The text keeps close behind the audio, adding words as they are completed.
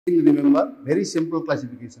Remember, very simple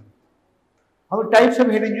classification. Our types of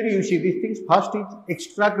head injury, you see these things. First is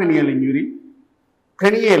extracranial injury,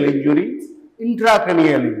 cranial injury,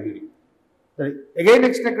 intracranial injury. Again,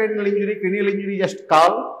 extracranial injury, cranial injury, just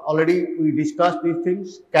skull. Already we discussed these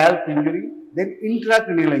things. Scalp injury, then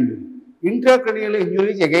intracranial injury. Intracranial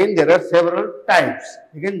injuries, again, there are several types.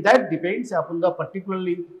 Again, that depends upon the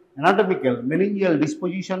particularly anatomical, meningeal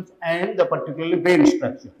dispositions and the particularly brain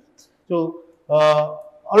structure. So,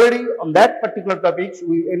 already on that particular topics,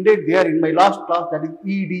 we ended there in my last class, that is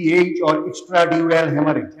EDH or extradural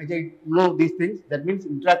hemorrhage. As I know these things, that means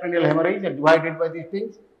intracranial hemorrhage are divided by these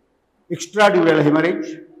things. Extradural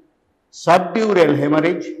hemorrhage, subdural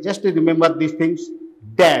hemorrhage, just to remember these things,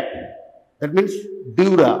 DAP, that means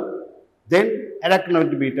dura, then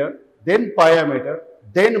arachnoid meter, then pyometer,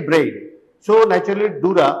 then brain. So naturally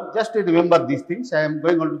dura, just to remember these things, I am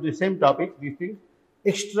going on to the same topic, these things,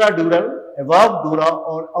 extradural, above dura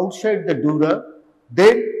or outside the dura,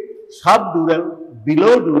 then subdural,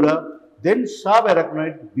 below dura, then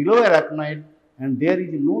subarachnoid, below arachnoid, and there is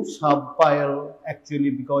no subpyle actually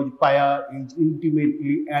because pia is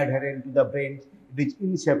intimately adherent to the brain, it is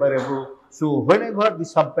inseparable. So whenever the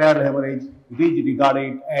subpyral hemorrhage, it is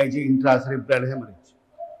regarded as intracerebral hemorrhage.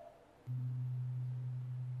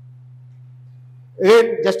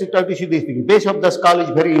 Again, just to try to see this thing, base of the skull is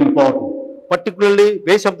very important. Particularly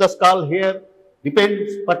base of the skull here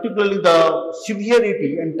depends particularly the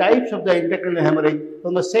severity and types of the intracranial hemorrhage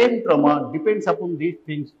from the same trauma depends upon these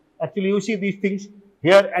things. Actually, you see these things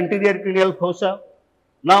here, anterior cranial fossa.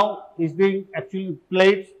 Now is the actually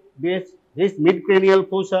plates, this mid-cranial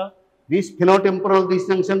fossa, this phenotemporal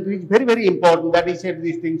disjunction is very, very important that I said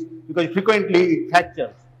these things because frequently it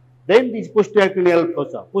fractures. Then this posterior cranial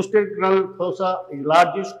fossa. Posterior cranial fossa is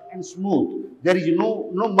largest and smooth. There is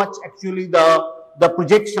no much actually the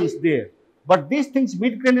projections there. But these things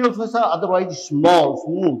mid-cranial fossa otherwise small,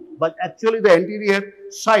 smooth. But actually the anterior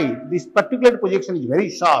side, this particular projection is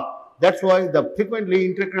very sharp. That's why the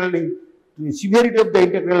frequently intracranial severity of the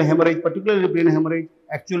intracranial hemorrhage, particularly brain hemorrhage,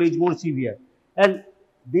 actually is more severe. And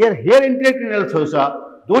there here intracranial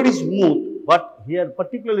fossa, though it is smooth, but here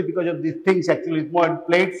particularly because of these things actually ethmoid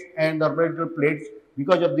plates and orbital plates,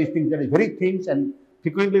 because of these things that is very thin and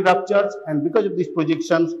frequently ruptures, and because of these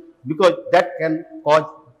projections, because that can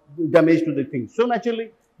cause damage to the things. So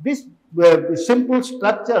naturally, these simple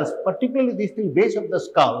structures, particularly these things, base of the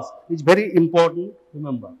skulls, is very important.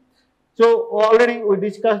 Remember. So already we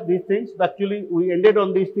discussed these things. Actually, we ended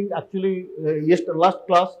on these things. Actually, last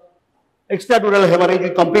class, extradural hemorrhage we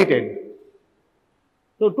completed.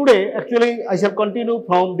 So today, actually, I shall continue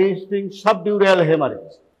from these things, subdural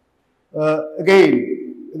hemorrhage.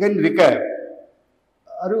 Again recap.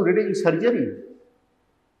 Are you reading surgery?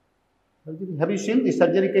 Have you seen the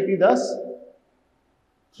surgery KP Das?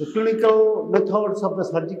 The clinical methods of the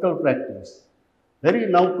surgical practice. Very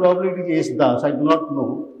now probably it is Das, I do not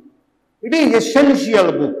know. It is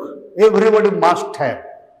essential book. Everybody must have.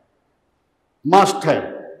 Must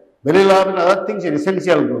have. Very lab and other things is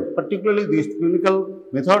essential book. Particularly these clinical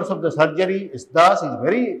methods of the surgery, Das is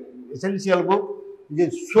very essential book.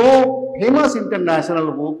 It is so famous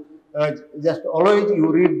international book. Just always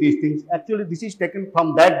you read these things. Actually, this is taken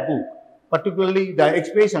from that book. Particularly the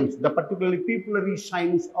expressions, the particularly pupillary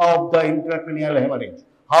signs of the intracranial hemorrhage.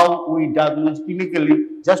 How we diagnose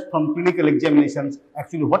clinically, just from clinical examinations,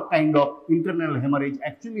 actually what kind of internal hemorrhage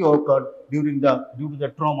actually occurred due to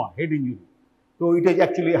the trauma, head injury. So it is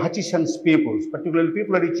actually Hutchinson's papers, particularly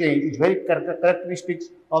pupillary change is very characteristics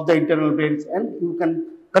of the internal brains, and you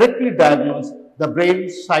can correctly diagnose the brain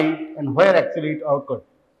site and where actually it occurred.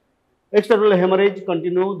 Extradural hemorrhage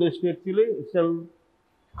continue this actually cell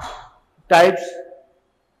types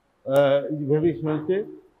very small.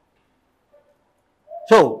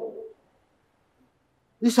 So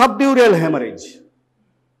the subdural hemorrhage.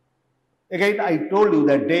 Again, I told you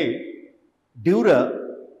that day, dura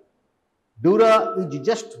is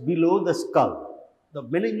just below the skull, the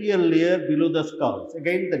meningeal layer below the skull.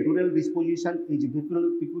 Again, the dural disposition is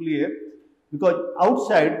peculiar because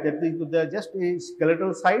outside that is there just a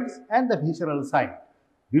skeletal sides and the visceral side.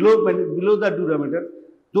 Below the dura meter,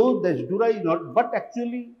 though the dura is not, but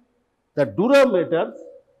actually the dura meter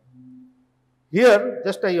here,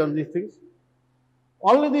 just I on these things,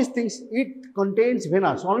 only these things, it contains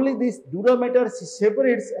venous. Only this dura meter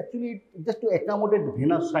separates actually just to accommodate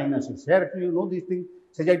venous sinuses. Here actually you know these things,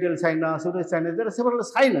 sagittal sinus, pseudo sinus, there are several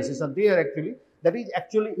sinuses are there actually, that is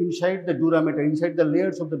actually inside the dura meter, inside the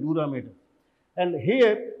layers of the dura meter. And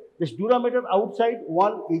here, this dura meter outside,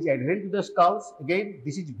 one is adherent to the skulls. Again,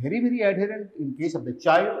 this is very, very adherent in case of the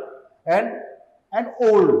child. And and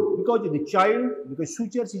old, because in the child, because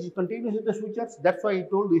sutures is continuous with the sutures, that's why I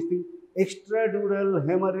told this thing. Extradural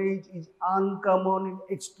hemorrhage is uncommon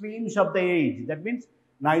in extremes of the age. That means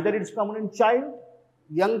neither it's common in child,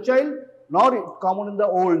 young child, nor it's common in the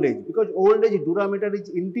old age, because old age durameter is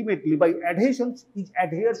intimately by adhesions, it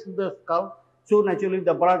adheres to the scalp, so naturally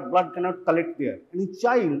the blood cannot collect there. And in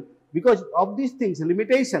child, because of these things,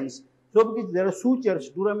 limitations, so because there are sutures,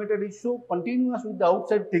 durameter is so continuous with the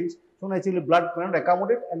outside things, so naturally blood cannot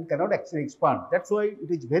accommodate and cannot actually expand. That's why it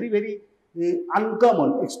is very, very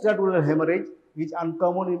uncommon. Extradural hemorrhage is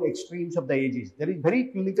uncommon in extremes of the ages. There is very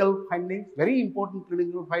clinical findings, very important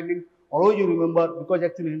clinical findings. Always you remember, because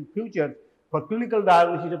actually in future, for clinical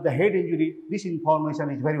diagnosis of the head injury, this information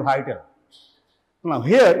is very vital. Now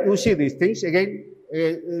here you see these things, again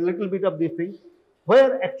a little bit of these things,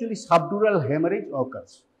 where actually subdural hemorrhage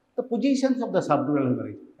occurs. The positions of the subdural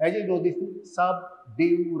hemorrhage, as you know this thing,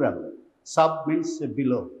 subdural, sub means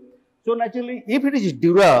below. So naturally, if it is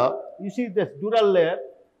dura, you see this dural layer,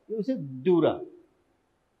 you see dura.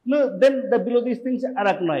 No, then the below these things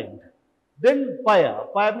arachnoid. Then pia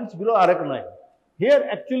means below arachnoid. Here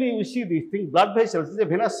actually you see these things, blood vessels is a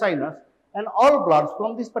venous sinus, and all bloods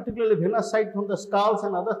from this particularly venous side, from the skulls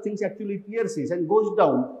and other things actually pierces and goes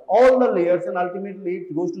down all the layers, and ultimately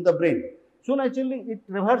it goes to the brain. So naturally it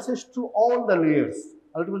traverses through all the layers,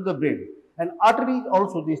 ultimately the brain. And arteries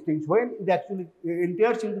also these things, when it actually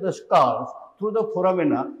enters into the skulls through the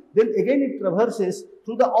foramina, then again it traverses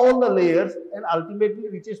through all the layers and ultimately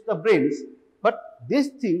reaches the brains. But these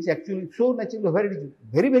things actually so naturally where it is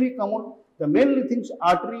very, very common, the mainly things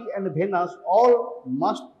artery and venas all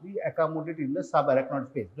must be accommodated in the subarachnoid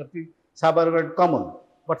space. That is subarachnoid common.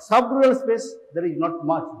 But subdural space there is not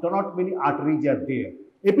much, not many arteries are there.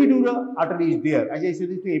 Epidural artery is there. As I said,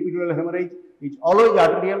 the epidural hemorrhage is always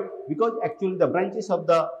arterial, because actually the branches of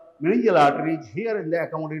the meningeal arteries here in the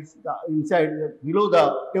accommodates the inside below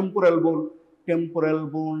the temporal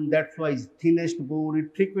bone, that's why it's thinnest bone,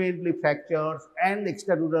 it frequently fractures, and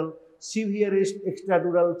extradural, severest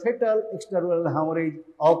extradural, fatal extradural hemorrhage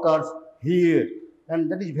occurs here. And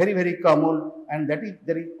that is very, very common, and that is,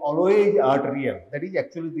 there is always arterial. That is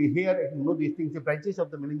actually the here, you know these things, the branches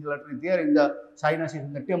of the meningeal artery there in the sinus,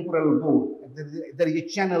 in the temporal bone. There is a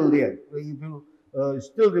channel there. If you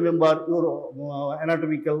still remember your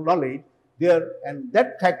anatomical knowledge there, and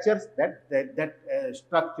that fractures, that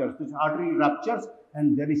structures, this artery ruptures,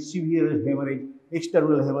 and there is severe hemorrhage,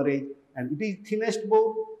 extradural hemorrhage, and it is thinnest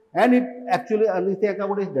bone, and it actually underneath the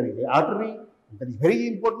accommodates there is a artery, that is very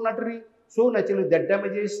important artery. So naturally that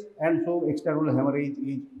damages, and so extradural hemorrhage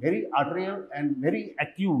is very arterial and very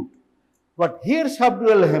acute. But here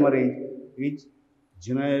subdural hemorrhage is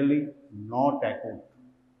generally not acute.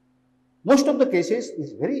 Most of the cases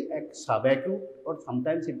is very subacute, or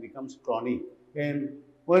sometimes it becomes chronic. And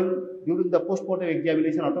when during the postmortem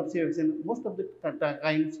examination, autopsy examination, most of the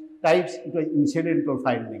types it was incidental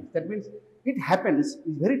findings. That means it happens, is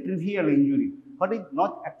very trivial injury, but is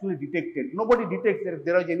not actually detected. Nobody detects that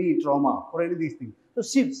there is any trauma or any of these things. So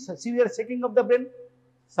severe shaking of the brain,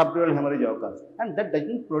 subdural hemorrhage occurs, and that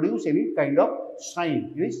doesn't produce any kind of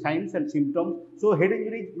sign, any signs and symptoms. So head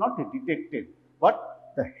injury is not detected,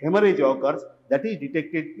 but the hemorrhage occurs, that is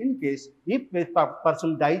detected in case if a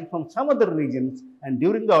person dies from some other regions, and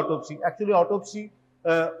during the autopsy, actually autopsy,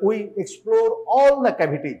 we explore all the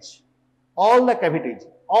cavities, all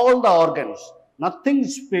the organs, nothing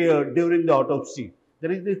is spared during the autopsy.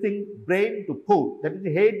 There is the thing, brain to foot, that is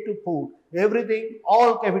the head to foot, everything,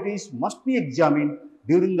 all cavities must be examined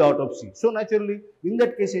during the autopsy. So naturally, in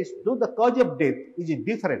that cases, though the cause of death is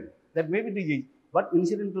different, that may be disease, but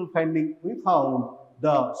incidental finding, we found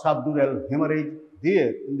the subdural hemorrhage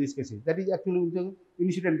there in these cases. That is actually the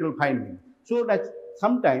incidental finding. So that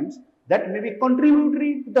sometimes that may be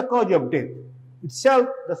contributory to the cause of death. Itself,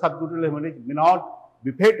 the subdural hemorrhage may not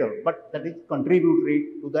be fatal, but that is contributory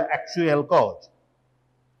to the actual cause.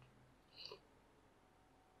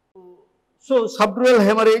 So subdural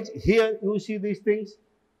hemorrhage, here you see these things.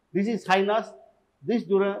 This is sinus. This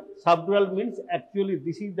subdural means actually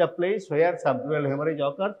this is the place where subdural hemorrhage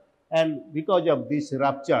occurs, and because of this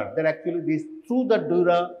rupture, then actually this through the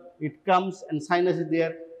dura it comes and sinus is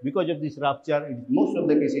there. Because of this rupture, in most of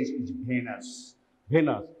the cases is venous,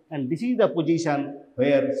 and this is the position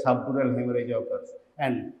where subdural hemorrhage occurs.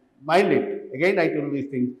 And mind it, again I tell you these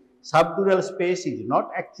things, subdural space is not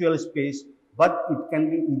actual space, but it can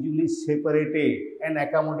be easily separated and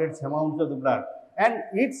accommodates amounts of the blood, and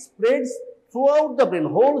it spreads throughout the brain.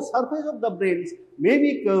 Whole surface of the brains may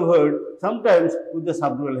be covered sometimes with the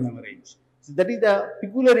subdural hemorrhage. So that is the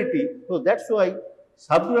peculiarity. So that's why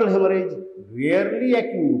subdural hemorrhage rarely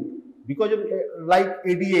acute, because of like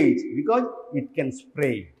ADH, because it can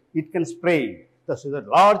spray. It can spray. So the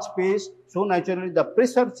large space, so naturally the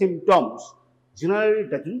pressure symptoms generally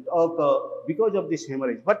doesn't occur because of this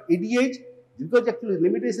hemorrhage. But ADH, because actually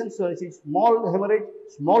limitations, so it's small hemorrhage,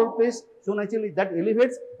 small space, so naturally that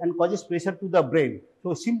elevates and causes pressure to the brain. So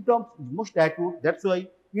symptoms is most acute. That's why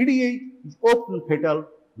EDH is often fatal,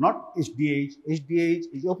 not SDH. SDH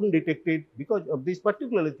is often detected because of this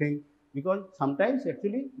particular thing, because sometimes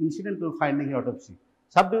actually incidental finding in autopsy.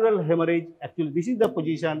 Subdural hemorrhage, actually this is the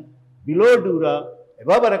position below dura,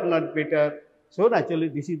 above arachnoid pater. So naturally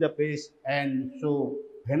this is the place, and so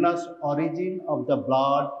venous origin of the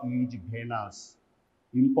blood is venous.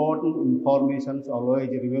 Important informations always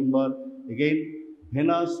remember. Again,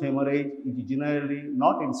 venous hemorrhage is generally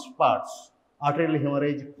not in spurts. Arterial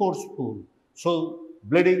hemorrhage forceful. So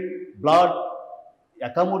bleeding, blood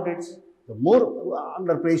accommodates the more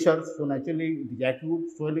under pressure. So naturally it is acute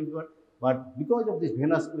swelling, but because of this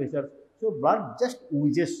venous pressure, so blood just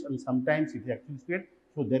oozes and sometimes it is actually spread.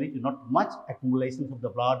 So there is not much accumulation of the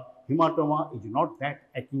blood. Hematoma is not that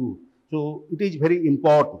acute. So it is very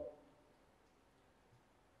important.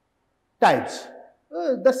 Types.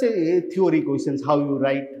 That's a theory questions how you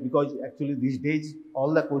write, because actually these days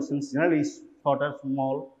all the questions generally short or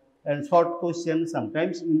small, and short questions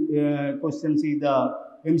sometimes questions is the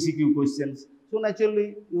MCQ questions. So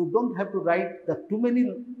naturally you don't have to write the too many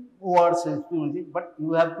words, but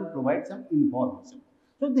you have to provide some information.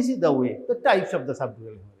 So this is the way, the types of the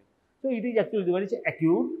subdural hemorrhage. So it is actually divided into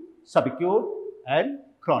acute, subacute, and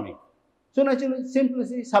chronic. So naturally, simply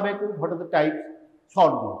subacute, what are the types?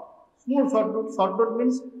 Short note. Small short note. Short note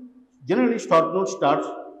means generally short note starts,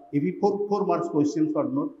 if you 4 marks question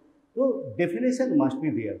short note. So definition must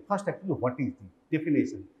be there. First actually what is the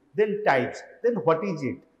definition, then types, then what is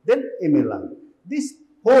it, then MLI. This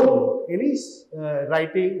 4 note, any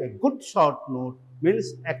writing a good short note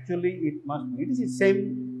means actually it must be, it is the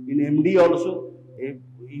same in MD also, a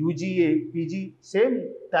UG, a PG, same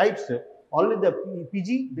types, only the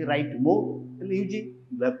PG they write more, and UG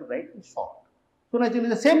you have to write in short. So naturally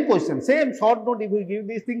the same question, same short note, if we give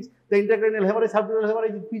these things, the intracranial hemorrhage, subdural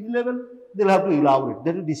hemorrhage, PG level, they will have to elaborate,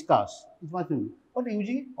 they will discuss. It's much more. But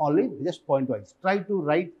UG only just point wise. Try to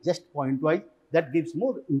write just point wise, that gives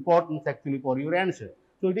more importance actually for your answer.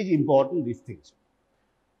 So it is important these things.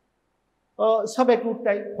 Subacute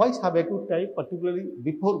type. Why subacute type? Particularly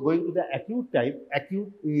before going to the acute type,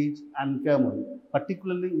 acute is uncommon,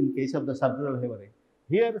 particularly in case of the subdural hemorrhage.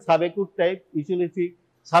 Here subacute type, usually see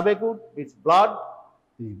subacute, its blood,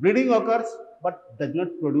 bleeding occurs but does not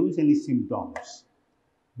produce any symptoms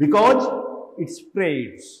because it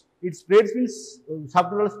spreads. It spreads means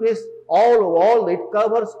subdural space all it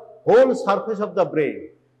covers whole surface of the brain.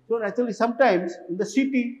 So naturally sometimes in the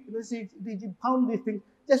city, it is found these things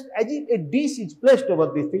just as if a dish is placed over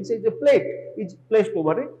these things, as a plate is placed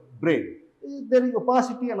over a brain. There is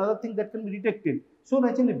opacity, another thing that can be detected. So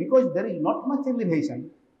naturally because there is not much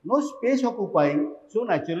elevation, no space occupying, so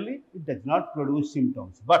naturally it does not produce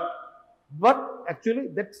symptoms. But actually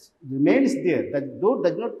that remains there, that though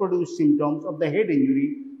does not produce symptoms of the head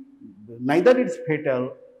injury, neither it is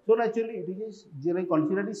fatal. So naturally it is generally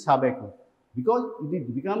considered as subacute, because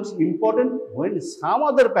it becomes important when some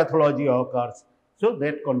other pathology occurs, so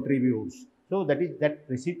that contributes. So that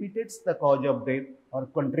precipitates the cause of death or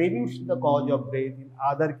contributes to the cause of death in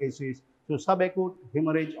other cases. So subacute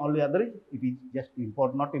hemorrhage only other, it is just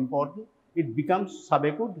important, not important. It becomes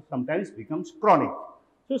subacute, sometimes becomes chronic.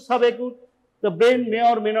 So subacute, the brain may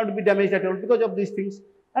or may not be damaged at all because of these things.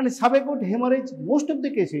 And subacute hemorrhage, most of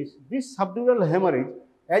the cases, this subdural hemorrhage,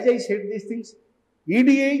 as I said these things,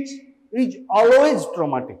 EDH is always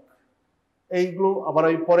traumatic. এইগুলো আবার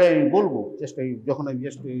আমি পরে আমি বলবো, যখন আমি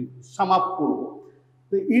just sum up করবো।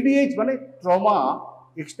 তো ইডিএইচ মানে ট্রমা,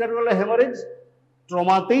 এক্সট্রাক্রানিয়াল হেমারেজ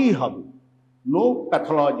ট্রমাতেই হবে, no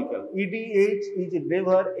pathological. EDH is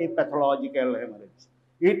never a pathological hemorrhage.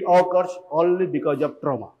 It occurs only because of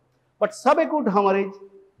trauma. But subacute hemorrhage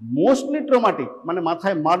mostly traumatic, মানে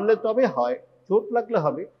মাথায় মারলে তবে হয়, চোট লাগলে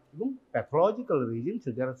হবে, এবং pathological reasons. So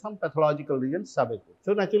there are some pathological reasons subacute. So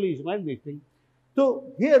naturally you might be thinking. So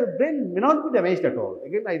here brain may not be damaged at all.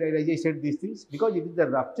 Again, I said these things because it is the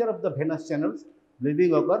rupture of the venous channels,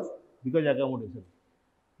 bleeding occurs because accommodation.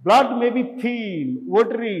 Blood may be thin,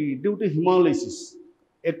 watery due to hemolysis.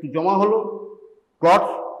 একটু জমা হলো, clot,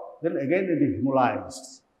 then again it is hemolyzed.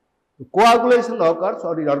 The coagulation occurs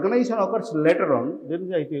or the organization occurs later on, then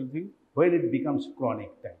I tell you when it becomes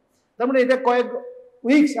chronic time. তার মানে এটা কয়েক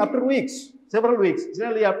weeks, after weeks, several weeks,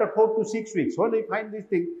 generally after 4 to 6 weeks, when we find this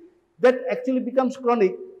thing, that actually becomes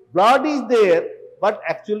chronic. Blood is there, but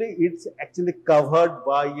actually it's actually covered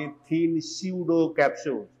by a thin pseudo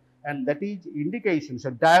capsule, and that is indications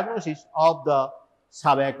or diagnosis of the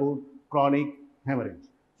subacute chronic hemorrhage.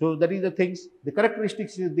 So that is the things, the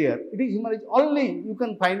characteristics is there. It is hemorrhage only you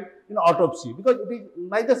can find in autopsy, because it is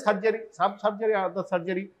neither surgery, sub-surgery or the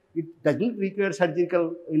surgery. It doesn't require surgical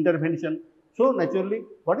intervention. So naturally,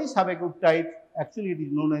 what is subacute type? Actually, it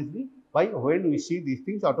is known as the, by when we see these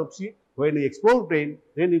things, autopsy, when we explore brain,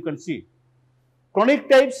 then you can see. Chronic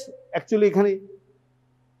types, actually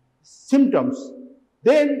symptoms,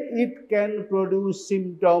 then it can produce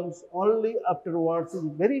symptoms only afterwards,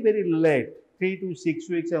 very, very late, 3 to 6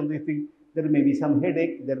 weeks on this thing. There may be some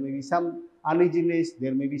headache, there may be some uneasiness,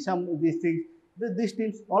 there may be some of these things. These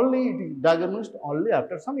things only it is diagnosed only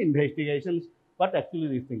after some investigations, but actually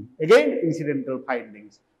these things. Again, incidental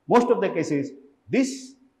findings. Most of the cases,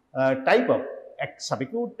 this type of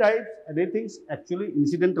subacute types and things, actually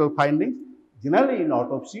incidental findings. Generally in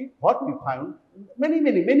autopsy, what we found,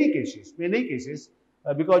 many cases,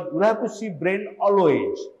 because we have to see brain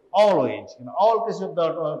always, in all cases of the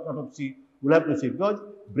autopsy, we have to see, because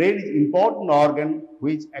brain is important organ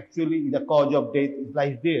which actually the cause of death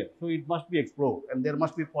lies there. So it must be explored and there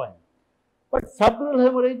must be point. But subdural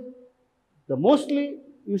hemorrhage, the mostly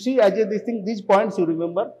you see as this thing, these points you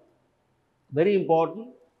remember, very important.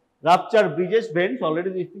 Rupture, bridges, veins, already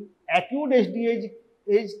this thing. Acute SDH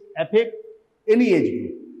is affect any age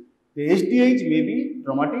group. The SDH may be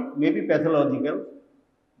traumatic, may be pathological.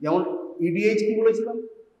 যেমন EDH কি বলেছিলাম?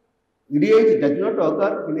 EDH does not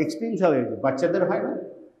occur in extremes of age. বাচ্চাদের হয় না,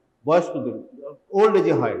 বয়স্কদের, old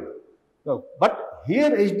age হয় না. So, but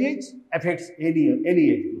here SDH affects any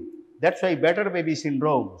age group. That's why better baby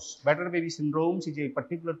syndromes. Better baby syndromes is a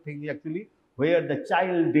particular thing actually where the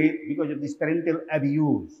child died because of this parental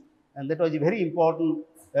abuse, and that was a very important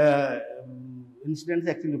incident.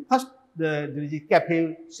 Actually, first there is a cafe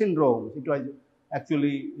syndrome. It was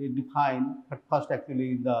actually defined first actually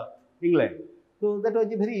in the England. So that was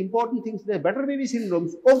a very important thing. The better baby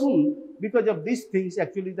syndromes often because of these things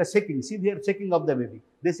actually the shaking, severe shaking of the baby.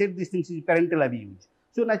 They said these things is parental abuse.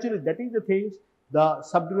 So naturally that is the things. The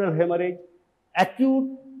subdural hemorrhage, acute,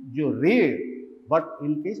 rare, but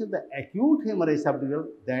in case of the acute hemorrhage subdural,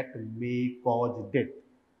 that may cause death.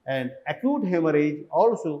 And acute hemorrhage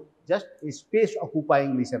also just a space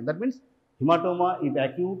occupying lesion. That means hematoma is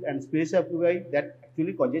acute and space occupying, that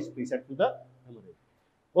actually causes pressure to the hemorrhage.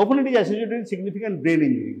 Often it is associated with significant brain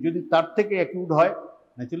injury. Jodi tar theke acute hoy,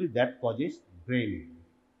 naturally that causes brain injury.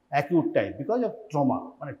 Acute type because of trauma,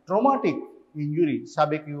 traumatic injury,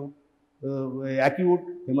 subacute, acute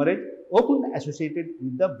hemorrhage often associated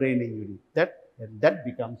with the brain injury. That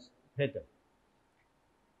becomes fatal.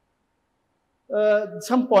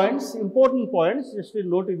 Some points, important points, just to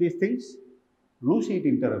note these things. Lucid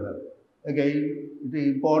interval. Again, it is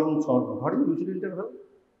important short. What is lucid interval?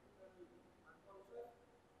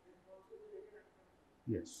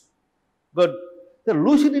 Yes. But the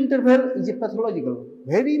lucid interval is a pathological,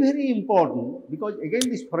 very, very important, because again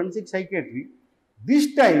this forensic psychiatry,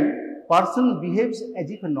 this time person behaves as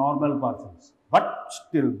if a normal person, but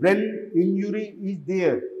still brain injury is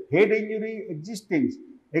there, head injury existing.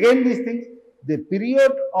 Again these things, the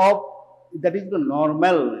period of, that is the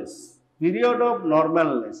normalness, period of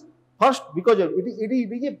normalness. First, because of it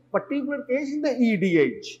is a particular case in the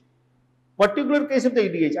EDH. Particular case of the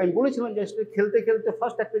EDH, আমি বলেছিলাম যে খেলতে খেলতে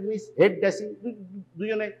first একটা জিনিস head dashing,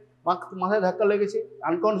 দুজনে মাথায় ধাক্কা লেগেছে,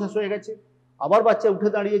 আনকনসিয়াস হয়ে গেছে, আবার বাচ্চা উঠে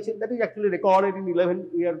দাঁড়িয়েছে, that is actually recorded in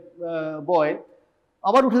 11-year বয়,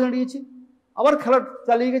 আবার উঠে দাঁড়িয়েছে, আবার খেলা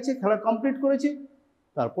চালিয়ে গেছে, খেলা কমপ্লিট করেছে,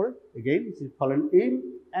 তারপরে again he is fallen ill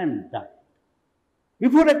and dye.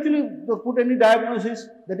 Before actually put any diagnosis,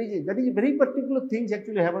 that is a very particular things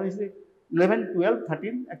actually happen in 11, 12,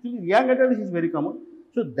 13, actually young adults is very common.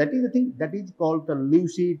 So that is the thing, that is called the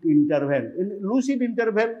lucid interval. In lucid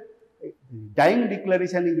interval, dying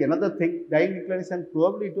declaration is another thing. Dying declaration,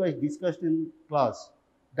 probably it was discussed in class.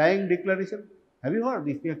 Dying declaration, have you heard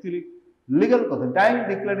this? Actually, legal concept. Dying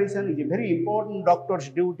declaration is a very important doctor's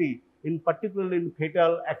duty, in particular in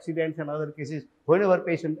fatal accidents and other cases. Whenever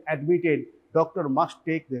patient admitted, doctor must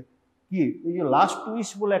take the key. In your last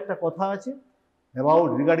wish bole ekta kotha ache about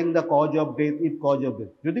regarding the cause of death, if cause of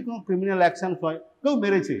death. Jodi kono criminal action hoy, keu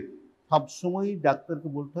mereche, সব সময় ডাক্তারকে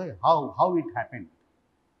বলতে হয় how it happened.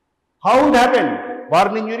 How it happened?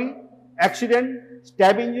 Burn injury, accident,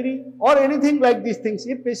 stab injury, or anything like these things.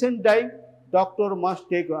 If patient die, doctor must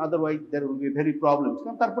take, otherwise there will be very problems.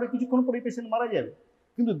 কারণ তারপরে কিছুক্ষণ পরে patient মারা যাবে।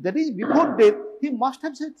 কিন্তু that is before death, he must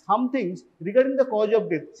have said some things regarding the cause of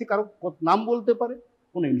death. সে কারো নাম বলতে পারে,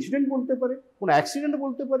 কোনো ইনসিডেন্ট বলতে পারে, কোনো অ্যাক্সিডেন্ট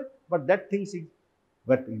বলতে পারে, but that things is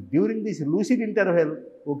but during this lucid interval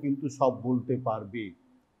ও কিন্তু সব বলতে পারবে,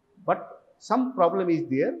 but some problem is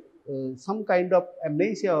there, some kind of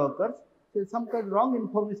amnesia occurs, so some kind of wrong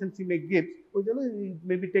information she may give, which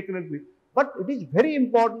may be taken away. But it is very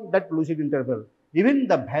important that lucid interval, even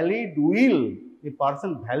the valid will, a person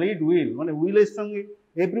valid will, মানে will এর সঙ্গে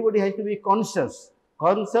everybody has to be conscious,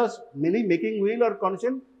 meaning making will or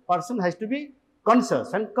conscious person has to be conscious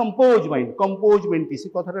and composed mind, composed mentis,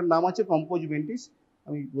 এই কথাটার নাম আছে composed mentis,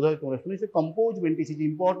 আমি বোধহয় তোমরা শুনেছো, composed mentis is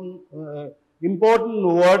important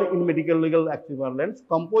word in medical legal equivalence.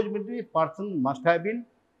 Composed mentis, person must have been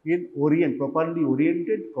properly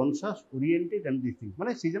oriented, conscious oriented and these things,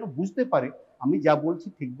 মানে সে যেন বুঝতে পারে আমি যা বলছি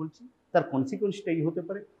ঠিক বলছি, তার কনসিকুয়েন্সটা এই হতে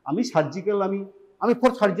পারে, আমি সার্জিক্যাল, আমি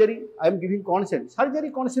for surgery I am giving consent, surgery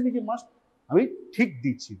consent is a must, আমি ঠিক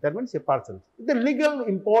দিচ্ছি, that means a person, the legal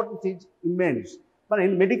importance is immense, but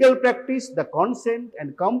in medical practice the consent and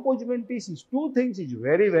composement is two things is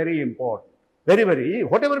very very important, very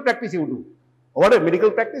whatever practice you do, whatever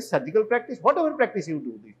medical practice, surgical practice, whatever practice you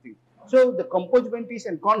do, these things. So the composement is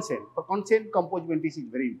and consent, for consent composement is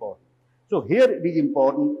very important. So here it is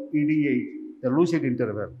important, EDA, the lucid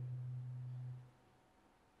interval.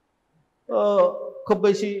 খুব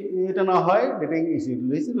বেশি এটা না হয়, dating is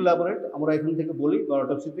lease elaborate, আমরা এখান থেকে বলি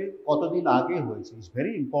অটোপসিতে কতদিন আগে হয়েছে, ইজ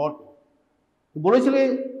ভেরি ইম্পর্টেন্ট। বলেছিলে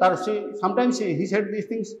তার sometimes he said these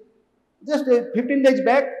things, just 15 days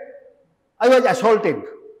back I was assaulted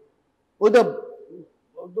with a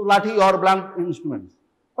lathi or blunt instruments,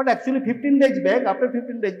 but actually 15 days back, after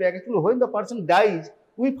 15 days back, actually when the person dies,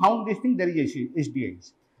 we found this thing, there is SDH,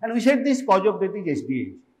 and we said this cause of death is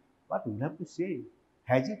SDH, but we have to say,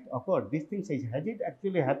 has it occurred, this thing says, has it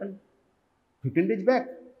actually happened 15 days back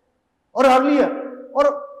or earlier or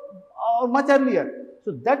much earlier?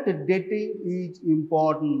 So that dating is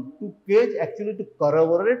important to gauge, actually to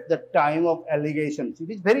corroborate the time of allegations. It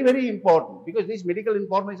is very very important because this medical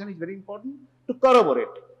information is very important to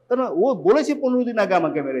corroborate. কারণ ও বলেছে 15 দিন আগে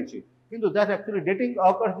আমাকে মেরেছে, কিন্তু that actually dating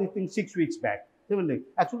occurs this thing 6 weeks back, 7 days.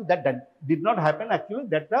 Actually that did not happen, actually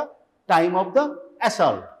that the time of the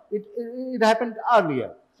assault, it happened earlier,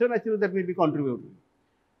 so naturally that will be contributing.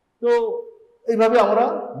 So এইভাবে আমরা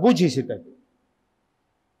বুঝি সেটাকে।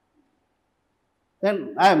 Then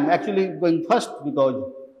I am actually going first because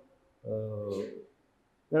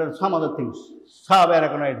there are some other things.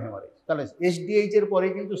 Subarachnoid hemorrhage, তাহলে SDH এর পরে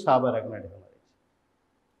কিন্তু subarachnoid hemorrhage,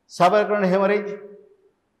 subarachnoid hemorrhage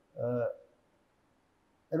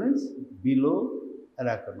means below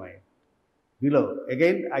arachnoid, below,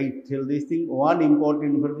 again I tell this thing, one important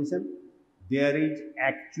information, there is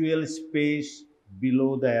actual space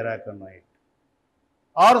below the arachnoid,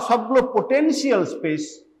 or subdural potential space,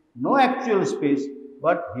 no actual space,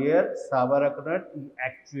 but here subarachnoid is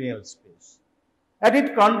actual space, and it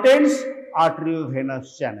contains arteriovenous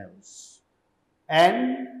channels and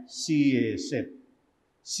CASF.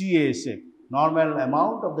 Normal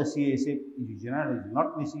amount of the CASF is generally not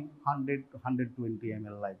missing 100 to 120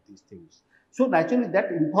 ml like these things. So naturally that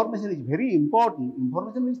information is very important.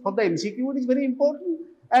 Information is for the MCQ, it is very important,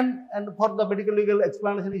 and for the medical legal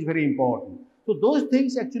explanation is very important. So those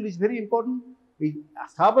things actually is very important.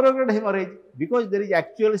 Subarachnoid hemorrhage, because there is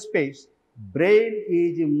actual space, brain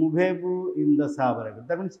is movable in the subarachnoid.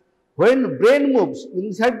 That means when brain moves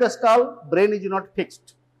inside the skull, brain is not fixed.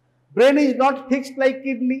 Brain is not fixed like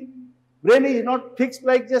kidney. Brain is not fixed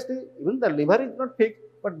like just, even the liver is not fixed,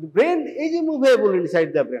 but the brain is movable inside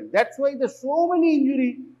the brain. That's why the so many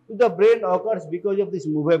injury to the brain occurs because of this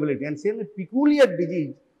movability, and same peculiar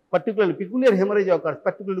disease, particularly peculiar hemorrhage occurs,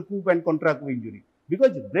 particularly coup and contractive injury,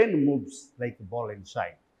 because the brain moves like a ball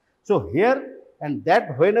inside. So here, and that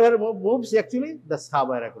whenever moves, actually the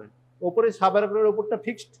subarachnoid, opore subarachnoid oporta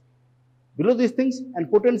fixed, below these things and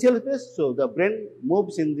potential space, so the brain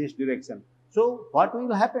moves in this direction. So what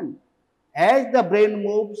will happen? As the brain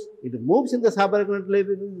moves, it moves in the subarachnoid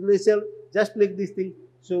level, just like this thing.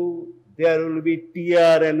 So there will be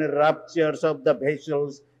tear and ruptures of the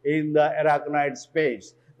vessels in the arachnoid space.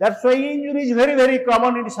 That's why injury is very very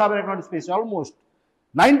common in subarachnoid space. Almost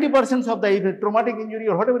 90% of the traumatic injury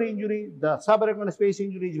or whatever injury, the subarachnoid space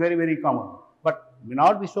injury is very very common, but may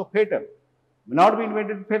not be so fatal, may not be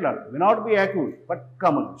invented fatal, may not be acute, but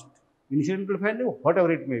commonest, incidental failure, whatever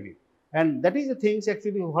it may be. And that is the things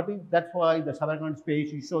actually, that's why the subarachnoid space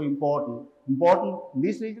is so important in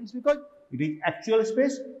these regions, because it is actual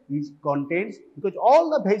space, it contains, because all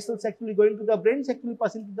the vessels actually going to the brains actually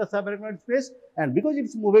pass into the subarachnoid space, and because it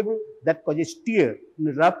is movable, that causes tear in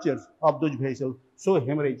the ruptures of those vessels, so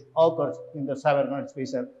hemorrhage occurs in the subarachnoid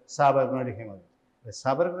space or subarachnoid hemorrhage. The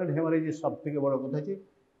subarachnoid hemorrhage is সবথেকে বড় কথা, যে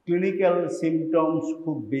clinical symptoms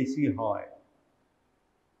খুব বেশি হয়,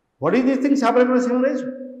 What is this thing, subarachnoid hemorrhage?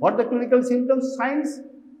 What the clinical symptoms, signs?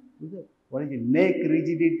 What is it? Neck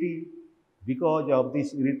rigidity because of these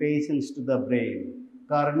irritations to the brain.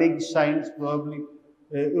 Carnage signs probably.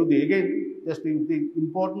 Again, just the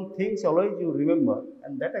important things always you remember,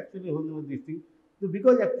 and that actually holds this thing. So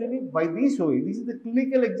because actually by this way, this is the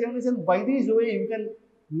clinical examination, by this way you can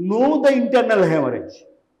know the internal hemorrhage.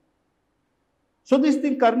 So this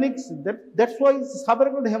thing, carnage, that's why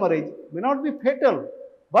subarachnoid hemorrhage may not be fatal,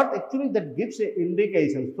 but actually that gives an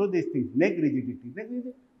indication. So these things, neck rigidity,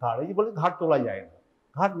 ghat tola jay na,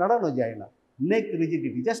 ghat nadano jay na, neck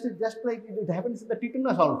rigidity, just like it happens in the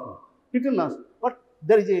tetanus also. Tetanus, but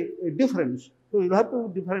there is a difference. So you have to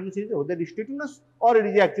differentiate whether it is tetanus or it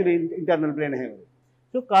is actually internal brain hemorrhage.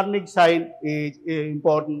 So carnage sign is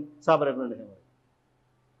important subarachnoid hemorrhage.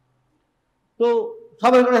 So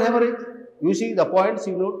subarachnoid hemorrhage, you see the points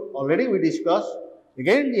you note already we discussed.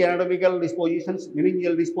 Again, the anatomical dispositions,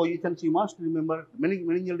 meningeal dispositions, you must remember.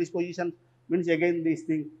 Meningeal dispositions means again this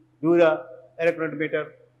thing, dura, arachnoid mater,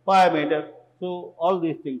 pia mater. So all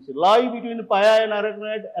these things lie between pia and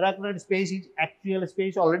arachnoid space is axial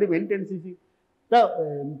space already maintained. The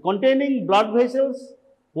containing blood vessels,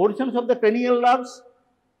 portions of the cranial nerves,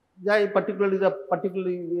 particularly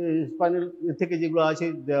spinal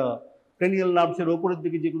the cranial nerves এর উপরের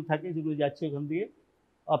দিকে যেগুলো থাকে সেগুলো যাচ্ছে ওখান দিয়ে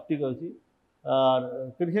optic আছে আর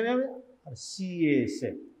cranial R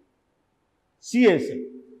CSA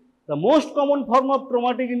the most common form of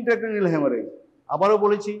traumatic intracranial hemorrhage আবারও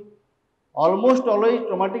বলেছি almost always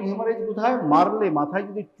traumatic hemorrhage কোথায় মারলে মাথায়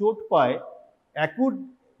যদি চোট পায় অ্যাকুট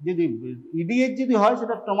যদি ইডিএইচ যদি হয়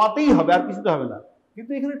সেটা ট্রমাতেই হবে আর কিছুতে হবে না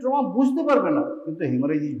কিন্তু এখানে ট্রমা বুঝতে পারবে না কিন্তু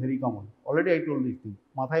haemorrhage is very common already I told this thing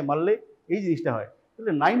মাথায় মারলে এই জিনিসটা হয়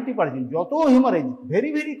তাহলে 90% যত haemorrhage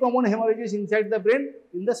very common হেমারেজেস inside the brain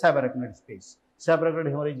in the subarachnoid space subarachnoid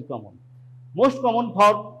haemorrhage is common most common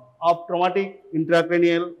form of traumatic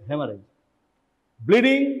intracranial haemorrhage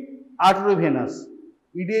bleeding arteriovenous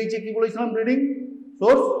ইডিএইচ এ কি বলেছিলাম bleeding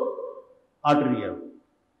source arterial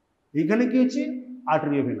এখানে কি হচ্ছে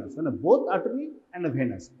arteriovenous, both artery and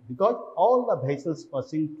venous, because all the vessels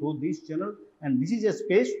passing through this channel, and this is a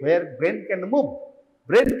space where brain can move.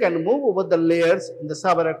 Brain can move over the layers in the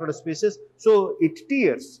subarachnoid spaces, so it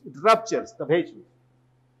tears, it ruptures the vessels.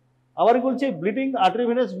 Our bleeding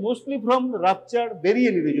arteriovenous mostly from ruptured berry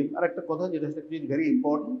aneurysm. Are ekta kotha jeta is very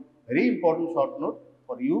important short note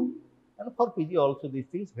for you and for PG also. These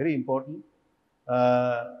things very important.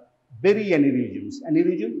 Berry aneurysms.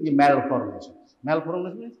 Aneurysm is malformation.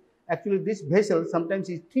 Malformation means actually this vessel sometimes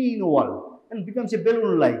is thin wall and becomes a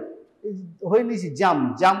balloon-like. When is jam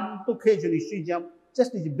to occasionally jam,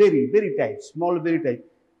 just is very tight, small berry type.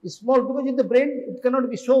 It's small because in the brain it cannot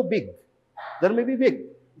be so big. There may be big,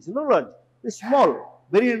 it's not large. It's small,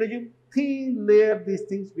 berry aneurysm, thin layer these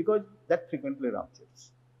things because that frequently ruptures.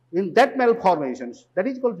 In that malformations, that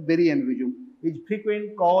is called berry aneurysm, is frequent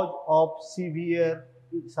cause of severe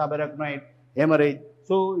subarachnoid hemorrhage.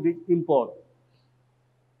 So it is important.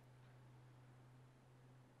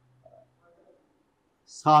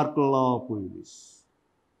 Circle of Willis.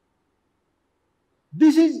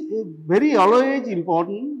 This is very always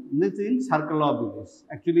important. This is circle of Willis.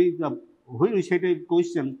 Actually, when we set a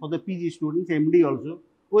question for the PG students, MD also,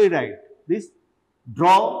 we write this: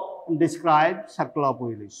 draw and describe circle of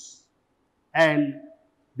Willis, and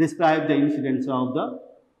describe the incidence of the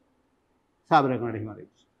subarachnoid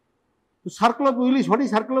hemorrhage. So, circle of Willis. What is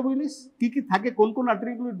circle of Willis? কি কি থাকে কোন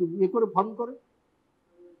artery গুলো এ করে form করে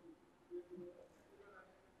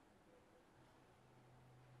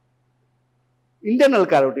internal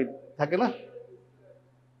carotid থাকে না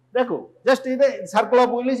দেখো জাস্ট এটা সার্কেল অফ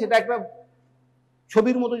উইলিস এটা একটা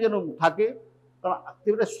ছবির মতো যেন থাকে কারণ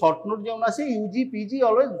এটা শর্ট নোট যেমন আছে Yuji PG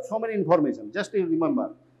always so many information just you remember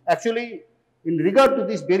actually in regard to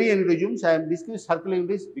this berry aneurysms I am discussing circulating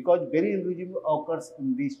this because berry aneurysm occurs in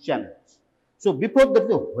these channels. So before that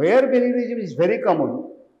where berry aneurysm is very common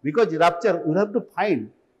because rupture we have to find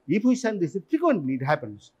if we send this frequently it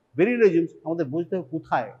happens. Berry aneurysms আমাদের বুঝতে হবে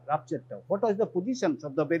কোথায় রাপচারটা what is the positions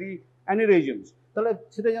of the berry aneurysms তাহলে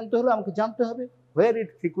সেটা জানতে হলে আমাকে জানতে হবে where it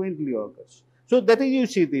frequently occurs. So that is you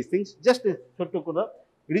see these things just a ছোট্ট করে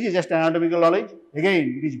it is just anatomical knowledge again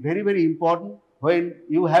it is very important when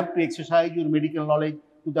you have to exercise your medical knowledge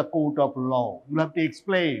to the court of law you have to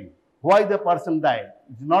explain why the person died.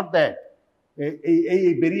 It's not that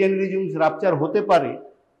এই berry aneurysms rupture হতে পারে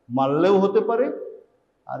মারলেও হতে পারে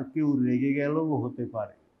আর কেউ রেগে গেলেও হতে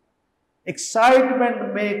পারে. Excitement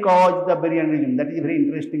may cause the berry aneurysm. That is a very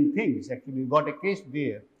interesting thing. Actually, we got a case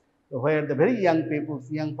there where the very young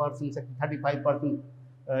persons,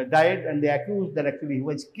 35% died, and they accused that actually he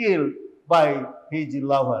was killed by his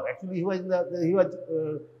lover. Actually, he was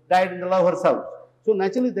died in the lover's house. So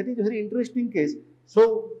naturally, that is a very interesting case. So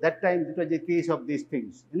that time it was a case of these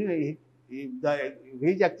things. Anyway, he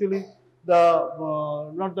is actually the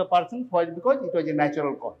not the person, because it was a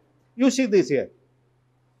natural cause. You see this here.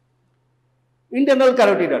 Internal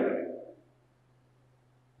carotid artery.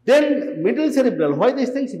 Then middle cerebral. Why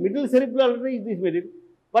these things? Middle cerebral artery is this middle.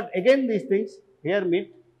 But again these things here meet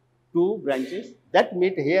two branches. That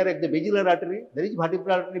meet here at the basilar artery. There is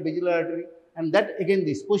vertebral artery, basilar artery. And that again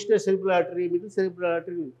this posterior cerebral artery, middle cerebral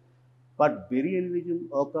artery. But berry aneurysm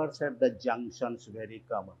occurs at the junctions, very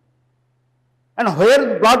common. And where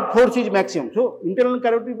blood force is maximum. So internal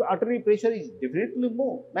carotid artery pressure is definitely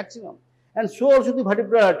more, maximum. And so also the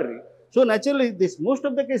vertebral artery. So naturally, this most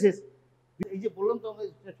of the cases, why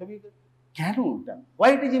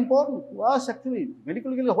it is important to us actually,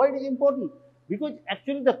 medically, why it is important? Because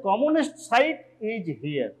actually the commonest site is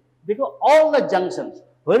here. Because all the junctions,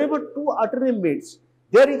 wherever two artery meets,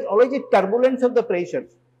 there is always a turbulence of the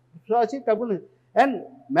pressures. So I see turbulence. And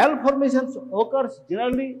malformations occurs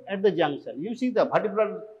generally at the junction. You see the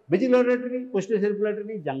vertebral, basilar artery, posterior cerebral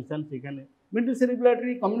artery, junction sekhane. Middle cerebral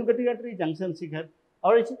artery, communicating artery, junction sekhane.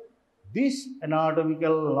 Alright, this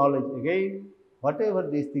anatomical knowledge again, whatever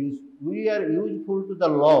these things, we are useful to the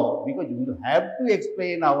law because we will have to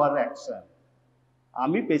explain our action.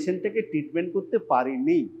 Ami patient take a treatment korte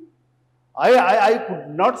parini. I could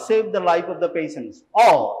not save the life of the patients,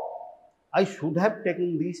 or I should have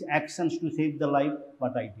taken these actions to save the life,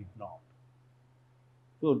 but I did not.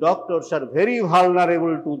 So doctors are very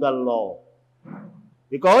vulnerable to the law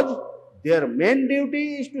because their main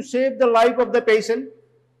duty is to save the life of the patient.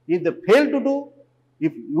 If they fail to do,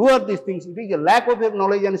 if you are these things, it is a lack of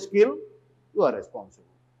knowledge and skill, you are responsible.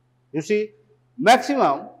 You see,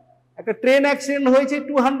 maximum, at a train accident,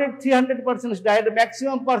 200, 300 persons died,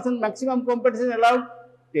 maximum compensation allowed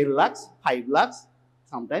 10 lakhs, 5 lakhs,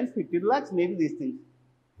 sometimes 15 lakhs, maybe these things.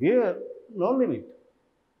 Here, no limit.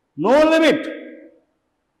 No limit.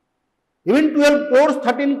 Even 12 crores,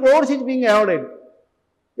 13 crores is being awarded.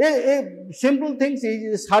 A simple thing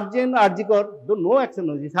is surgeon Arjikor, though no action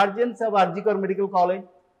was, surgeons of Arjikor Medical College.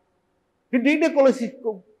 He did a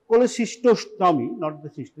cholecystostomy, not the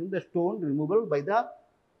cystine, the stone removal by the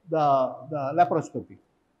laparoscopy.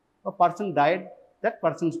 A person died, that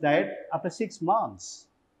person died after 6 months.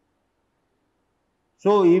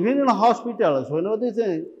 So even in hospitals, whenever this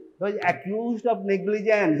was accused of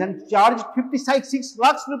negligence and charged 56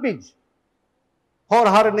 lakhs rupees for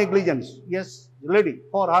her negligence. Yes, lady,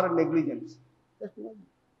 for her negligence.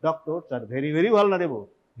 Doctors are very, very vulnerable.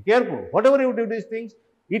 Be careful. Whatever you do these things,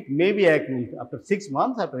 it may be accused after 6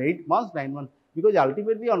 months, after 8 months, 9 months. Because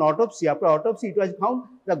ultimately on autopsy, after autopsy, it was found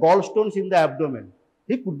the gallstones in the abdomen.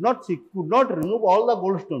 He could not remove all the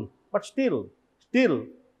gallstones. But still,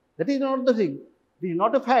 that is not the thing. This is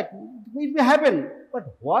not a fact. It may happen.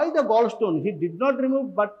 But why the gallstone? He did not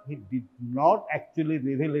remove, but he did not actually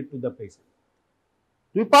reveal it to the patient.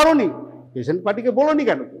 তুমি পারোনি patient পার্টিকে বলোনি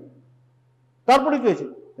কেন তারপরে কি হয়েছে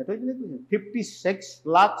that was 56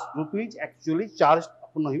 lakhs rupees actually charged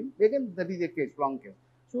upon him. Again, that is a case, long case.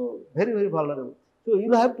 So very, very vulnerable. So you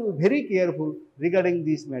will have to be very careful regarding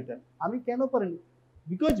this matter. আমি কেন পারিনি?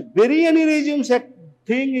 Because very aneurysm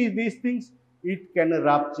thing is these things, it can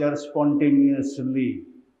rupture spontaneously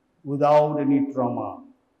without any trauma.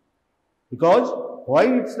 Because why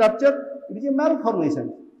it's ruptured? It is a malformation.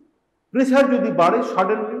 Pressure যদি বাড়ে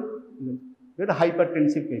suddenly, get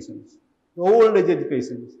hypertensive patients, old aged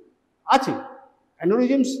patients. আছে,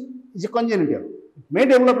 aneurysms is a congenital. It may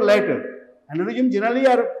develop later. Aneurysm generally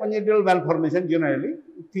are congenital malformation generally,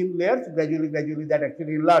 thin layers, gradually that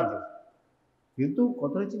actually enlarges. কিন্তু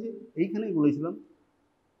কথা হচ্ছে যে এইখানেই বলেছিলাম,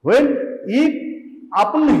 when if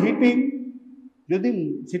upon hitting যদি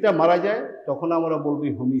সেটা মারা যায় তখন আমরা বলবো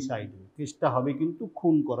হোমিসাইড, কেসটা হবে কিন্তু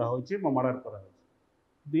খুন করা হয়েছে বা মার্ডার করা হয়েছে।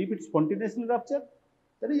 If it's spontaneously ruptured,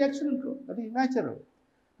 that is accidental, that is natural.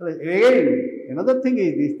 Again, another thing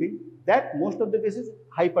is this thing, that most of the cases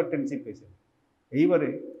hypertensive patient.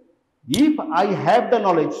 If I have the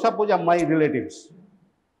knowledge, suppose my relatives,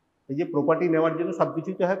 এই যে property নেওয়ার জন্য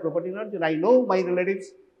সবকিছুই তো হয় property নেওয়ার জন্য, I know my relatives,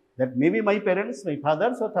 that maybe my parents, my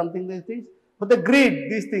fathers or something, these things, for the greed,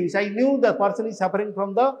 these things, I knew the person is suffering from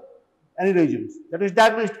the aneurysms, that is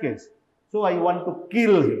diagnosed case. So I want to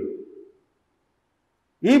kill him.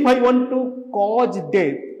 If I want to cause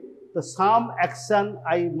death, the some action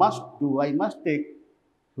I must do, I must take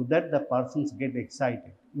so that the persons get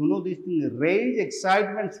excited. You know this thing, rage,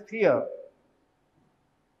 excitement, fear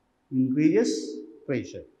increases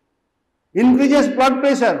pressure, increases blood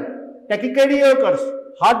pressure, tachycardia occurs,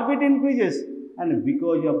 heartbeat increases, and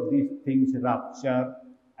because of these things rupture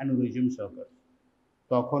aneurysms occur.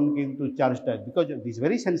 তখন কিন্তু চার্জটা because of this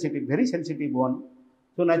very sensitive one.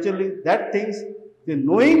 So naturally that things the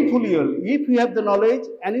knowing fully well, if you have the knowledge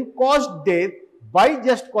and you cause death by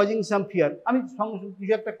just causing some fear, আমি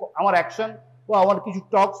কিছু একটা আমার action বা আমার কিছু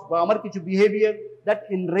টক্স বা আমার কিছু behaviour that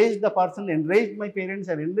enraged the person, enraged my parents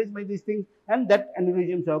and enraged my these things, and that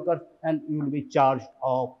aneurysms occur and you will be charged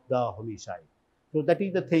of the homicide. So that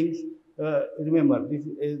is the things, remember this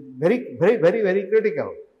is very critical.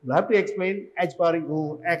 You have to explain as per your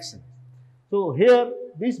action. So here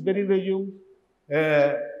this aneurysm,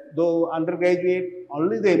 though undergraduate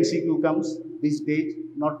only the MCQ comes these days,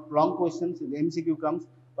 not long questions, the MCQ comes,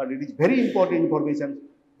 but it is very important information,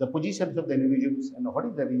 the positions of the aneurysms and what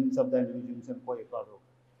is the reasons of the aneurysms and why it occurs.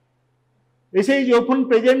 This is often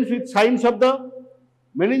present with signs of the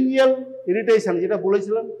meningeal irritation, যেটা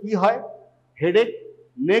বলেছিলাম কি হয়, headache,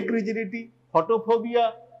 neck rigidity, photophobia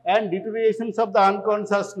and deteriorations of the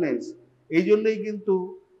unconsciousness. এই জন্যই কিন্তু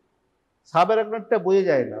সাবঅ্যারাকনয়েডটা বোঝা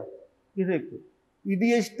যায় না, কি দেখতে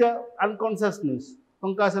ইডিএসটা আনকনসিয়াসনেস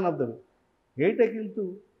কনকাশন অফ দ্য এইটা কিন্তু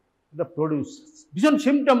এটা প্রডিউস ভীষণ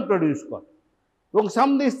সিমটম প্রডিউস করে এবং সাম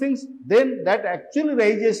this things then that actually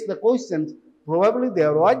rises the questions probably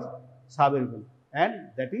there was সাবএরাকন and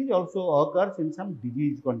that is also occurs in some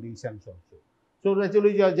disease conditions also. So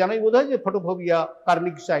naturally জানাই বোধ হয় যে ফটোফোবিয়া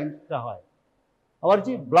কার্নিক সাইনটা হয়। আবার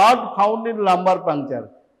কি blood found in lumber puncture,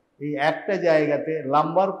 এই একটা জায়গাতে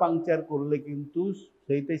লাম্বার পাংচার করলে কিন্তু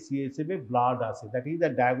সেইটা সিএসএফ এ ব্লাড আসে, that is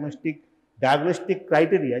the diagnostic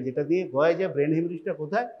criteria, যেটা দিয়ে বোঝা যায় ব্রেন হেমরেজটা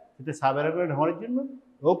কোথায়, সেটা সাবঅ্যারাকনয়েড হওয়ার জন্য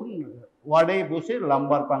ওপেন ওয়ার্ডে বসে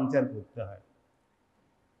লাম্বার পাংচার করতে হয়।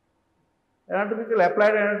 অ্যানাটমিক্যাল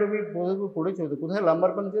অ্যাপ্লাইড অ্যানাটমি পড়েছে তো, কোথায়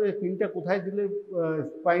লাম্বার পাংচারের পিনটা কোথায় দিলে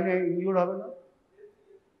স্পাইনে ইনজুর্ড হবে না,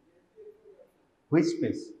 হুইচ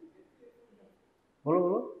স্পেস বলো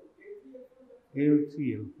L3,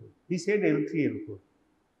 L4. He said L3, L4.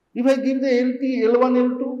 If I give the LT, L1,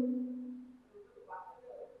 L2,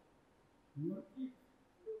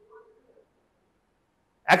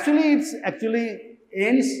 actually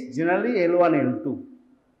ends generally L1, L2,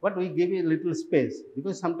 but we give a little space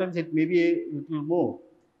because sometimes it may be a little more.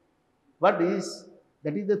 But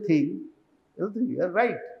that is the thing. L3, you are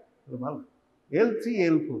right. L3,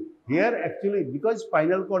 L4. Here actually because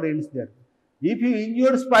spinal cord ends there. If you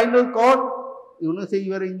injure spinal cord, you know, say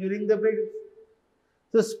you are injuring the brain.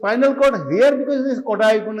 So spinal cord here, because this coda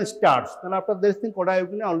starts, then after this thing coda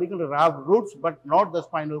only can have roots but not the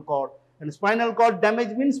spinal cord, and spinal cord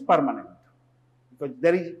damage means permanent because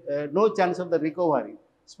there is no chance of the recovery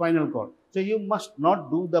spinal cord. So you must not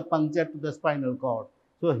do the puncture to the spinal cord.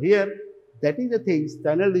 So here that is the thing,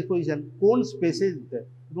 spinal disposition কোন স্পেসে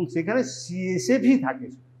এবং সেখানে CSF ই থাকে,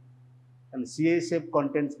 and CSF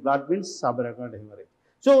contains blood means subarachnoid hemorrhage.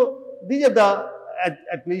 So these are the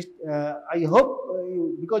at least I hope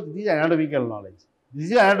because this is anatomical knowledge. This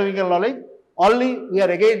is anatomical knowledge. Only we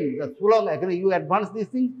are again so long you advance these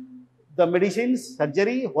things, the medicines,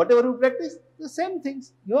 surgery, whatever you practice, the same things.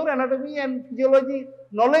 Your anatomy and physiology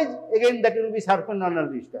knowledge again that will be sharpened under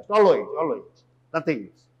this test. Always, nothing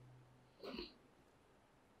else.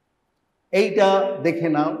 এইটা দেখে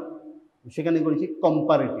নাও, সেখানে করেছি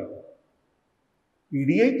comparative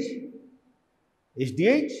EDH,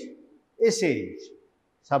 SDH, SAH,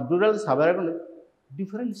 subdural, subarachnoid,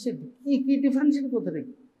 differentiate. Key differentiate কোথা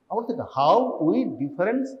থেকে? Our think how we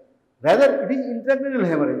difference, rather it is intracranial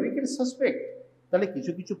hemorrhage, we can suspect. তাহলে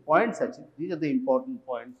কিছু points আছে, these are the important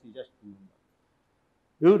points, you just remember.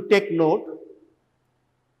 You take note,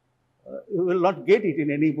 you will not get it in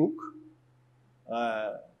any book.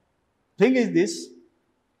 Thing is this,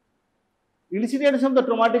 incidence of the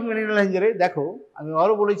traumatic মেনিনাল injury, দেখো আমি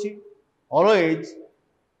আরও বলেছি always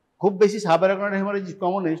খুব বেশি subarachnoid haemorrhage is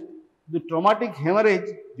commonest, কিন্তু traumatic haemorrhage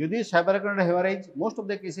যদি subarachnoid haemorrhage most of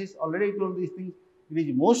the cases already told this things, it is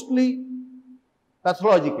mostly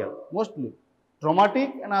pathological, mostly traumatic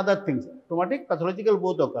and other things, traumatic pathological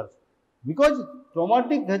both occurs because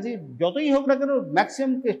traumatic যতই হোক না কেন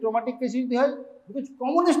maximum case traumatic case যদি হয়, because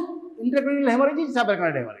commonest intracranial haemorrhage is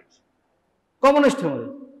subarachnoid haemorrhage, commonest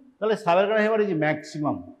haemorrhage, তাহলে subarachnoid haemorrhage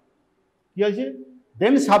maximum কি আছে,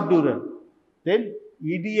 দেন subdural, then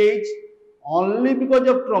EDH only because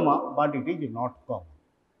of trauma but it is not common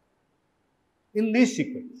in this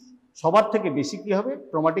sequence. সবার থেকে বেশি কি হবে,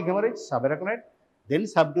 ট্রমাটিক হেমারেজ, সাবঅ্যারাকনয়েড, দেন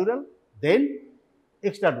সাবডিউরাল, দেন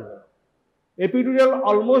এক্সট্রাডিউরাল। Epidural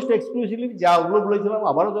almost exclusively যা ওগুলো বলেছিলাম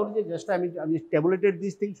আবারও বলছি, জাস্ট আমি tabulated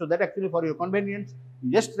these things so that actually for your convenience you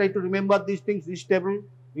just try to remember these things, this table,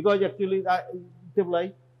 because actually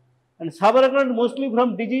stabilize. And subarachnoid mostly from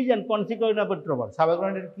disease and consequent of trauma.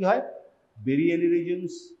 Subarachnoid কি হয়, বেরিয়ানি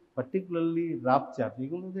reasons, particularly rupture,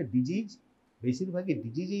 এগুলো যে disease, বেশিরভাগই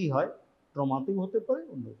ডিজিজই হয়, ট্রমাতেও হতে পারে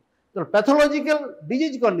অন্য। তো প্যাথোলজিক্যাল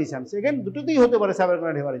ডিজিজ কন্ডিশনস এগেন দুটোতেই হতে পারে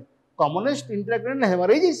সাবআরাকনয়েড haemorrhage. Commonest intracranial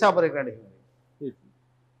haemorrhage is সাবআরাকনয়েড haemorrhage.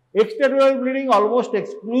 এক্সট্রাক্রেনিয়াল bleeding almost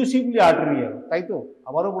exclusively arterial, তাই তো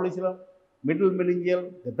আবারও বলেছিলাম middle meningeal,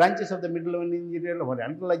 the branches of the middle meningeal, what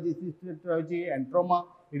ankylosis and trauma,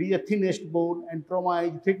 it is the thinnest bone, and trauma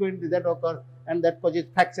is frequently that occurs, and that causes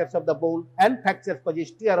fractures of the bone, and fractures causes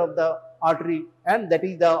tear of the artery, and that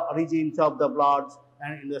is the origins of the bloods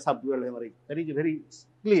and in the subdural hemorrhage. That is very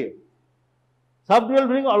clear. Subdural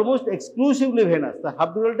bleeding almost exclusively venous. The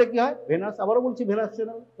subdural ta ki hoy? Venous. Abaroo bolchi venous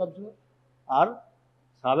channel, subdural. Ar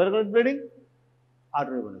subarachnoid bleeding,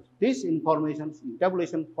 arterial venous. This information,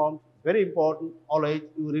 tabulation forms very important. Always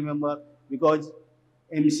you remember, because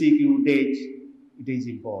MCQ dates, it is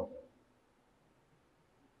important.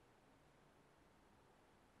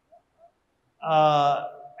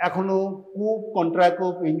 এখনো কূপ,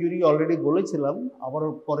 কন্ট্রাকূপ injury already বলেছিলাম। আবার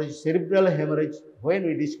পরে cerebral haemorrhage, when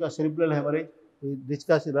we discuss cerebral hemorrhage, we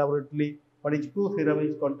discuss elaborately what is কূপ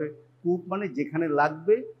haemorrhage, contract. কূপ মানে যেখানে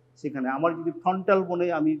লাগবে সেখানে। আমার যদি ফ্রন্টাল বনে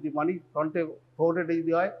আমি যদি মানি ফ্রন্টে ফোরহেডে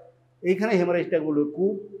যদি হয়, এইখানে হেমারেজটা বলবে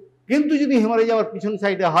কূপ। কিন্তু যদি হেমারেজ আবার পিছন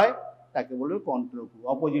সাইডে হয় তাকে বলবে কন্ট্রাকূপ,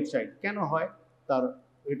 অপোজিট সাইড। কেন হয় তার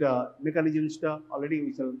এটা মেকানিজমসটা already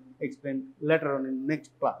we shall explain letter on in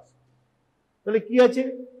next class. তাহলে কি আছে,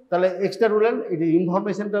 তাহলে এক্সট্রারুরাল, এই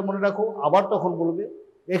ইনফরমেশনটা মনে রাখো, আবার তখন বলবে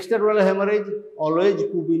এক্সট্রারুরাল হেমারেজ অলওয়েজ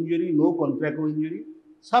কূপ ইঞ্জুরি, নো কন্ট্রাকূপ ইঞ্জুরি।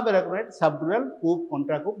 সাবআরাকনয়েড, সাবডুরাল, কূপ,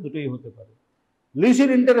 কন্ট্রাকূপ দুটোই হতে পারে। লুসিড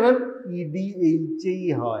ইন্টারভ্যাল ইডিএইচেই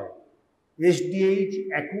হয়। এসডিএইচ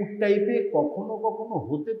অ্যাকুট টাইপে কখনো কখনো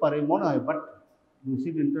হতে পারে মনে হয়, but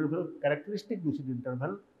lucid interval characteristic lucid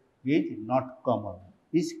interval is not common,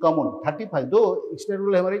 is common 35, though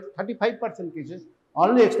extradural hemorrhage 35% cases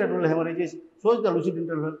only extradural hemorrhages shows the lucid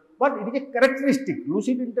interval, but it is a characteristic,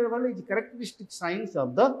 lucid interval is characteristic signs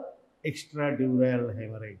of the extradural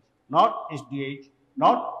hemorrhage, not SDH,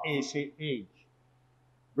 not ASAH.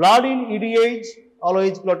 Blood in EDH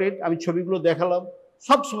always clotted, আমি ছবিগুলো দেখালাম,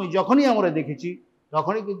 সবসময় যখনই আমরা দেখেছি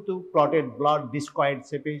তখনই কিন্তু clotted blood, discoid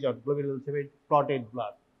seepage or glomerular seepage, clotted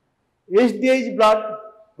blood. SDH blood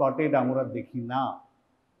clotted আমরা দেখি না,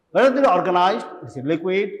 whether they are organized, it's a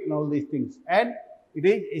liquid and all these things, and it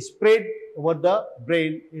is spread over the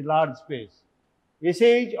brain in large space.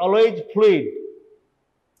 SAH always fluid,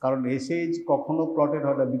 কারণ SAH কখনো clotted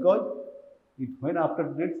হয় না, because it when after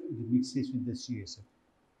death it mixes with the CSF.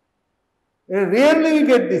 Rarely we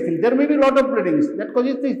get this thing. There may be a lot of bleedings that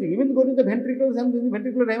causes this thing, even go to the ventricles and the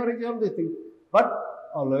ventricular hemorrhage, all these things, but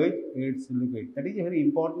always it's liquid. That is a very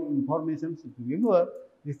important information to remember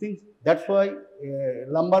these things. That's why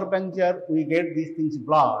lumbar puncture we get these things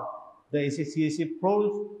blood. The CSF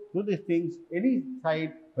flows through these things any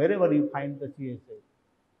side wherever you find the CSF.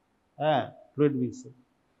 Fluid mixture.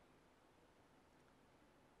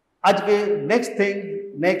 আজকে next thing,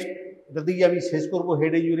 next এটা দিয়ে আমি শেষ করব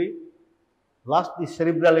head injury. Last is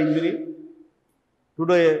cerebral injury.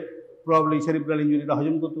 Today probably cerebral injury টা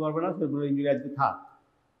হজম করতে পারবে না, cerebral injury আজকে থাক।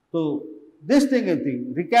 So this thing,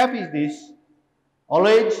 recap is this.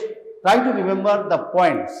 Always try to remember the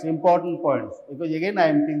points, important points, because again I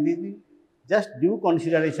am thinking just due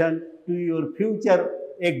consideration to your future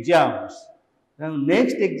exams. Now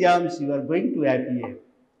next exams you are going to appear,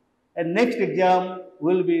 and next exam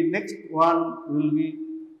will be, next one will be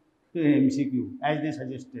MCQ as they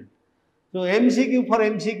suggested. So MCQ, for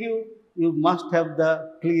MCQ you must have the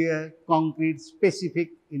clear, concrete, specific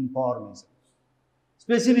information.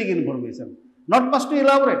 Specific information. Not much to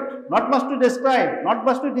elaborate, not much to describe, not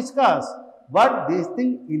much to discuss, but this thing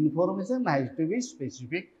information has to be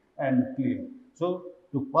specific and clear. So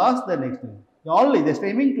to pass the next thing, only just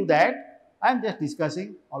aiming to that, I am just discussing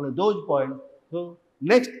all of those points. So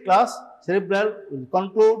next class, cerebral will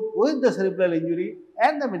conclude with the cerebral injury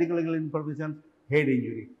and the medical legal information, head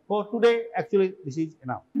injury. For today, actually this is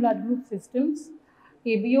enough. Blood group systems,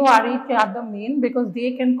 ABO, RH are the main because they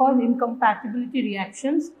can cause incompatibility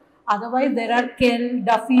reactions. Otherwise, there are Kell,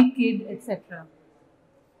 Duffy, Kidd, etc.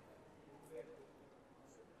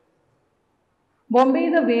 Bombay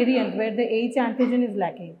is a variant where the H antigen is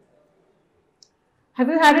lacking. Have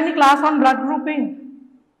you had any class on blood grouping?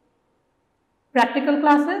 Practical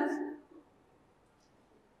classes?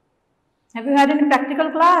 Have you had any practical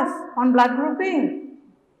class on blood grouping?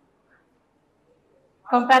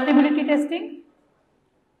 Compatibility testing?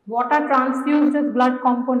 What are transfused as blood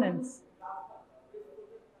components?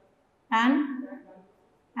 And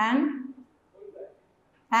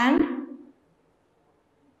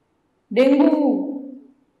dengue.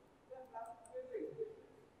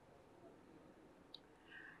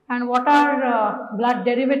 And what are blood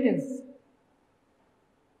derivatives?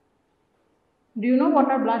 Do you know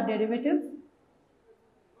what are blood derivatives?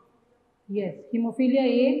 Yes, hemophilia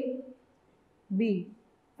A, B,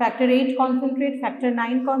 factor 8 concentrate, factor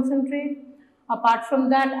 9 concentrate. Apart from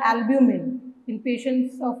that, albumin in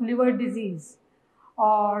patients of liver disease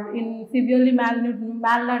or in severely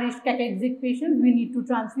malnourished catechic patients, we need to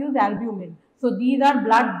transfuse albumin. So these are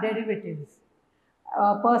blood derivatives.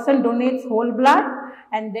 A person donates whole blood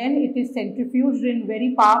and then it is centrifuged in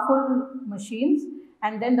very powerful machines,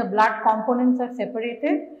 and then the blood components are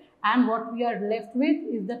separated, and what we are left with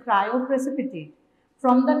is the cryoprecipitate.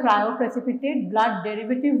 From the cryoprecipitate, blood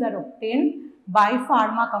derivatives are obtained by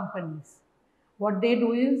pharma companies. What they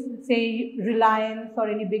do is, say Reliance or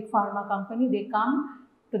any big pharma company, they come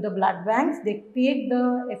to the blood banks, they take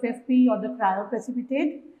the FFP or the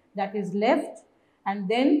cryoprecipitate that is left, and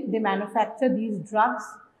then they manufacture these drugs,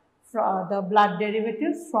 the blood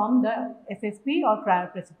derivatives from the FFP or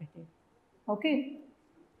cryoprecipitate. Okay.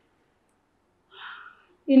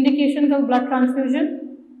 Indications of blood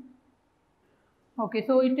transfusion. Okay,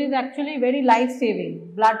 so it is actually very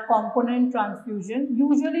life-saving. Blood component transfusion.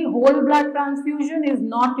 Usually whole blood transfusion is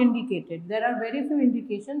not indicated. There are very few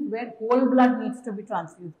indications where whole blood needs to be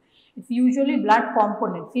transfused. It's usually blood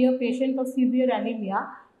component. See, a patient of severe anemia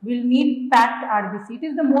will need packed RBC. It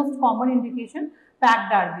is the most common indication,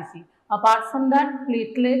 packed RBC. Apart from that,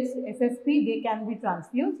 platelets, FFP, they can be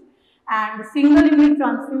transfused, and single unit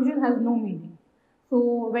transfusion has no meaning.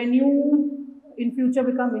 So when you in future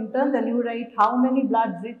become interns and you write how many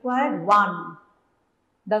bloods required, 1,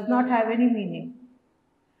 does not have any meaning.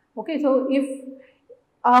 Okay, so if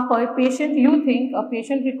a patient, you think a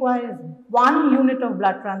patient requires 1 unit of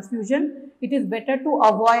blood transfusion, it is better to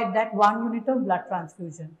avoid that 1 unit of blood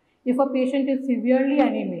transfusion. If a patient is severely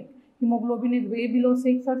anemic, hemoglobin is way below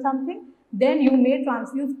 6 or something, then you may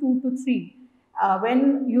transfuse 2 to 3.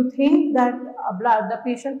 When you think that the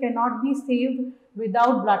patient cannot be saved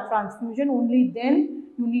without blood transfusion, only then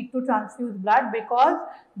you need to transfuse blood, because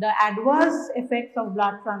the adverse effects of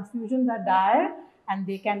blood transfusions are dire and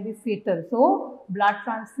they can be fatal. So blood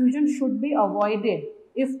transfusion should be avoided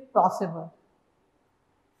if possible.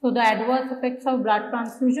 So the adverse effects of blood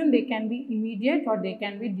transfusion, they can be immediate or they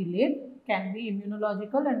can be delayed, can be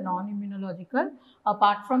immunological and non-immunological.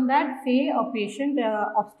 Apart from that, say a patient,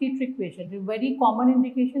 obstetric patient, a very common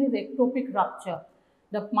indication is ectopic rupture.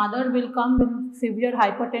 The mother will come with severe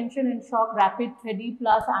hypertension and shock, rapid 3D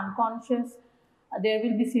plus, unconscious. There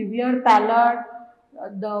will be severe pallor.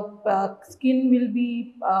 The skin will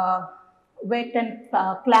be wet and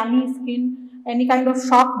clammy skin. Any kind of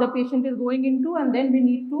shock the patient is going into, and then we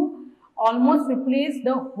need to almost replace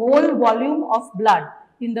the whole volume of blood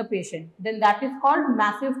in the patient. Then that is called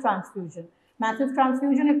massive transfusion. Massive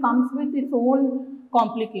transfusion, it comes with its own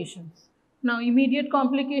complications. Now, immediate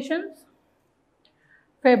complications.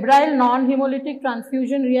 Febrile non-hemolytic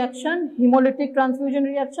transfusion reaction, hemolytic transfusion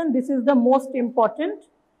reaction, this is the most important,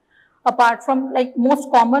 apart from like most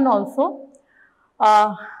common also.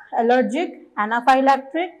 Allergic,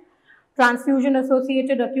 anaphylactic, transfusion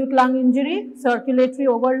associated acute lung injury, circulatory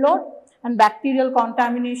overload, and bacterial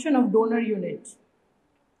contamination of donor unit.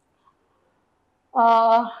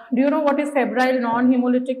 Do you know what is febrile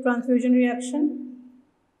non-hemolytic transfusion reaction?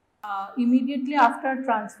 Immediately after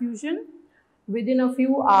transfusion, within a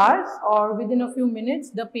few hours or within a few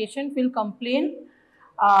minutes, the patient will complain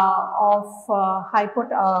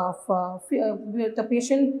the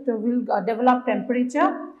patient will develop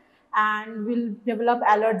temperature and will develop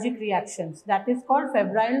allergic reactions. That is called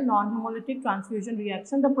febrile non-hemolytic transfusion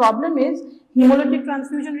reaction. The problem is hemolytic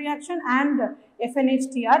transfusion reaction and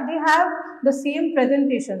FNHTR, they have the same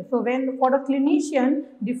presentation. So when for a clinician,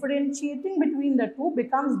 differentiating between the two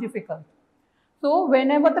becomes difficult. So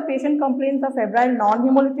whenever the patient complains of febrile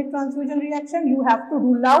non-hemolytic transfusion reaction, you have to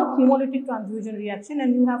rule out hemolytic transfusion reaction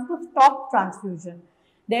and you have to stop transfusion.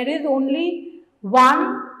 There is only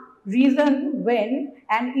one reason when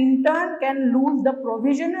an intern can lose the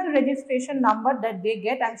provisional registration number that they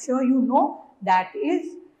get. I'm sure you know, that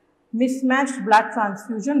is mismatched blood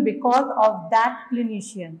transfusion because of that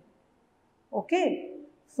clinician. Okay,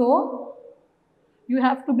 so you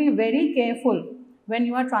have to be very careful when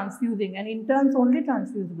you are transfusing, and interns only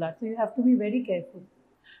transfuse blood, so you have to be very careful.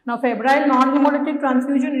 Now, febrile non-hemolytic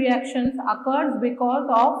transfusion reactions occurs because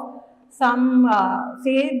of some,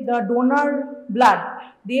 say the donor blood,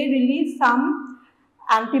 they release some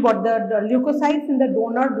antibody, the leukocytes in the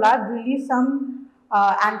donor blood release some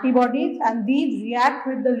antibodies, and these react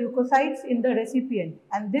with the leukocytes in the recipient,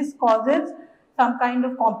 and this causes some kind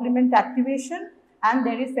of complement activation, and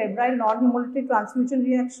there is febrile non-hemolytic transfusion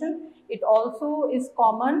reaction. It also is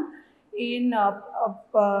common in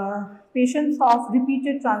patients of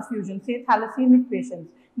repeated transfusion, say thalassemia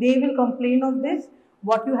patients. They will complain of this.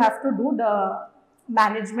 What you have to do, the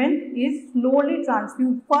management is slowly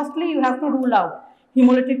transfuse. Firstly, you have to rule out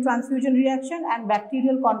hemolytic transfusion reaction and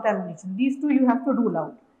bacterial contamination. These two you have to rule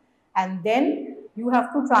out. And then you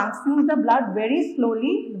have to transfuse the blood very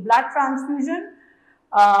slowly. The blood transfusion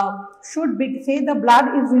should be, say the blood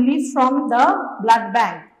is released from the blood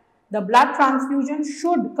bank. The blood transfusion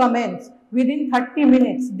should commence within 30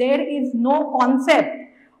 minutes. There is no concept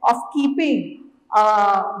of keeping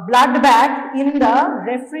blood bag in the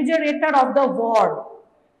refrigerator of the ward.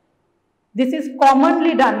 This is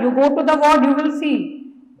commonly done. You go to the ward, you will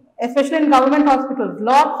see, especially in government hospitals,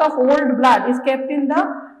 lots of old blood is kept in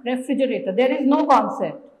the refrigerator. There is no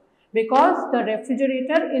concept because the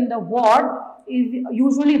refrigerator in the ward is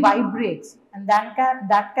usually vibrates, and that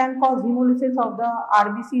can cause hemolysis of the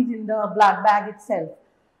RBCs in the blood bag itself.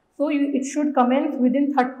 So it should commence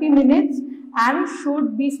within 30 minutes and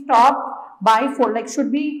should be stopped by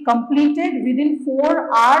should be completed within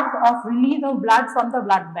 4 hours of release of blood from the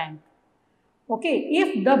blood bank. Okay,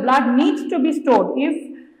 if the blood needs to be stored, if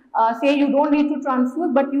say you don't need to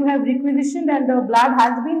transfuse but you have requisitioned and the blood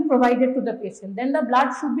has been provided to the patient, then the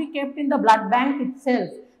blood should be kept in the blood bank itself,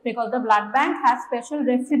 because the blood bank has special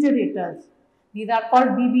refrigerators. These are called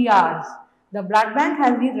BBRs. The blood bank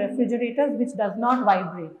has these refrigerators which does not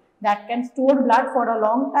vibrate, that can store blood for a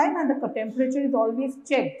long time, and the temperature is always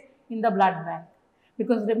checked in the blood bank.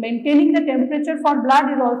 Because maintaining the temperature for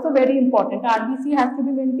blood is also very important. RBC has to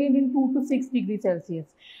be maintained in 2 to 6 degrees Celsius.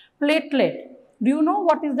 Platelet. Do you know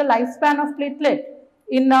what is the lifespan of platelet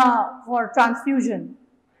in for transfusion?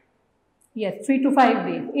 Yes, 3 to 5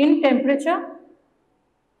 days. In temperature?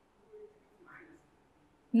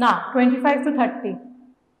 Nah, 25 to 30.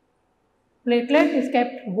 Platelet is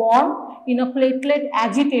kept warm in a platelet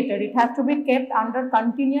agitator. It has to be kept under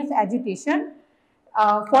continuous agitation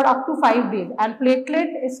for up to 5 days. And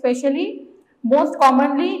platelet especially most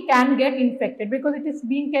commonly can get infected because it is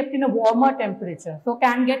being kept in a warmer temperature. So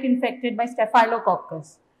can get infected by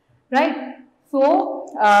staphylococcus, right? So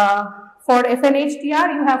for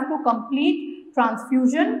FNHTR you have to complete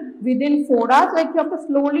transfusion within 4 hours, like you have to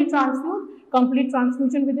slowly transfuse, complete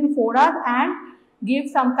transfusion within 4 hours and give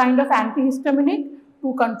some kind of antihistaminic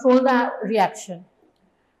to control the reaction.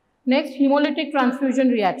 Next, hemolytic transfusion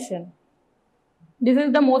reaction. This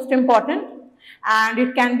is the most important and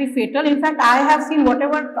it can be fatal. In fact, I have seen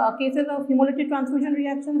whatever cases of hemolytic transfusion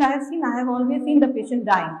reactions I have always seen the patient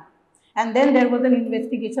dying, and then there was an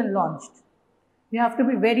investigation launched. You have to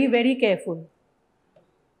be very, very careful.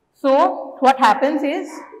 So what happens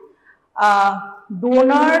is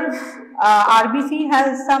donors, RBC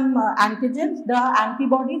has some antigens. The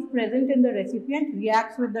antibodies present in the recipient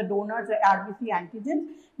reacts with the donor's RBC antigen.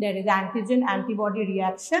 There is antigen-antibody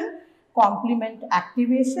reaction. Complement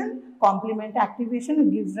activation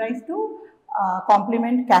gives rise to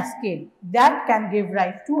complement cascade. That can give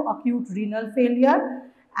rise to acute renal failure,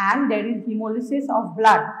 and there is hemolysis of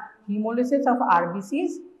blood. Hemolysis of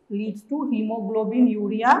RBCs leads to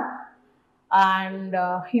hemoglobinuria and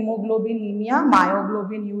hemoglobinemia,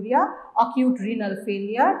 myoglobinuria, acute renal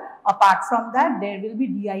failure. Apart from that, there will be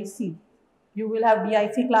DIC. You will have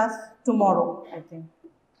DIC class tomorrow, I think.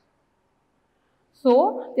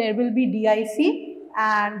 So there will be DIC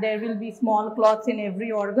and there will be small clots in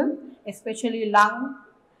every organ, especially lung,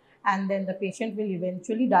 and then the patient will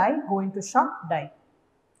eventually die, go into shock, die.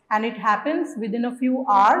 And it happens within a few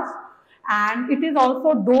hours, and it is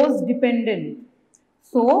also dose dependent.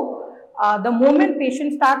 So the moment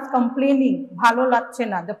patient starts complaining, bhalo lagche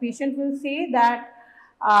na, the patient will say that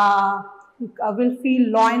will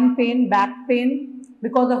feel loin pain, back pain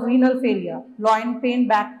because of renal failure, loin pain,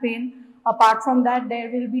 back pain. Apart from that,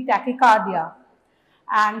 there will be tachycardia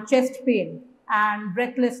and chest pain and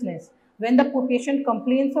breathlessness. When the patient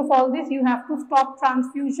complains of all this, you have to stop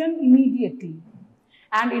transfusion immediately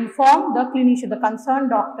and inform the clinician, the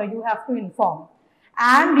concerned doctor. You have to inform,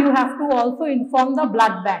 and you have to also inform the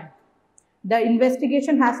blood bank. The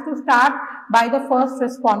investigation has to start by the first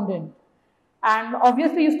respondent, and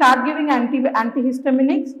obviously you start giving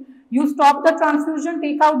antihistaminics. You stop the transfusion,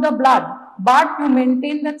 take out the blood, but you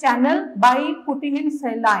maintain the channel by putting in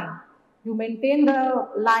saline. You maintain the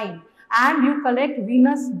line and you collect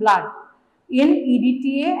venous blood in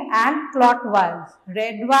EDTA and clot vials,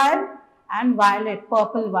 red vial and violet,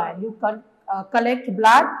 purple vial. You collect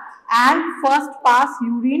blood and first pass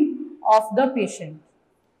urine of the patient,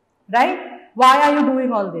 right? Why are you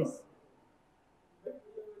doing all this?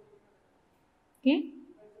 Okay?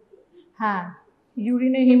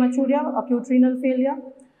 urinary hematuria, acute renal failure,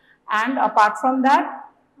 and apart from that,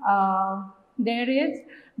 there is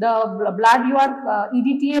the blood you are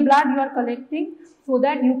EDTA blood you are collecting, so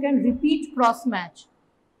that you can repeat cross match.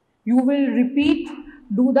 You will repeat,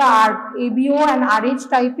 do the ABO and RH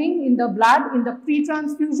typing in the blood, in the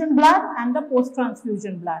pre-transfusion blood and the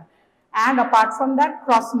post-transfusion blood. And apart from that,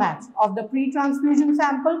 cross match of the pre-transfusion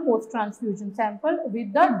sample, post-transfusion sample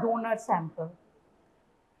with the donor sample,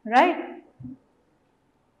 right?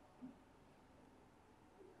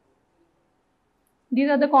 These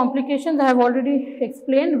are the complications I have already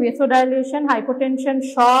explained: vasodilation, hypotension,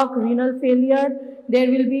 shock, renal failure. There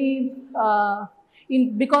will be,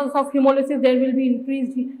 because of hemolysis, there will be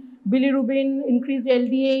increased bilirubin, increased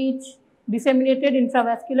LDH, disseminated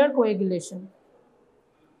intravascular coagulation.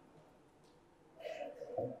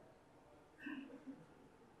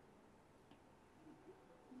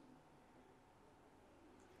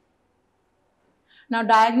 Now,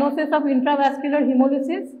 diagnosis of intravascular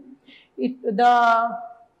hemolysis, the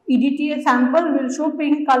EDTA sample will show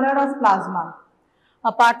pink color of plasma.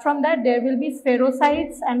 Apart from that, there will be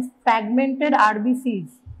spherocytes and fragmented RBCs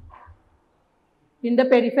in the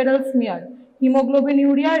peripheral smear.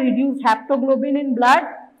 Hemoglobinuria, reduced haptoglobin in blood,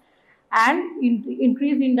 and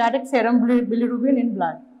increased indirect serum bilirubin in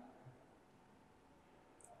blood.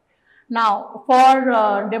 Now,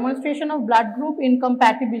 for demonstration of blood group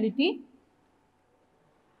incompatibility,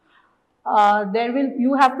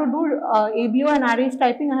 you have to do ABO and RH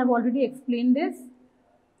typing. I have already explained this.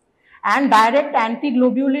 And direct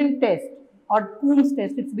antiglobulin test or Coombs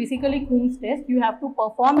test. It's basically Coombs test. You have to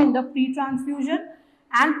perform in the pre-transfusion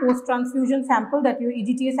and post-transfusion sample, that your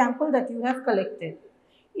EDTA sample that you have collected.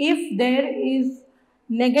 If there is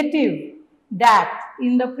negative DAT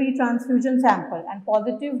in the pre-transfusion sample and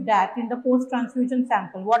positive DAT in the post-transfusion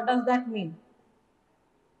sample, what does that mean?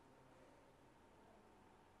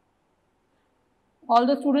 All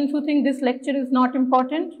the students who think this lecture is not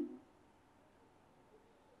important?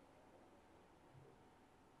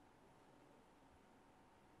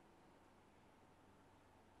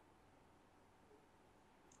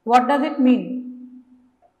 What does it mean?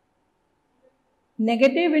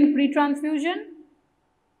 Negative in pre-transfusion,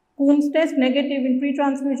 Coombs test negative in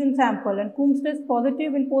pre-transfusion sample, and Coombs test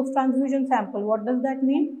positive in post-transfusion sample. What does that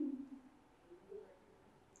mean?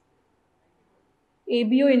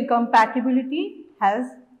 ABO incompatibility has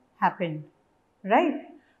happened, right?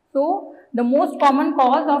 So, the most common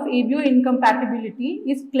cause of ABO incompatibility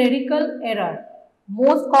is clerical error.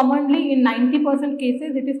 Most commonly, in 90%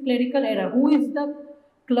 cases, it is clerical error. Who is the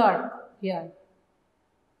clerk here?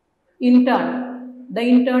 Intern. The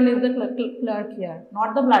intern is the clerk here,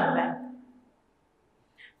 not the blood bank.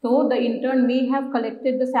 So, the intern may have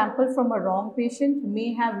collected the sample from a wrong patient,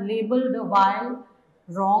 may have labeled the vial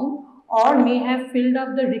wrong, or may have filled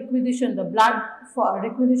up the requisition, the blood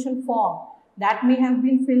requisition form, that may have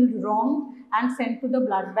been filled wrong and sent to the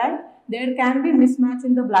blood bank. There can be mismatch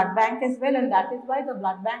in the blood bank as well, and that is why the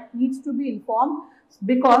blood bank needs to be informed,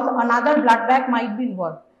 because another blood bank might be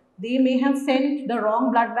involved. They may have sent the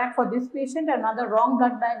wrong blood bag for this patient, another wrong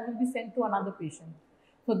blood bag will be sent to another patient.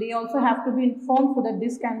 So, they also have to be informed so that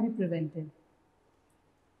this can be prevented.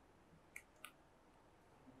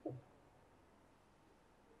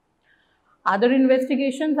 Other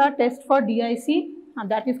investigations are test for DIC, and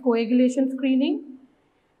that is coagulation screening,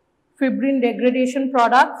 fibrin degradation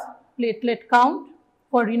products, platelet count,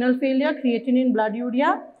 for renal failure, creatinine, blood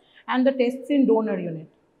urea, and the tests in donor unit.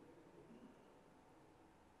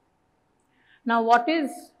 Now, what is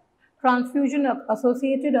transfusion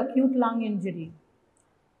associated acute lung injury?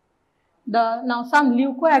 Now, some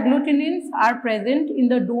leukoagglutinins are present in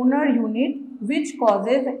the donor unit, which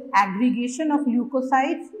causes aggregation of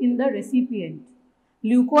leukocytes in the recipient.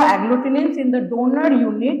 Leukoagglutinins in the donor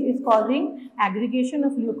unit is causing aggregation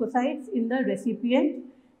of leukocytes in the recipient.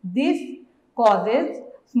 This causes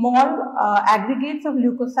small aggregates of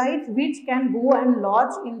leukocytes which can go and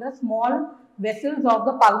lodge in the small vessels of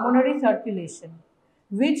the pulmonary circulation,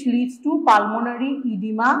 which leads to pulmonary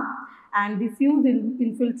edema and diffuse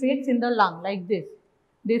infiltrates in the lung like this.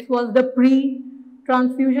 This was the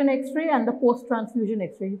pre-transfusion X-ray and the post-transfusion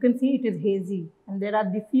X-ray. You can see it is hazy and there are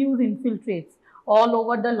diffuse infiltrates all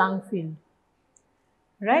over the lung field,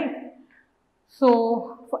 right?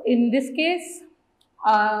 So, in this case,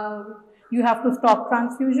 you have to stop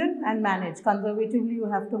transfusion and manage. Conservatively, you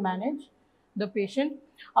have to manage the patient.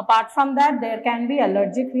 Apart from that, there can be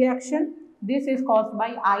allergic reaction. This is caused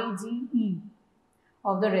by IgE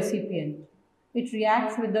of the recipient. It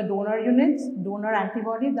reacts with the donor units, donor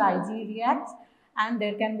antibody, the IgE reacts, and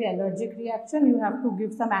there can be allergic reaction. You have to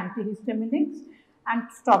give some antihistaminics and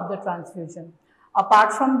stop the transfusion.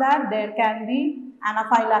 Apart from that, there can be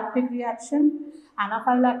anaphylactic reaction.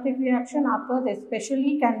 Anaphylactic reaction occurs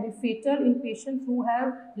especially can be fatal in patients who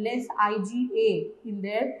have less IgA in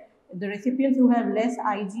the recipients who have less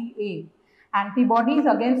IgA. Antibodies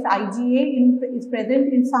against IgA is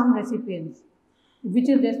present in some recipients, which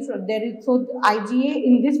is there is so IgA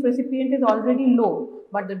in this recipient is already low,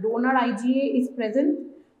 but the donor IgA is present.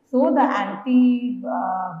 So the antibodies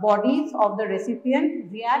of the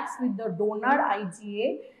recipient reacts with the donor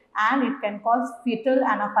IgA and it can cause fatal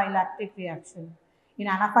anaphylactic reaction. In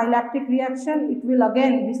anaphylactic reaction, it will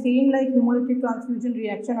again be same like hemolytic transfusion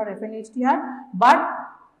reaction or FNHTR, but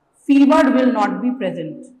fever will not be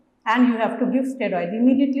present and you have to give steroids.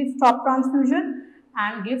 Immediately stop transfusion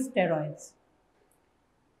and give steroids.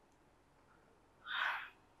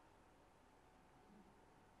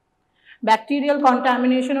 Bacterial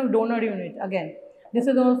contamination of donor unit. Again, this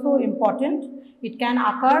is also important. It can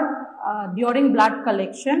occur during blood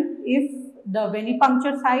collection if the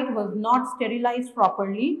venipuncture site was not sterilized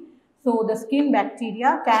properly. So the skin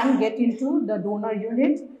bacteria can get into the donor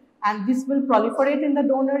unit and this will proliferate in the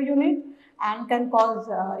donor unit and can cause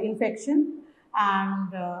infection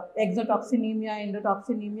and exotoxinemia,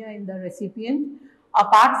 endotoxinemia in the recipient.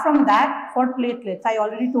 Apart from that, for platelets, I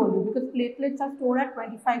already told you, because platelets are stored at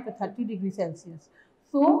 25 to 30 degrees Celsius.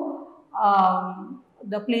 So,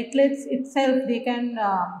 the platelets itself, they can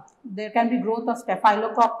there can be growth of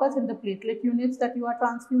staphylococcus in the platelet units that you are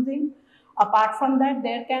transfusing. Apart from that,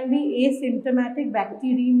 there can be asymptomatic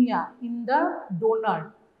bacteremia in the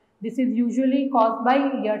donor. This is usually caused by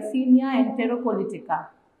Yersinia enterocolitica.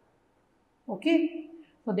 Okay.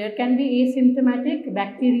 So there can be asymptomatic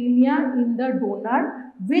bacteremia in the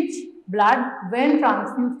donor, which blood when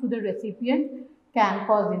transfused to the recipient can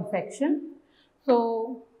cause infection.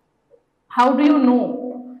 So how do you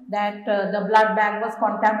know that the blood bag was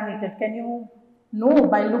contaminated? Can you know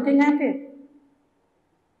by looking at it?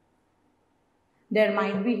 There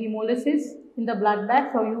might be hemolysis in the blood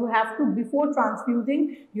bag, so you have to, before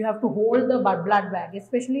transfusing, you have to hold the blood bag,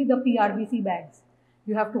 especially the PRBC bags.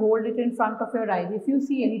 You have to hold it in front of your eyes. If you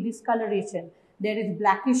see any discoloration, there is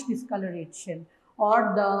blackish discoloration,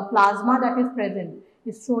 or the plasma that is present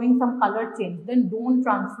is showing some color change, then don't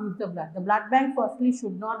transfuse the blood. The blood bank firstly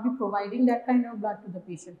should not be providing that kind of blood to the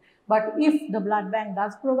patient. But if the blood bank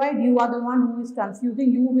does provide, you are the one who is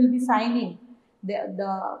transfusing, you will be signing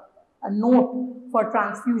a note for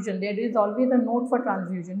transfusion. There is always a note for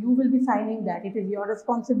transfusion. You will be signing that. It is your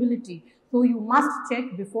responsibility. So you must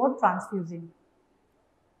check before transfusing.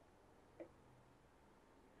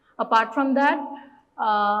 Apart from that,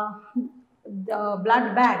 the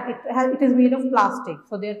blood bag, it is made of plastic.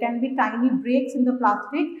 So there can be tiny breaks in the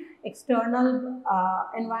plastic. External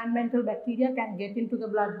environmental bacteria can get into the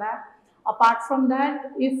blood bag. Apart from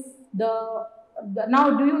that, if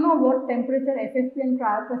now do you know what temperature FFP and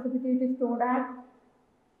cryoprecipitate is stored at?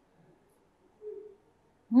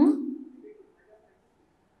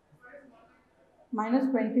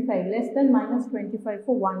 Minus 25, less than minus 25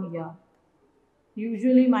 for 1 year.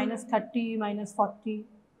 Usually minus 30, minus 40.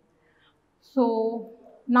 So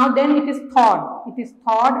now then it is thawed. It is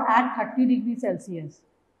thawed at 30 degrees Celsius.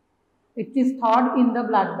 It is thawed in the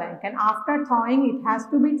blood bank, and after thawing it has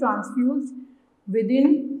to be transfused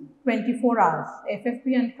within 24 hours,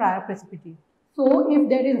 FFP and cryoprecipitate. So if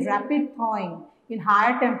there is rapid thawing in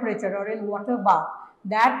higher temperature or in water bath,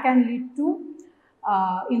 that can lead to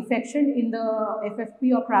infection in the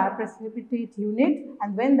FFP or cryoprecipitate unit,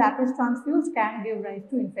 and when that is transfused can give rise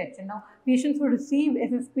to infection. Now patients who receive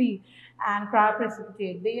FFP and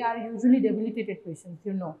cryoprecipitate, they are usually debilitated patients,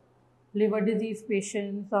 you know, liver disease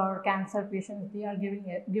patients or cancer patients, they are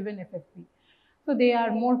given FFP. So they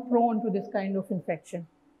are more prone to this kind of infection.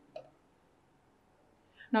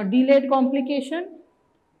 Now delayed complication,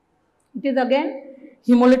 it is again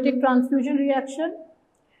hemolytic transfusion reaction,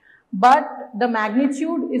 but the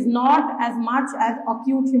magnitude is not as much as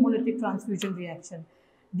acute hemolytic transfusion reaction.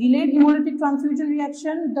 Delayed hemolytic transfusion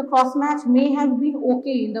reaction, the cross match may have been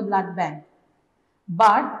okay in the blood bank,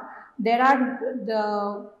 but there are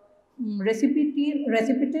the recipient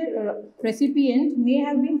may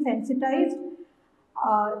have been sensitized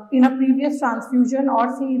in a previous transfusion, or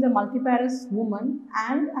say is a multiparous woman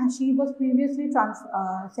and she was previously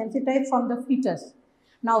sensitized from the fetus.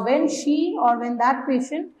 Now when she or when that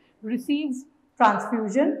patient receives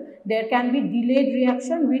transfusion, there can be delayed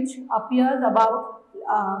reaction which appears about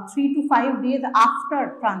 3 to 5 days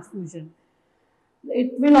after transfusion.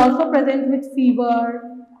 It will also present with fever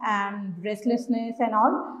and restlessness and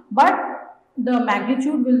all, but the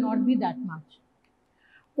magnitude will not be that much.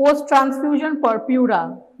 Post-transfusion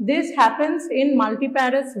purpura, this happens in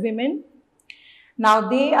multiparous women, Now,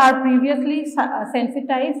 they are previously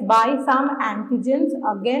sensitized by some antigens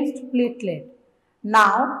against platelet.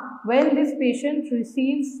 Now, when this patient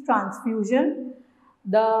receives transfusion,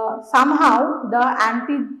 somehow the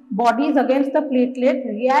antibodies against the platelet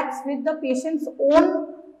reacts with the patient's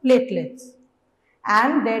own platelets,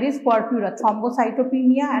 and there is purpura,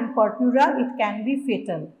 thrombocytopenia and purpura. It can be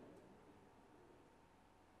fatal.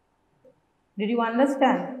 Did you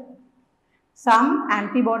understand? Some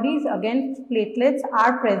antibodies against platelets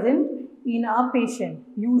are present in a patient,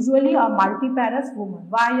 usually a multiparous woman.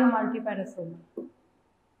 Why a multiparous woman?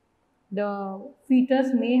 The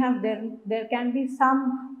fetus may have, there can be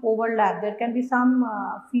some overlap, there can be some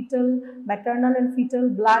maternal and fetal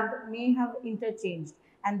blood may have interchanged,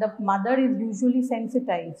 and the mother is usually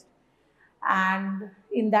sensitized. And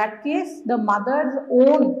in that case, the mother's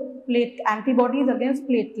own antibodies against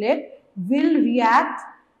platelet will react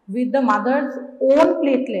with the mother's own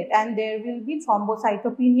platelet, and there will be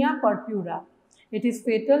thrombocytopenia, purpura. It is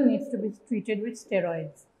fatal, needs to be treated with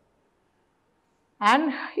steroids.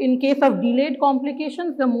 And in case of delayed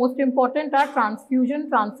complications, the most important are transfusion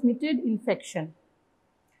transmitted infection.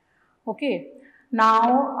 Okay.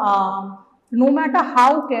 Now, no matter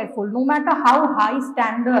how careful, no matter how high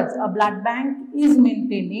standards a blood bank is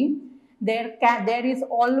maintaining, there is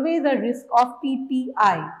always a risk of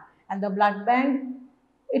TTI, and the blood bank,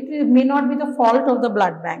 it may not be the fault of the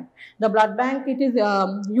blood bank. The blood bank, it is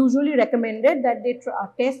usually recommended that they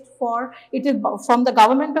test for, it is from the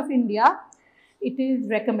government of India, it is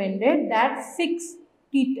recommended that 6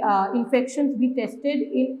 infections be tested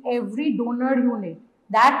in every donor unit.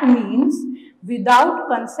 That means without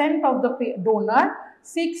consent of the donor,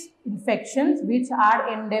 6 infections which are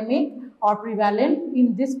endemic or prevalent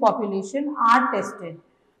in this population are tested.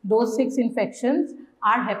 Those 6 infections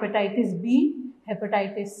are hepatitis B,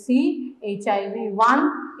 hepatitis C, HIV-1,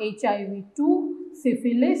 HIV-2,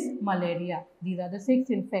 syphilis, malaria. These are the 6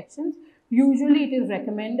 infections. Usually it is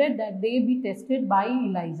recommended that they be tested by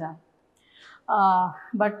ELISA.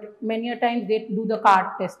 But many a times they do the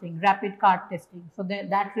card testing, rapid card testing. So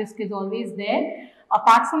that risk is always there.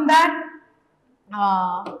 Apart from that,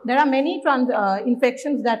 there are many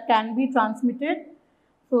infections that can be transmitted.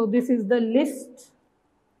 So this is the list.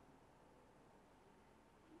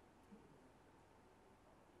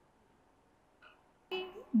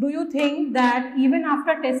 Do you think that even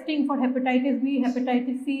after testing for hepatitis B,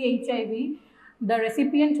 hepatitis C, HIV, the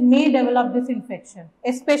recipient may develop this infection,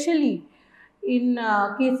 especially in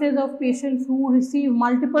cases of patients who receive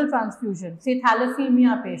multiple transfusions, say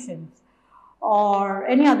thalassemia patients or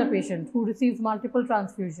any other patient who receives multiple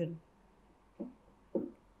transfusion?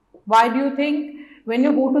 Why do you think when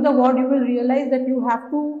you go to the ward, you will realize that you have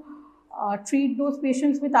to treat those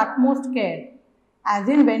patients with utmost care? As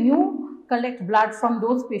in, when you collect blood from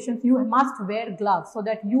those patients, you must wear gloves so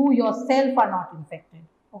that you yourself are not infected.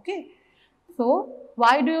 Okay. So,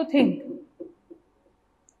 why do you think,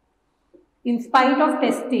 in spite of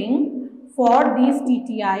testing for these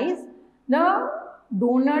TTIs, the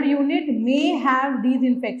donor unit may have these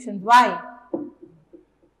infections? Why?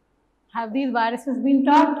 Have these viruses been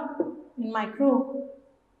taught in micro?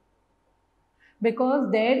 Because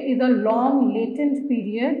there is a long latent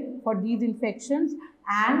period for these infections,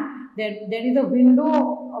 and there is a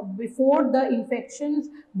window before the infections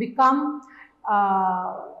become,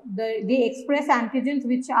 they express antigens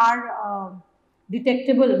which are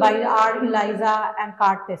detectable by our ELISA and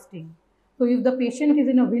card testing. So if the patient is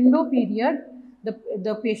in a window period, if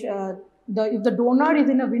the donor is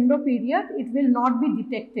in a window period, it will not be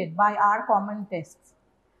detected by our common tests.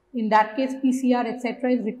 In that case, PCR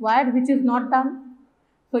etc. is required, which is not done.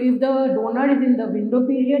 So if the donor is in the window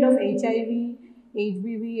period of HIV,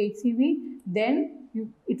 HBV, HCV, then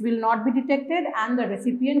it will not be detected and the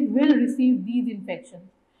recipient will receive these infections.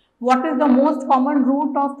 What is the most common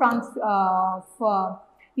route of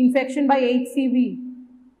infection by HCV?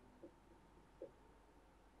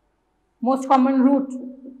 Most common route.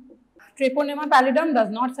 Treponema pallidum does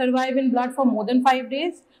not survive in blood for more than 5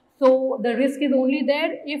 days. So the risk is only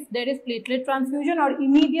there if there is platelet transfusion, or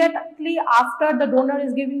immediately after the donor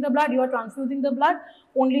is giving the blood, you are transfusing the blood,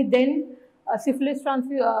 only then syphilis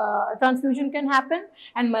transfusion can happen.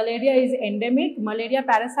 And malaria is endemic. Malaria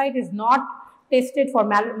parasite is not tested for.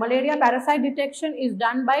 Malaria parasite detection is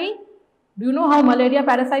done by, do you know how malaria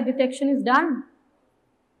parasite detection is done?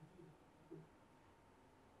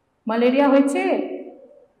 Malaria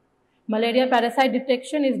parasite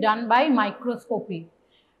detection is done by microscopy.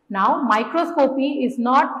 Now, microscopic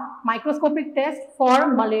test for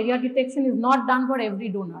malaria detection is not done for every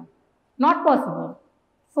donor. Not possible.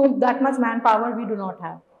 So, that much manpower we do not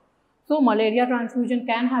have. So, malaria transfusion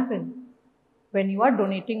can happen. when you are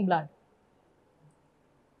donating blood.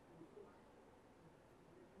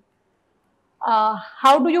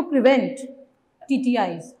 How do you prevent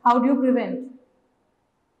TTIs? How do you prevent?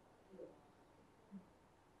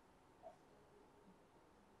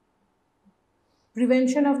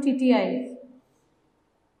 Prevention of TTIs.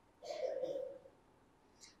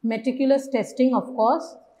 Meticulous testing, of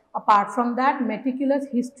course. Apart from that, meticulous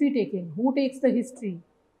history taking. Who takes the history?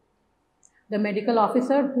 The medical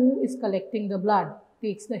officer who is collecting the blood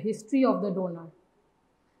takes the history of the donor.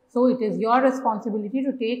 So it is your responsibility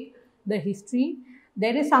to take the history.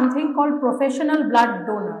 There is something called professional blood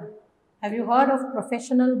donor. Have you heard of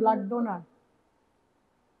professional blood donor?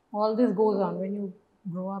 All this goes on. When you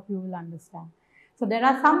grow up, you will understand. So there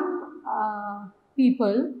are some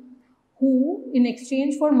people who, in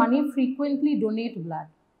exchange for money, frequently donate blood.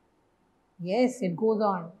 Yes, it goes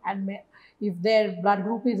on. And if their blood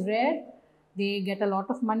group is rare, they get a lot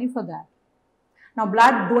of money for that. Now,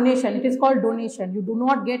 blood donation, it is called donation. You do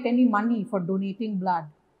not get any money for donating blood.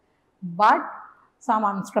 But some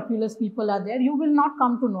unscrupulous people are there. You will not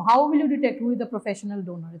come to know. How will you detect who is the professional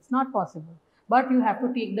donor? It's not possible. But you have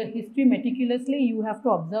to take the history meticulously. You have to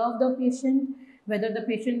observe the patient, whether the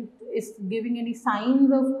patient is giving any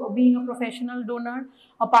signs of being a professional donor.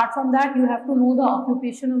 Apart from that, you have to know the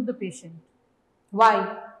occupation of the patient.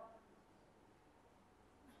 Why?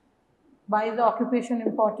 Why is the occupation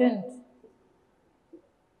important?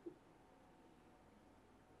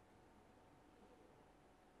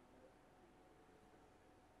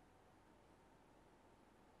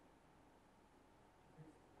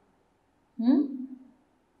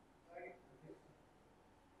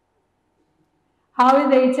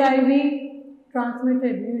 How is HIV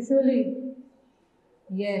transmitted? Usually,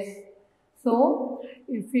 yes. So,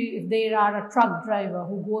 if there are a truck driver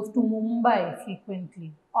who goes to Mumbai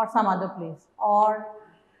frequently or some other place, or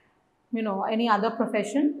any other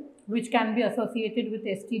profession which can be associated with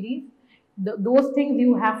STDs, those things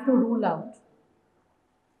you have to rule out.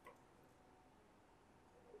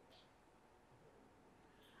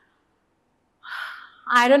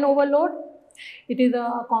 Iron overload, it is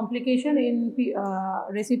a complication in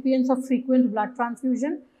recipients of frequent blood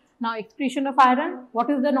transfusion. Now, excretion of iron, what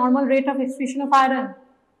is the normal rate of excretion of iron?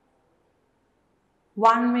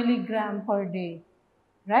 1 milligram per day,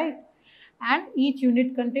 right? And each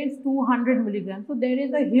unit contains 200 milligrams. So, there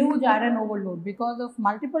is a huge iron overload. Because of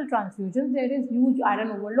multiple transfusions, there is huge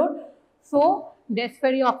iron overload. So,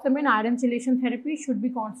 desferrioxamine iron chelation therapy should be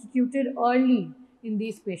constituted early in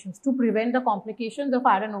these patients to prevent the complications of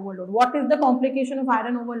iron overload. What is the complication of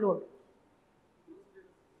iron overload?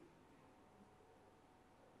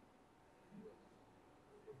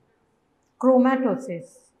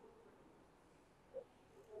 Chromatosis.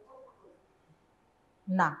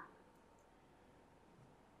 Nah.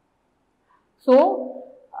 So,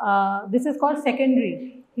 this is called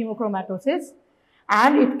secondary hemochromatosis,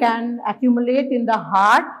 and it can accumulate in the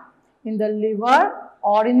heart, in the liver,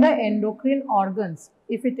 or in the endocrine organs.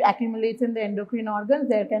 If it accumulates in the endocrine organs,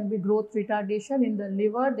 there can be growth retardation. In the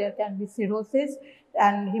liver, there can be cirrhosis,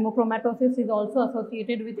 and hemochromatosis is also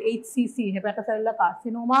associated with HCC, hepatocellular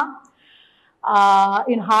carcinoma.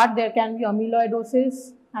 In heart, there can be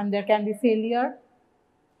amyloidosis and there can be failure.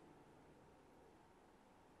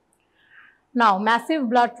 Now, massive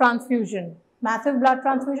blood transfusion. Massive blood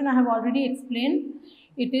transfusion I have already explained.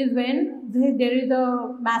 It is when there is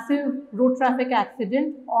a massive road traffic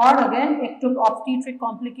accident, or again obstetric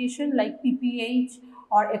complication like PPH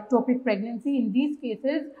or ectopic pregnancy. In these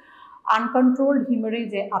cases, uncontrolled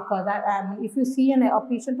hemorrhage occurs. If you see a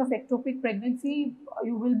patient of ectopic pregnancy,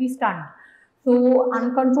 you will be stunned. So,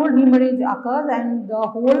 uncontrolled hemorrhage occurs and the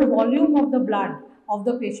whole volume of the blood of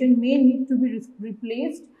the patient may need to be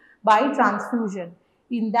replaced by transfusion.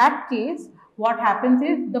 In that case, what happens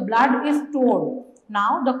is the blood is stored.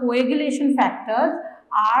 Now, the coagulation factors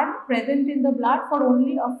are present in the blood for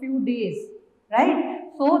only a few days, right?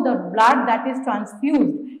 So, the blood that is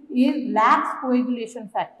transfused lacks coagulation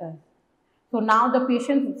factors. So, now the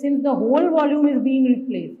patient, since the whole volume is being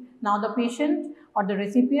replaced, now the patient or the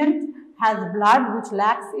recipient has blood which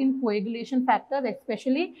lacks in coagulation factors,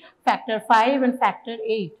 especially factor 5 and factor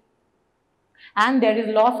 8. And there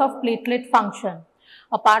is loss of platelet function.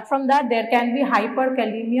 Apart from that, there can be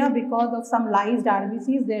hyperkalemia because of some lysed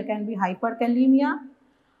RBCs. There can be hyperkalemia,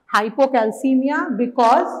 hypocalcemia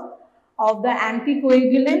because of the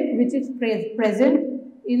anticoagulant which is present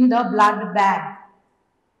in the blood bag.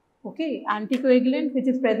 Okay, anticoagulant which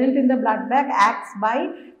is present in the blood bag acts by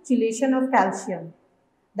chelation of calcium.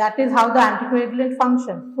 That is how the anticoagulant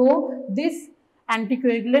functions. So, this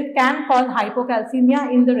anticoagulant can cause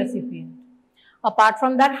hypocalcemia in the recipient. Apart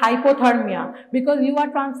from that, hypothermia, because you are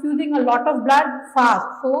transfusing a lot of blood fast,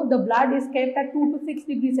 so the blood is kept at 2 to 6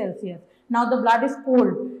 degrees Celsius. Now the blood is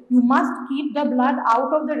cold. You must keep the blood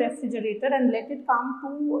out of the refrigerator and let it come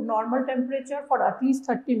to normal temperature for at least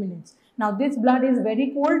 30 minutes. Now this blood is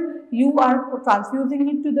very cold. You are transfusing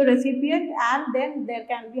it to the recipient, and then there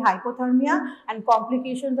can be hypothermia and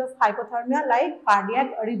complications of hypothermia like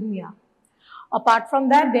cardiac arrhythmia. Apart from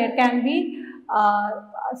that, there can be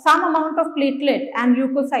some amount of platelet and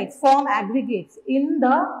leukocytes form aggregates in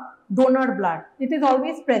the donor blood. It is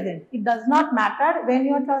always present. It does not matter when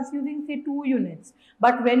you are transfusing say 2 units,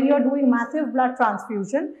 but when you are doing massive blood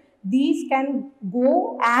transfusion, these can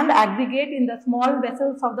go and aggregate in the small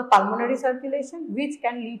vessels of the pulmonary circulation, which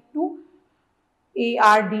can lead to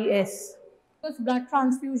ARDS. Blood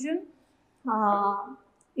transfusion,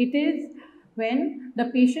 it is when the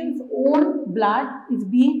patient's own blood is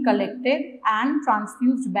being collected and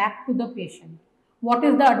transfused back to the patient. What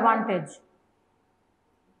is the advantage?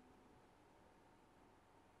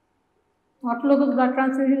 Autologous blood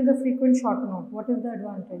transfusion is a frequent short note. What is the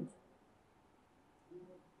advantage?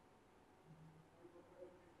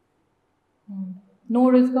 No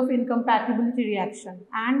risk of incompatibility reaction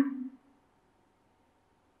and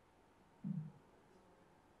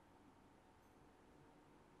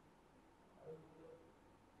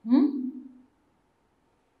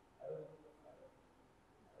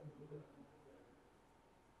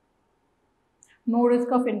no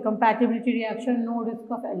risk of incompatibility reaction, no risk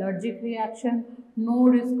of allergic reaction, no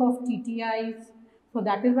risk of TTIs. So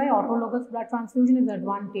that is why autologous blood transfusion is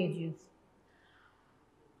advantageous.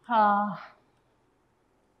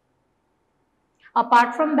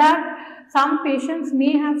 Apart from that, some patients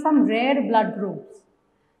may have some rare blood groups.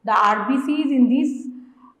 The RBCs in these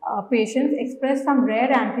patients express some rare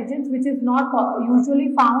antigens which is not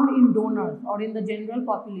usually found in donors or in the general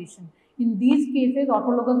population. In these cases,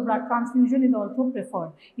 autologous blood transfusion is also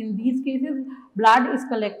preferred. In these cases, blood is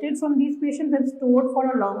collected from these patients and stored for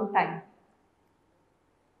a long time.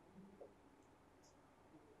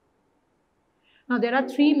 Now, there are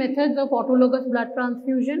 3 methods of autologous blood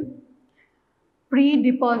transfusion: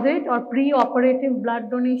 pre-deposit or pre-operative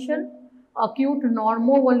blood donation, acute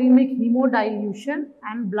normovolemic hemodilution,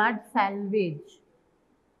 and blood salvage.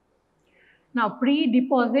 Now,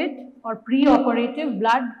 pre-deposit or pre-operative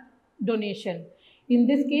blood donation. In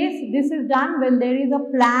this case, this is done when there is a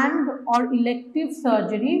planned or elective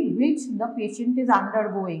surgery which the patient is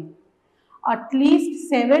undergoing. At least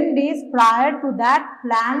 7 days prior to that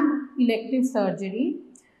planned elective surgery,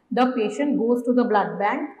 the patient goes to the blood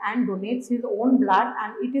bank and donates his own blood,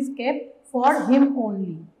 and it is kept for him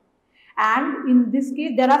only. And in this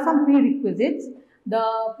case, there are some prerequisites.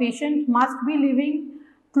 The patient must be living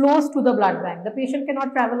close to the blood bank. The patient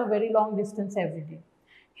cannot travel a very long distance every day.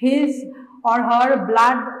 His or her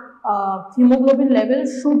blood hemoglobin level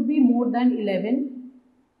should be more than 11.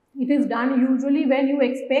 It is done usually when you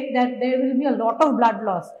expect that there will be a lot of blood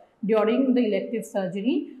loss during the elective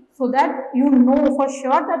surgery, so that you know for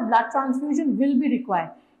sure that blood transfusion will be required,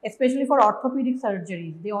 especially for orthopedic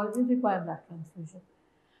surgeries. They always require blood transfusion.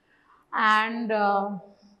 And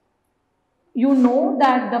you know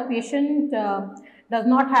that the patient does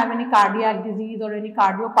not have any cardiac disease or any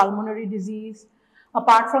cardiopulmonary disease.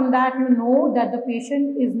 Apart from that, you know that the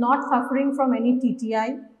patient is not suffering from any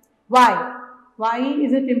TTI. Why? Why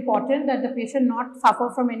is it important that the patient not suffer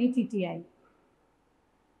from any TTI?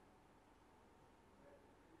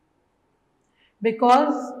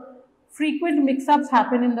 Because frequent mix-ups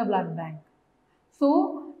happen in the blood bank.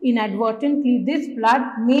 So, inadvertently, this blood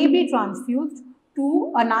may be transfused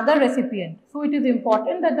to another recipient. So, it is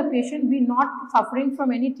important that the patient be not suffering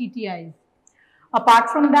from any TTIs. Apart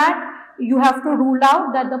from that, you have to rule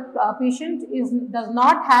out that the patient does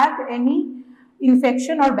not have any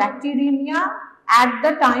infection or bacteremia at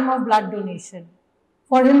the time of blood donation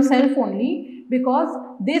for himself only, because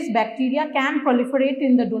this bacteria can proliferate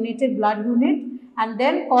in the donated blood unit and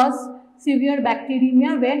then cause severe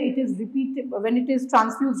bacteremia when it is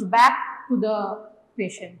transfused back to the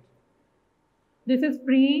patient. This is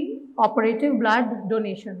pre-operative blood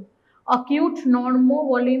donation. Acute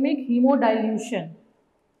normovolemic hemodilution.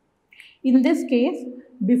 In this case,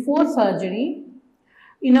 before surgery,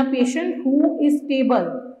 in a patient who is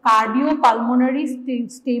stable,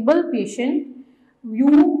 cardiopulmonary stable patient,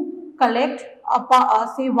 you collect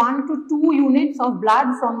say 1 to 2 units of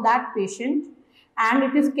blood from that patient, and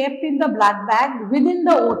it is kept in the blood bag within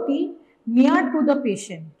the OT near to the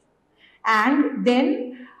patient. And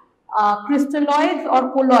then crystalloids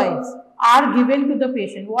or colloids are given to the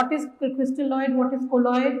patient. What is crystalloid? What is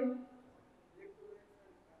colloid?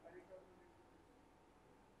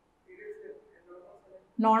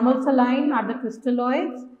 Normal saline are the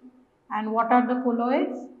crystalloids, and what are the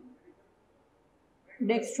colloids?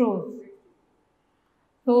 Dextrose.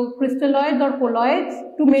 So crystalloids or colloids,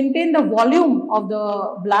 to maintain the volume of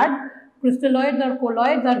the blood, crystalloids or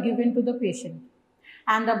colloids are given to the patient.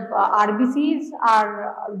 And the RBCs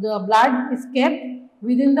are, the blood is kept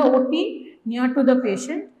within the OT near to the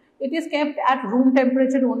patient. It is kept at room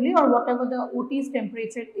temperature only, or whatever the OT's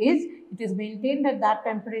temperature is, it is maintained at that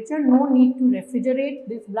temperature. No need to refrigerate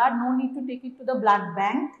this blood, no need to take it to the blood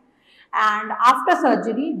bank. And after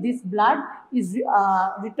surgery, this blood is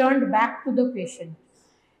returned back to the patient.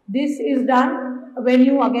 This is done when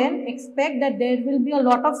you again expect that there will be a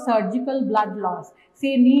lot of surgical blood loss,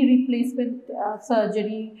 say knee replacement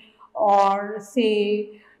surgery, or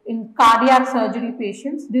say in cardiac surgery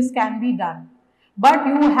patients, this can be done. But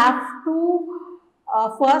you have to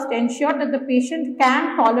first ensure that the patient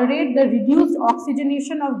can tolerate the reduced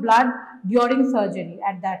oxygenation of blood during surgery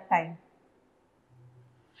at that time.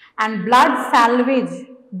 And blood salvage,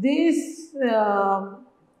 this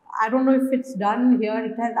I don't know if it's done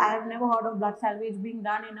here. I have never heard of blood salvage being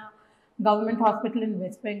done in a government hospital in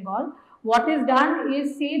West Bengal. What is done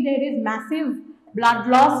is, say there is massive blood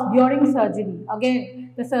loss during surgery.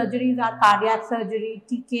 Again, the surgeries are cardiac surgery,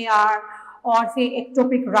 TKR, or say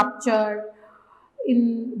ectopic rupture.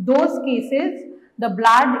 In those cases, the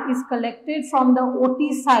blood is collected from the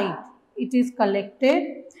OT site. It is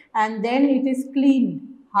collected and then it is cleaned.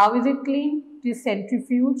 How is it cleaned? It is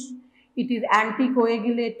centrifuged. It is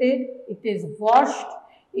anticoagulated, it is washed,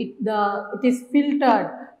 it is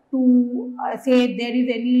filtered to say there is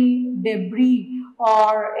any debris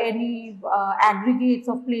or any aggregates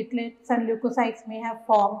of platelets and leukocytes may have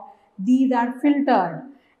formed. These are filtered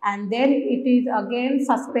and then it is again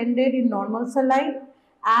suspended in normal saline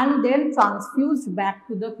and then transfused back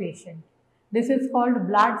to the patient. This is called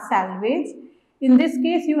blood salvage. In this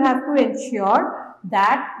case, you have to ensure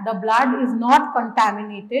that the blood is not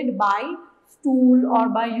contaminated by stool or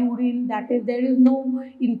by urine, that is, there is no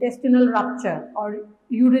intestinal rupture or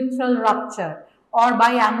urethral rupture, or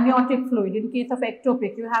by amniotic fluid. In case of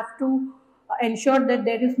ectopic, you have to ensure that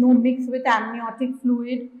there is no mix with amniotic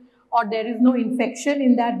fluid or there is no infection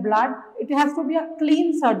in that blood. It has to be a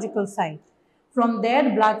clean surgical site. From there,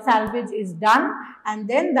 blood salvage is done and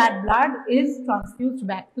then that blood is transfused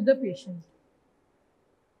back to the patient.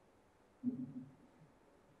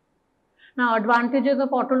 Now, advantages of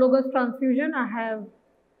autologous transfusion I have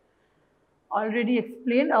already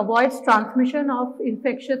explained. Avoids transmission of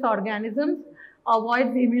infectious organisms,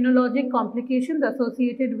 avoids immunologic complications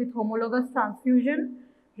associated with homologous transfusion,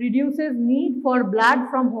 reduces need for blood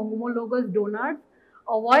from homologous donors,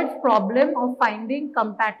 avoids problem of finding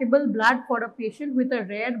compatible blood for a patient with a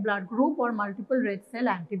rare blood group or multiple red cell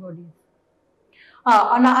antibodies.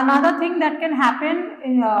 Another thing that can happen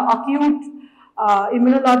in acute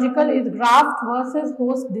immunological is graft versus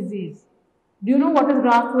host disease. Do you know what is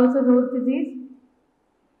graft versus host disease?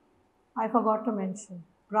 I forgot to mention.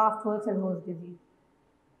 Graft versus host disease.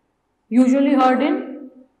 Usually heard in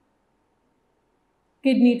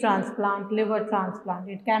kidney transplant, liver transplant.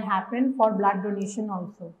 It can happen for blood donation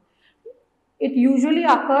also. It usually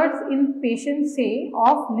occurs in patients, say,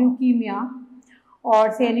 of leukemia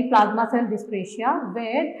or say any plasma cell dysplasia,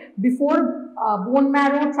 where before bone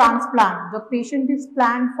marrow transplant, the patient is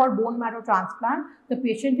planned for bone marrow transplant, the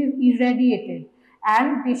patient is irradiated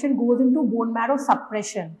and patient goes into bone marrow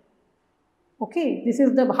suppression. Okay, this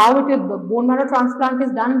is how it is. Bone marrow transplant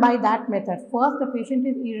is done by that method. First, the patient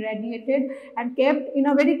is irradiated and kept in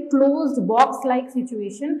a very closed box-like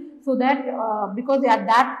situation, so that because at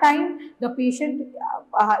that time the patient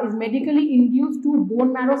is medically induced to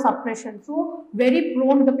bone marrow suppression. So,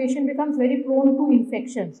 the patient becomes very prone to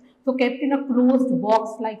infections. So, kept in a closed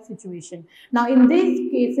box-like situation. Now, in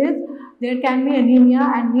these cases, there can be anemia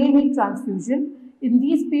and may need transfusion. In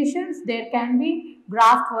these patients, there can be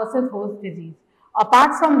graft versus host disease.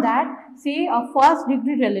 Apart from that, say a first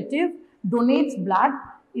degree relative donates blood,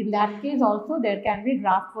 in that case also there can be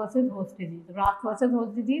graft versus host disease. Graft versus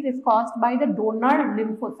host disease is caused by the donor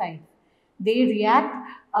lymphocytes. They react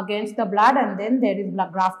against the blood and then there is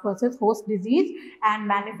graft versus host disease, and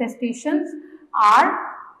manifestations are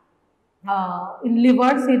in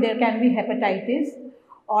liver, say there can be hepatitis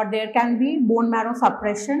or there can be bone marrow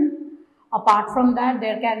suppression. Apart from that,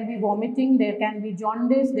 there can be vomiting, there can be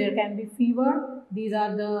jaundice, there can be fever. These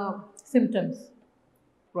are the symptoms.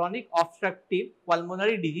 Chronic obstructive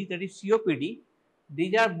pulmonary disease, that is COPD,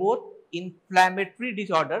 these are both inflammatory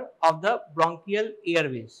disorder of the bronchial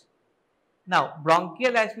airways. Now,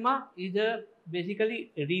 bronchial asthma is a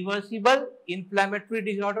basically reversible inflammatory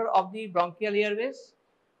disorder of the bronchial airways,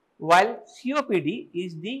 while COPD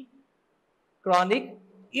is the chronic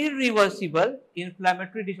irreversible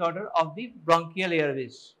inflammatory disorder of the bronchial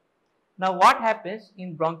airways. Now what happens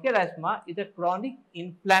in bronchial asthma is a chronic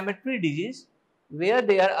inflammatory disease where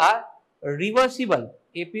there are reversible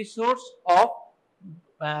episodes of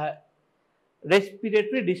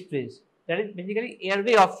respiratory distress, that is basically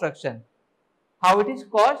airway obstruction. How it is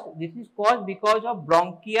caused? This is caused because of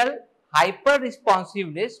bronchial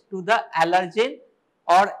hyperresponsiveness to the allergen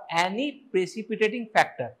or any precipitating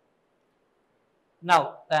factor.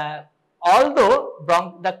 Now, although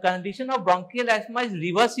the condition of bronchial asthma is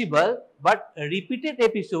reversible, but repeated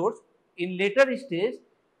episodes in later stage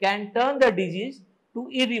can turn the disease to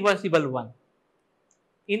irreversible one.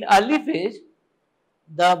 In early phase,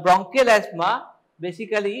 the bronchial asthma,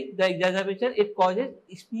 basically the exacerbation, it causes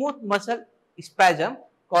smooth muscle spasm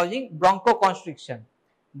causing bronchoconstriction.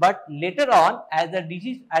 But later on, as the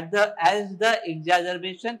disease, as the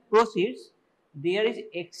exacerbation proceeds, there is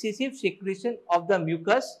excessive secretion of the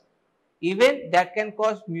mucus, even that can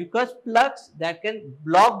cause mucus plugs that can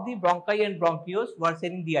block the bronchi and bronchioles,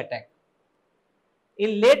 worsening the attack.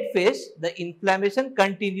 In late phase, the inflammation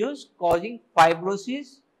continues, causing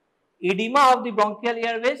fibrosis, edema of the bronchial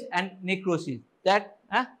airways and necrosis.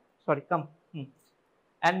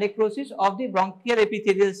 And necrosis of the bronchial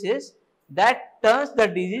epithelial cells that turns the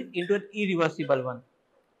disease into an irreversible one.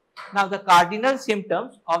 Now, the cardinal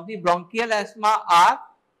symptoms of the bronchial asthma are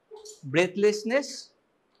breathlessness,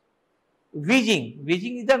 wheezing.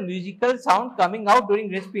 Wheezing is the musical sound coming out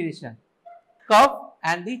during respiration, cough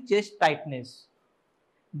and the chest tightness.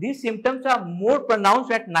 These symptoms are more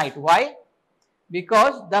pronounced at night. Why?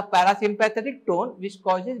 Because the parasympathetic tone which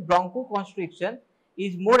causes bronchoconstriction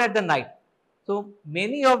is more at the night. So,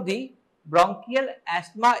 many of the bronchial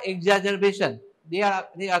asthma exacerbation, they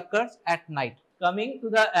occurs at night. Coming to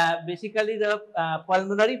the basically the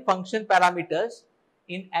pulmonary function parameters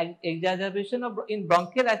in exacerbation of in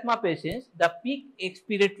bronchial asthma patients, the peak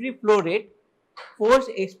expiratory flow rate, forced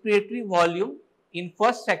expiratory volume in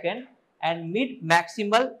first second and mid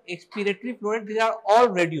maximal expiratory flow rate, these are all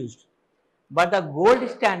reduced. But the gold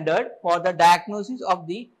standard for the diagnosis of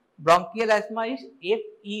the bronchial asthma is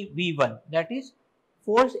FEV1, that is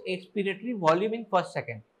forced expiratory volume in first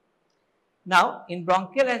second. Now, in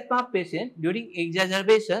bronchial asthma patients during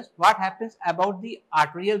exacerbations, what happens about the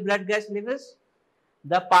arterial blood gas levels?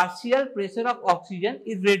 The partial pressure of oxygen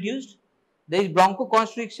is reduced. There is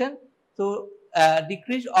bronchoconstriction. So,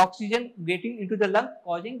 decreased oxygen getting into the lung,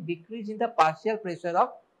 causing decrease in the partial pressure of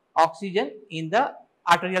oxygen in the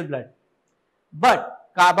arterial blood. But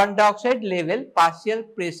carbon dioxide level, partial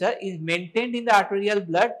pressure is maintained in the arterial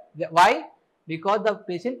blood. Why? Because the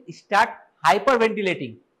patient start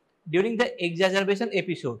hyperventilating during the exacerbation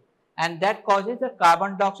episode, and that causes the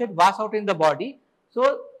carbon dioxide wash out in the body.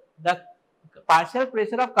 So, the partial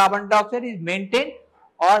pressure of carbon dioxide is maintained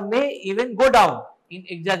or may even go down in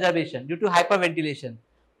exacerbation due to hyperventilation.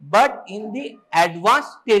 But in the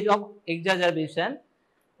advanced stage of exacerbation,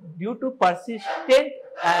 due to persistent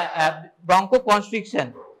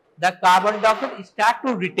bronchoconstriction, the carbon dioxide start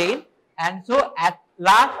to retain, and so at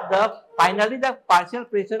last finally the partial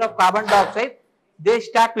pressure of carbon dioxide, they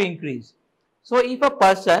start to increase. So, if a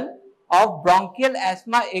person of bronchial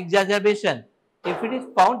asthma exacerbation, if it is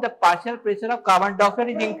found the partial pressure of carbon dioxide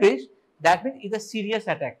is increased, that means it is a serious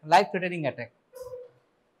attack, life-threatening attack.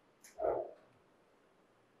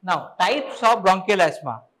 Now, types of bronchial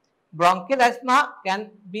asthma. Bronchial asthma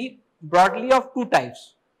can be broadly of two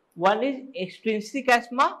types. One is extrinsic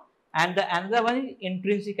asthma and the another one is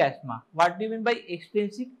intrinsic asthma. What do you mean by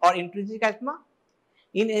extrinsic or intrinsic asthma?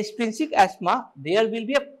 In extrinsic asthma, there will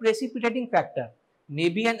be a precipitating factor,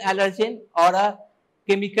 maybe an allergen or a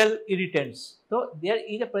chemical irritants. So, there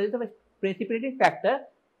is a presence of a precipitating factor,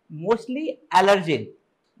 mostly allergen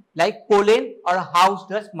like pollen or house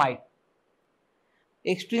dust mite.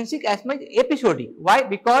 Extrinsic asthma is episodic. Why?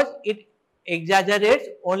 Because it exaggerates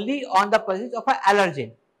only on the presence of an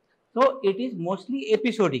allergen. So, it is mostly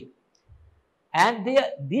episodic. And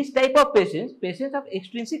these type of patients of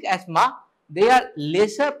extrinsic asthma, they are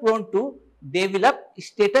lesser prone to develop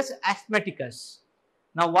status asthmaticus.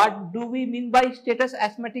 Now, what do we mean by status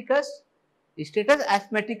asthmaticus? Status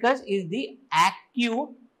asthmaticus is the acute,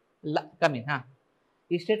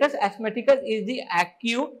 status asthmaticus is the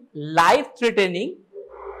acute life-threatening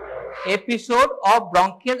episode of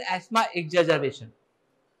bronchial asthma exacerbation.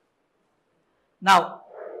 Now,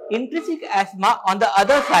 intrinsic asthma on the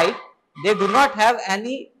other side, they do not have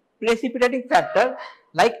any precipitating factor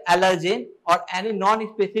like allergen or any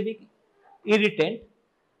non-specific irritant.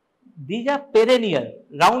 These are perennial,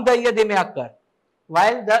 round the year they may occur,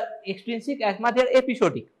 while the extrinsic asthma, they are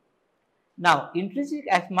episodic. Now, intrinsic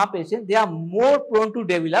asthma patients, they are more prone to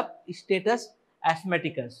develop status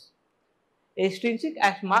asthmaticus. Extrinsic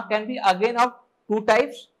asthma can be again of two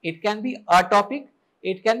types. It can be atopic,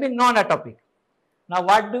 it can be non-atopic. Now,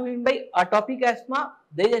 what do we mean by atopic asthma?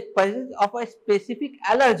 There is a presence of a specific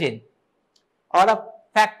allergen or a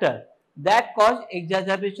factor that cause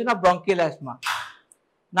exacerbation of bronchial asthma.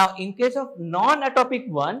 Now, in case of non-atopic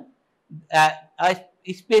one, a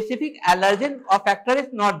specific allergen or factor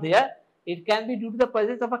is not there. It can be due to the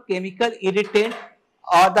presence of a chemical irritant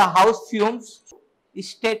or the house fumes.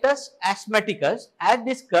 Status asthmaticus, as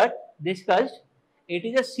discussed, it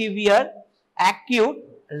is a severe, acute,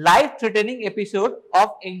 life-threatening episode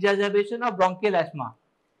of exacerbation of bronchial asthma.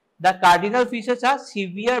 The cardinal features are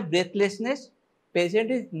severe breathlessness,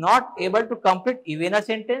 patient is not able to complete even a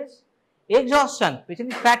sentence, exhaustion,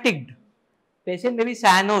 patient is fatigued, patient may be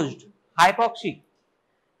cyanosed, hypoxic.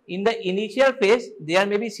 In the initial phase, there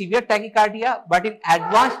may be severe tachycardia, but in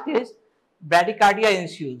advanced stage, bradycardia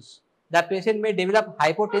ensues. The patient may develop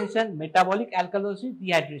hypotension, metabolic alkalosis,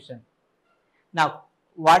 dehydration. Now,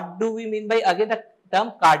 what do we mean by again the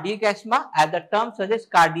term cardiac asthma? As the term suggests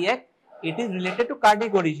cardiac, it is related to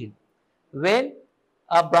cardiac origin. When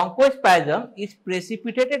a bronchospasm is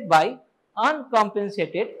precipitated by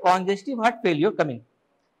uncompensated congestive heart failure coming,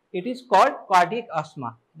 it is called cardiac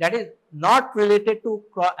asthma. That is not related to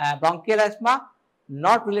bronchial asthma,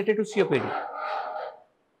 not related to COPD.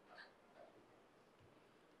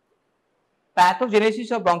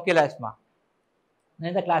 Pathogenesis of bronchial asthma.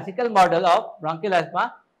 In the classical model of bronchial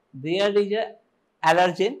asthma, there is an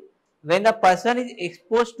allergen. When the person is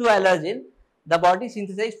exposed to allergen, the body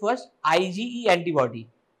synthesizes first IgE antibody.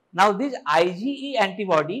 Now, this IgE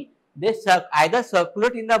antibody, they either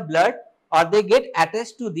circulate in the blood or they get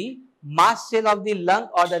attached to the mast cell of the lung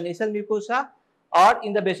or the nasal mucosa or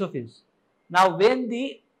in the basophils. Now, when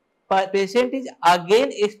the patient is again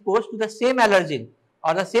exposed to the same allergen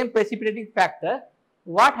or the same precipitating factor,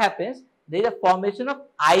 what happens? There is a formation of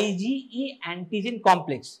IgE antigen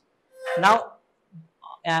complex. Now,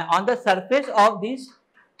 on the surface of this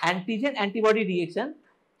antigen antibody reaction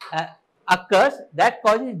occurs that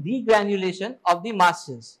causes degranulation of the mast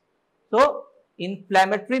cells. So,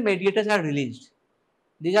 inflammatory mediators are released.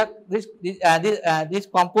 This is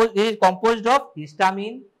composed of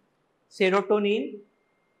histamine, serotonin,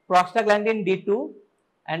 prostaglandin D2,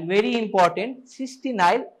 and very important,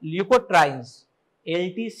 cystinyl leukotrienes,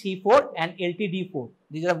 LTC4 and LTD4.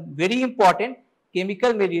 These are very important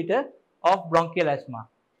chemical mediator of bronchial asthma.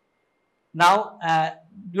 Now,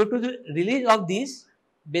 due to the release of these,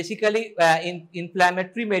 basically in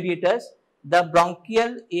inflammatory mediators, the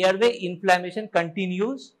bronchial airway inflammation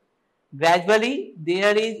continues. Gradually,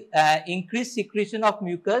 there is increased secretion of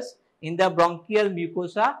mucus in the bronchial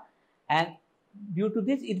mucosa, and due to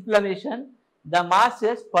this inflammation, the mast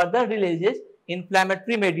cells further releases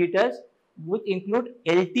inflammatory mediators which include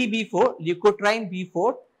LTB4, leukotriene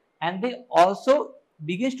B4, and they also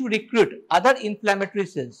begins to recruit other inflammatory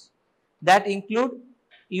cells that include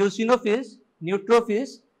eosinophils,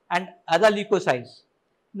 neutrophils, and other leukocytes.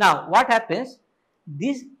 Now, what happens?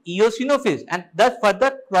 These eosinophils, and thus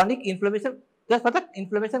further chronic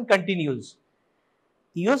inflammation, continues.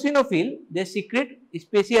 Eosinophil, they secrete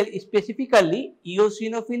specifically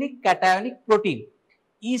eosinophilic cationic protein,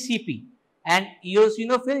 ECP, and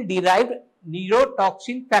eosinophil derived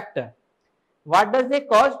neurotoxin factor. What does they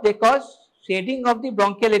cause? They cause shedding of the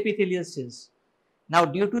bronchial epithelial cells. Now,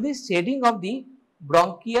 due to this shedding of the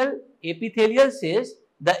bronchial epithelial cells,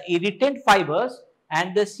 the irritant fibers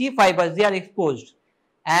and the C fibers, they are exposed,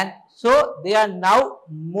 and so they are now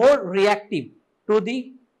more reactive to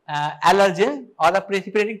the allergen or the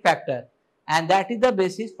precipitating factor, and that is the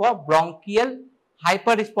basis for bronchial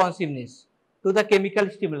hyperresponsiveness to the chemical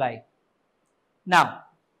stimuli. Now,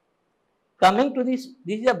 coming to this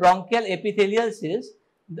is a bronchial epithelial cells,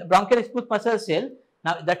 the bronchial smooth muscle cell.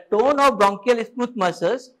 Now, the tone of bronchial smooth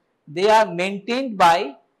muscles, they are maintained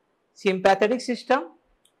by sympathetic system,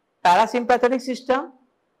 parasympathetic system,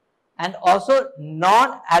 and also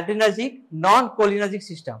non-adrenergic, non-cholinergic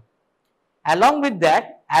system. Along with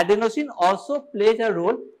that, adenosine also plays a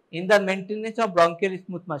role in the maintenance of bronchial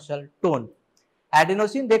smooth muscle tone.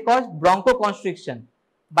 Adenosine, they cause bronchoconstriction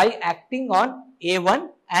by acting on A1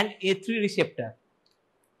 and A3 receptor.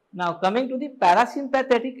 Now, coming to the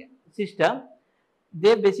parasympathetic system,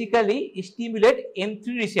 they basically stimulate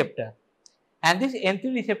M3 receptor, and this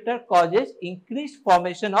M3 receptor causes increased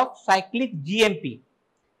formation of cyclic GMP,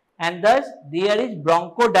 and thus there is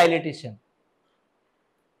bronchodilation.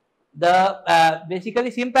 the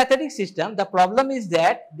basically sympathetic system, the problem is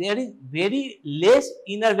that there is very less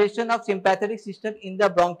innervation of sympathetic system in the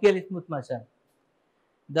bronchial smooth muscle.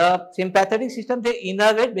 The sympathetic system, they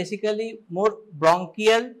innervate basically more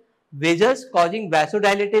bronchial vessels causing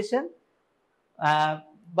vasodilatation,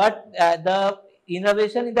 but the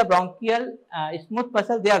innervation in the bronchial smooth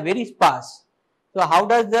muscle, they are very sparse. So how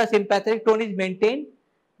does the sympathetic tone is maintained?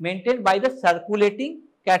 Maintained by the circulating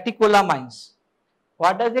catecholamines.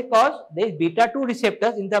 What does it cause? There is beta-2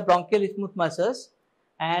 receptors in the bronchial smooth muscles,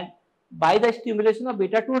 and by the stimulation of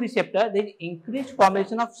beta-2 receptor, there is increased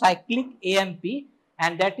formation of cyclic AMP,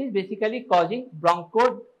 and that is basically causing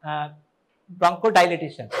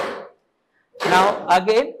bronchodilation. Now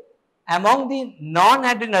again, among the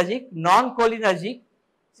non-adrenergic, non-cholinergic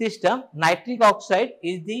system, nitric oxide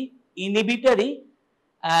is the inhibitory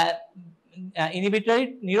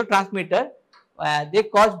neurotransmitter. They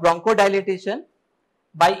cause bronchodilation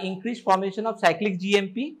by increased formation of cyclic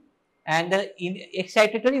GMP, and the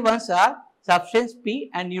excitatory ones are substance P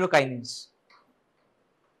and neurokinins.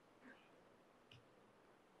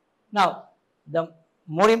 Now, the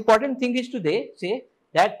more important thing is to say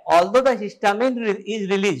that although the histamine is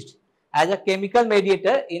released as a chemical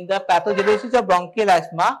mediator in the pathogenesis of bronchial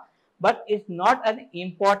asthma, but it's not an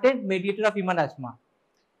important mediator of human asthma.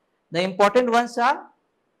 The important ones are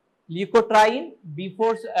leukotriene,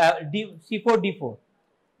 C4D4.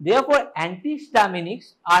 Therefore,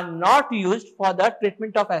 antihistaminics are not used for the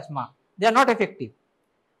treatment of asthma. They are not effective.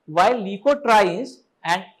 While leukotrienes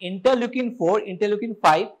and interleukin 4, interleukin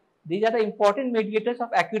 5, these are the important mediators of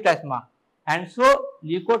acute asthma, and so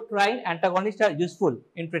leukotriene antagonists are useful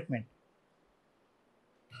in treatment.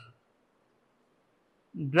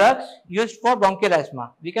 Drugs used for bronchial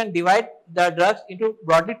asthma. We can divide the drugs into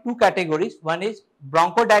broadly two categories. One is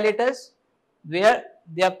bronchodilators, where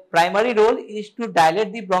their primary role is to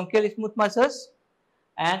dilate the bronchial smooth muscles,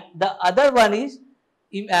 and the other one is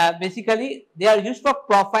basically they are used for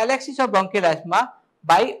prophylaxis of bronchial asthma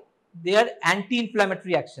by their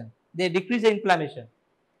anti-inflammatory action. They decrease the inflammation.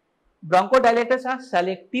 Bronchodilators are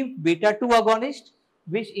selective beta-2 agonists,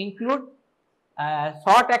 which include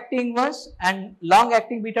short-acting ones and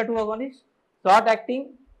long-acting beta-2 agonists.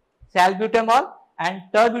 Short-acting salbutamol and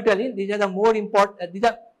terbutaline, these are the more important, these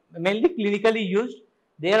are mainly clinically used.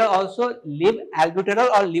 There are also albuterol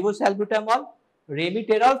or levosalbutamol,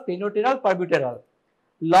 ramiterol, phenoterol, forbuterol.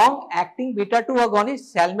 Long-acting beta-2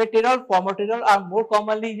 agonists, salmeterol, formoterol are more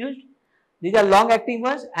commonly used. These are long-acting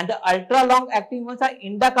ones, and the ultra-long-acting ones are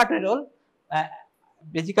indacaterol,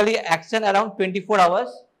 basically action around 24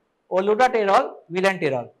 hours, olodaterol,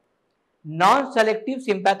 vilanterol. Non-selective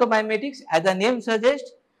sympathomimetics, as the name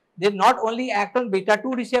suggests, they not only act on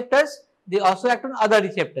beta-2 receptors, they also act on other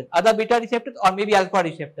receptors, other beta receptors or maybe alpha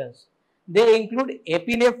receptors. They include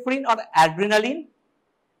epinephrine or adrenaline,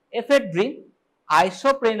 ephedrine,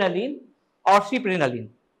 isoprenaline or ciprenaline.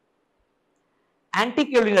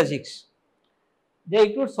 Anticholinergics. They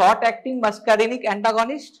include short-acting muscarinic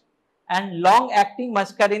antagonist and long-acting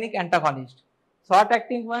muscarinic antagonist.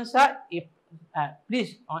 Short-acting ones are,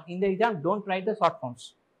 please in the exam don't write the short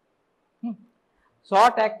forms.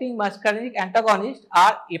 Short-acting muscarinic antagonists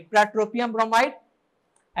are ipratropium bromide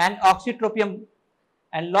and oxytropium,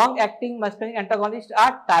 and long-acting muscarinic antagonists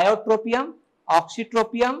are tiotropium,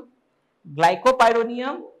 oxytropium,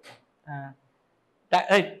 glycopyrronium.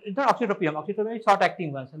 It's not oxytropium. Oxytropium is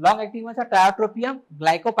short-acting ones. Long-acting ones are tiotropium,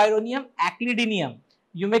 glycopyrronium, aclidinium,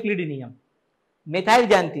 umeclidinium.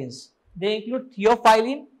 Methylxanthines. They include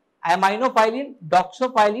theophylline, aminophylline,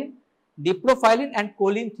 doxophylline, diprophylline, and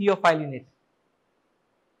choline theophyllinate.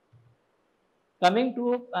 Coming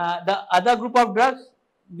to the other group of drugs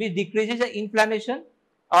which decreases the inflammation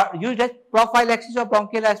or used as prophylaxis of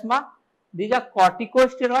bronchial asthma, these are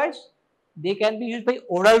corticosteroids. They can be used by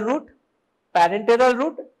oral route, parenteral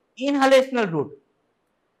route, inhalational route.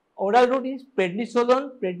 Oral route is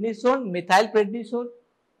prednisolone, methylprednisolone,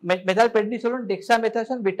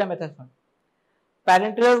 dexamethasone, betamethasone.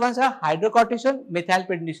 Parenteral ones are hydrocortisone,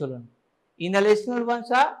 methylprednisolone. Inhalational ones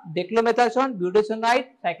are declomethasone, budesonide,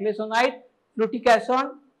 cyclosonide,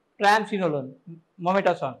 fluticasone, triamcinolone,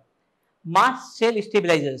 mometasone. Mast cell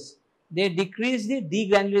stabilizers. They decrease the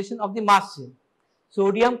degranulation of the mast cell.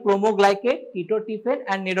 Sodium chromoglycate, ketotifen,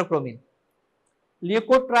 and neurochromine.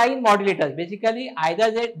 Leukotriene modulators. Basically,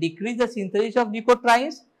 either they decrease the synthesis of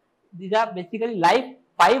leukotrienes. These are basically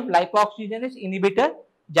 5-lipoxygenase inhibitor,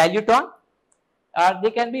 xylitol.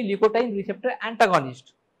 They can be leukotriene receptor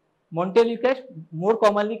antagonist. Montelukast, more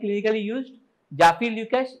commonly clinically used.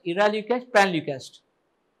 Jafileucast, Iraleucast, Pranleucast.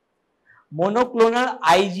 Monoclonal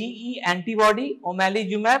IgE antibody,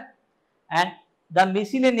 omalizumab, and The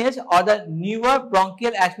miscellaneous or the newer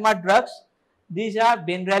bronchial asthma drugs, these are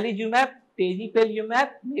benralizumab, tezepelumab,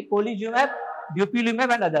 mepolizumab,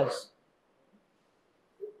 dupilumab and others.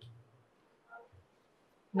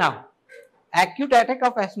 Now, acute attack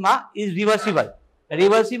of asthma is reversible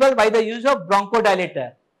by the use of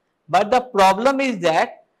bronchodilator. But the problem is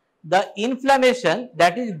that the inflammation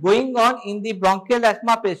that is going on in the bronchial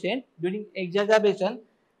asthma patient during exacerbation,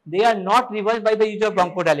 they are not reversed by the use of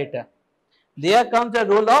bronchodilator. There comes the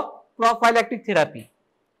role of prophylactic therapy.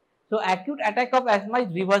 So, acute attack of asthma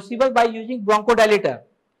is reversible by using bronchodilator.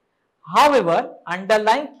 However,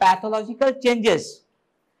 underlying pathological changes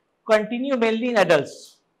continue mainly in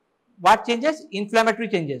adults. What changes? Inflammatory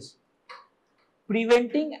changes.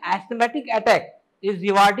 Preventing asthmatic attack is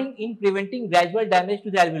rewarding in preventing gradual damage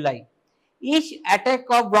to the alveoli. Each attack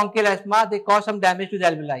of bronchial asthma, they cause some damage to the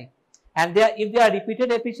alveoli. And if they are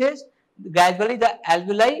repeated episodes, gradually the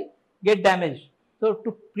alveoli get damaged. So,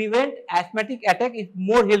 to prevent asthmatic attack is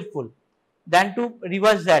more helpful than to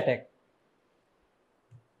reverse the attack.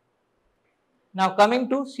 Now, coming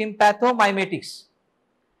to sympathomimetics.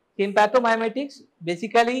 Sympathomimetics,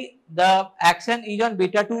 basically the action is on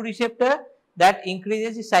beta 2 receptor that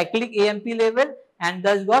increases the cyclic AMP level and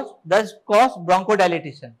thus cause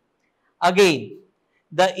bronchodilation. Again,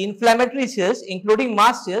 the inflammatory cells including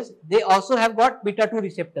mast cells, they also have got beta 2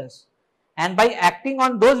 receptors, and by acting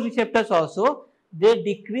on those receptors also, they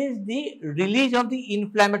decrease the release of the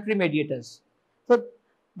inflammatory mediators. So,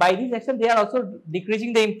 by this action they are also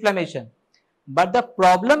decreasing the inflammation. But the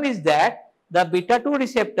problem is that the beta 2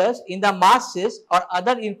 receptors in the mast cells or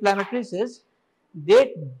other inflammatory cells,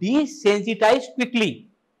 they desensitize quickly.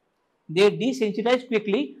 They desensitize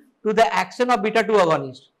quickly to the action of beta 2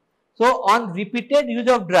 agonist. So, on repeated use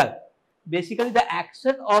of drug, basically the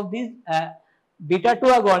action of these beta 2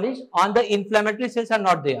 agonists on the inflammatory cells are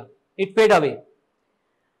not there. It fade away.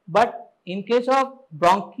 But in case of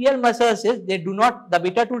bronchial muscle cells, they do not, the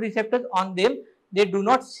beta 2 receptors on them, they do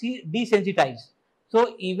not desensitize.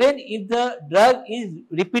 So, even if the drug is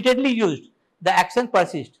repeatedly used, the action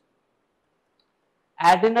persists.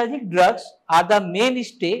 Adrenergic drugs are the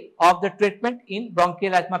mainstay of the treatment in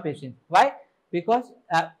bronchial asthma patients. Why? Because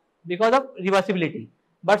of reversibility,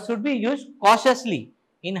 but should be used cautiously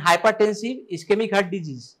in hypertensive ischemic heart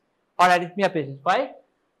disease or arrhythmia patients. Why?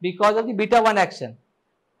 Because of the beta 1 action.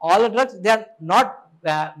 All the drugs, they are not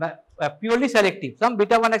purely selective. Some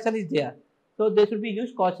beta 1 action is there. So, they should be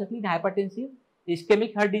used cautiously in hypertensive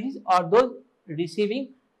ischemic heart disease or those receiving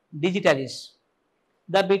digitalis.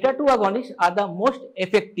 The beta 2 agonists are the most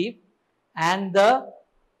effective and the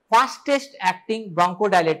fastest acting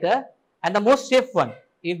bronchodilator and the most safe one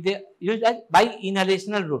if they used as by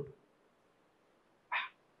inhalational route.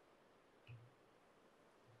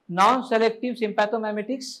 Non-selective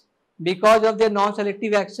sympathomimetics, because of their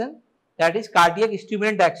non-selective action, that is cardiac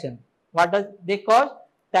stimulant action. What does they cause?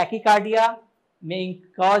 Tachycardia, may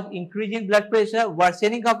cause increase in blood pressure,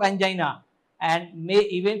 worsening of angina, and may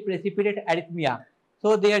even precipitate arrhythmia.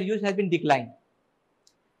 So, their use has been declined.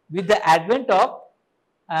 With the advent of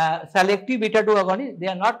selective beta 2 agonists, they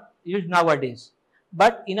are not used nowadays.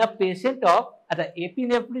 But in a patient of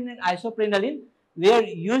epinephrine and isoprenaline, they are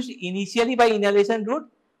used initially by inhalation route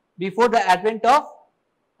before the advent of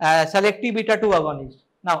selective beta 2 agonist.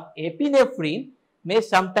 Now, epinephrine may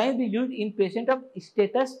sometimes be used in patient of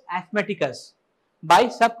status asthmaticus by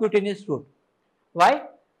subcutaneous route. Why?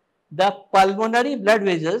 The pulmonary blood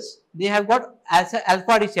vessels, they have got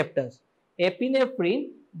alpha receptors.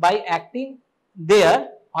 Epinephrine, by acting there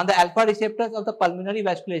on the alpha receptors of the pulmonary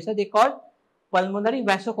vasculature, they call pulmonary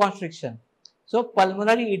vasoconstriction. So,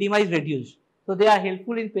 pulmonary edema is reduced. So, they are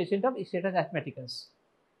helpful in patient of status asthmaticus.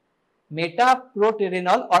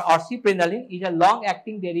 Metoprolol or oxyprenaline is a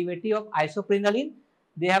long-acting derivative of isoprenaline.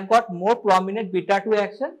 They have got more prominent beta 2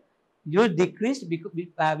 action. Use decreased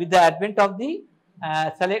with the advent of the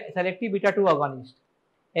selective beta 2 agonist.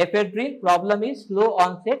 Ephedrine, problem is slow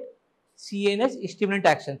onset CNS stimulant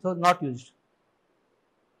action, so not used.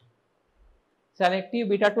 Selective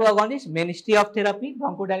beta 2 agonist, mainstay of therapy,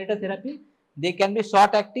 bronchodilator therapy. They can be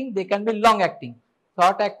short acting, they can be long acting.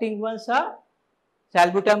 Short acting ones are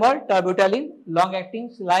salbutamol, terbutaline, long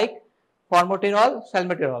actings like formoterol,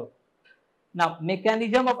 salmeterol. Now,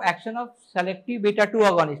 mechanism of action of selective beta 2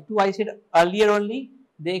 agonist. Two I said earlier only,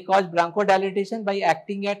 they cause bronchodilation by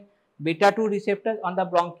acting at beta 2 receptors on the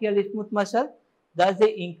bronchial smooth muscle. Thus,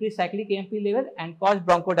 they increase cyclic AMP level and cause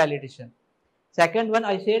bronchodilation. Second one,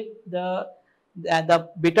 I said the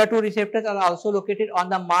beta 2 receptors are also located on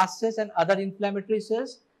the mast cells and other inflammatory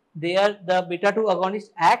cells. There, the beta 2 agonists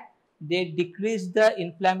act. They decrease the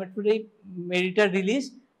inflammatory mediator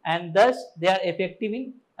release and thus they are effective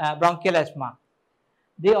in bronchial asthma.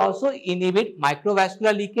 They also inhibit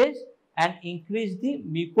microvascular leakage and increase the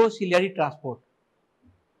mucociliary transport.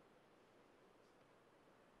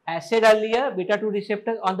 As said earlier, beta-2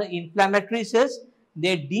 receptors on the inflammatory cells,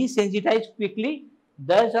 they desensitize quickly.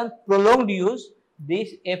 Thus, on prolonged use,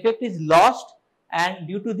 this effect is lost, and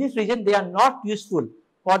due to this reason, they are not useful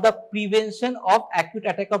for the prevention of acute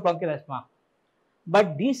attack of bronchial asthma.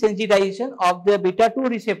 But desensitization of the beta-2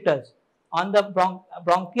 receptors on the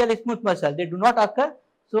bronchial smooth muscle, they do not occur.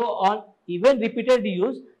 So, on even repeated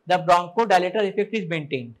use, the bronchodilator effect is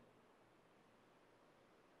maintained.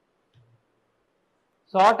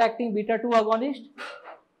 Short-acting beta-2 agonist,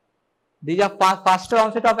 these are faster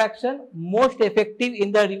onset of action, most effective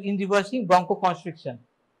in reversing bronchoconstriction.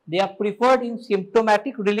 They are preferred in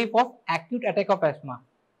symptomatic relief of acute attack of asthma.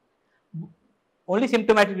 Only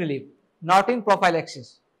symptomatic relief, not in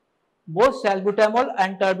prophylaxis. Both salbutamol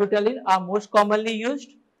and terbutaline are most commonly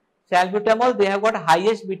used. Salbutamol, they have got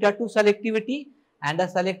highest beta-2 selectivity and are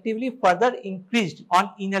selectively further increased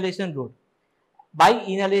on inhalation route. By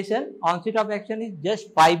inhalation, onset of action is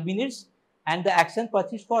just 5 minutes and the action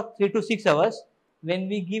persists for 3 to 6 hours. When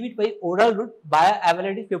we give it by oral route,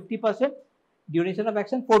 bioavailability 50%, duration of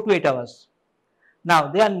action 4 to 8 hours. Now,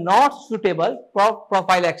 they are not suitable for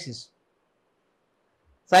prophylaxis.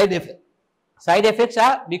 Side effects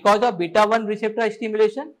are because of beta-1 receptor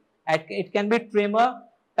stimulation. It can be tremor,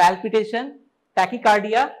 palpitation,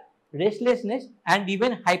 tachycardia, restlessness, and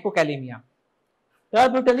even hypokalemia.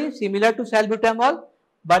 Terbutaline, similar to salbutamol,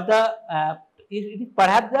 but it is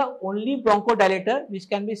perhaps the only bronchodilator which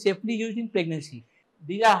can be safely used in pregnancy.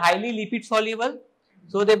 These are highly lipid soluble,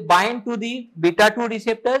 so they bind to the beta-2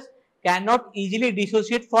 receptors, cannot easily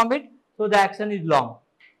dissociate from it, so the action is long.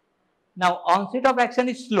 Now, onset of action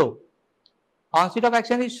is slow. Onset of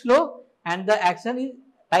action is slow and the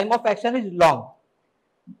time of action is long,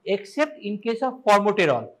 except in case of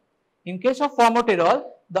formoterol. In case of formoterol,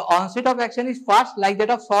 the onset of action is fast, like that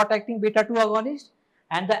of short-acting beta-2 agonist,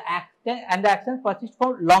 and the action persists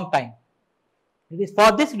for long time. It is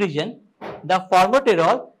for this reason the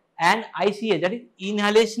formoterol and ICS, that is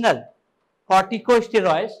inhalational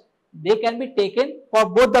corticosteroids, they can be taken for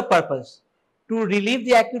both the purpose, to relieve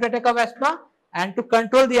the acute attack of asthma and to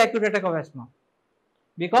control the acute attack of asthma,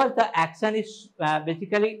 because the action is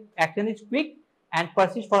action is quick and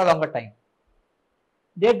persists for a longer time.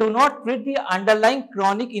 They do not treat the underlying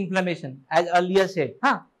chronic inflammation, as earlier said,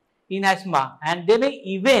 in asthma, and they may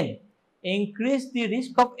even increase the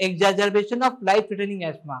risk of exacerbation of life-threatening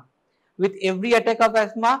asthma. With every attack of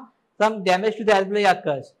asthma, some damage to the alveoli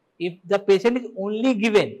occurs. If the patient is only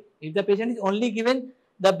given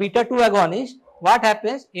the beta-2 agonist, what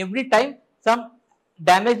happens? Every time some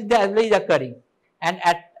damage to the alveoli is occurring, and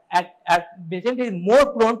patient is more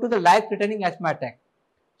prone to the life-threatening asthma attack.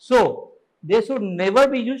 So, they should never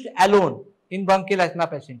be used alone in bronchial asthma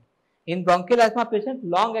patient. In bronchial asthma patient,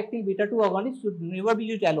 long-acting beta-2 agonists should never be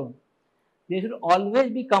used alone. They should always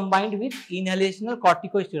be combined with inhalational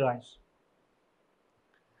corticosteroids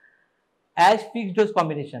as fixed dose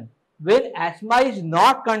combination. When asthma is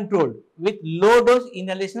not controlled with low-dose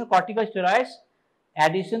inhalational corticosteroids,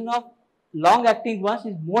 addition of long-acting ones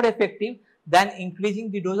is more effective than increasing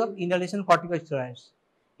the dose of inhalation corticosteroids.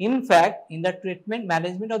 In fact, in the treatment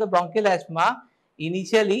management of the bronchial asthma,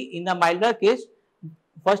 initially in the milder case,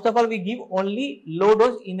 first of all we give only low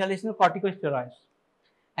dose inhalational corticosteroids,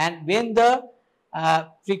 and when the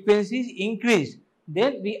frequency is increased,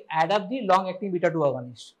 then we add up the long-acting beta-2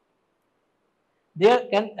 agonist.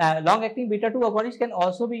 Long-acting beta-2 agonist can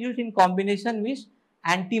also be used in combination with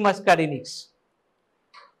antimuscarinics.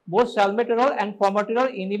 Both salmeterol and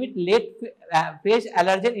formoterol inhibit late phase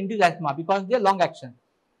allergen-induced asthma because they are long action.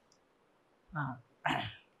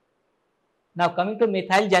 Now coming to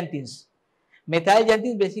methyl xanthines. Methyl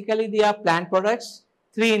xanthines, basically they are plant products,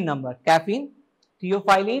 3 in number: caffeine,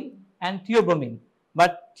 theophylline and theobromine.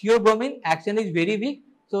 But theobromine action is very weak,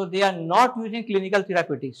 so they are not used in clinical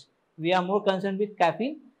therapeutics. We are more concerned with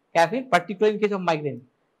caffeine particularly in case of migraine,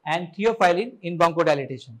 and theophylline in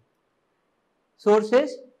bronchodilation.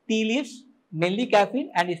 Sources: tea leaves, mainly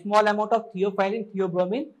caffeine, and a small amount of theophylline,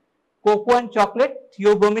 theobromine. Cocoa and chocolate,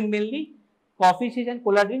 theobromine mainly. Coffee seeds and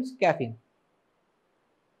cola drinks, caffeine.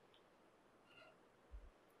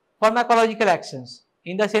 Pharmacological actions.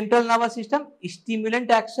 In the central nervous system,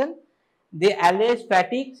 stimulant action, they allay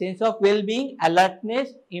fatigue, sense of well-being,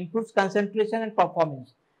 alertness, improves concentration and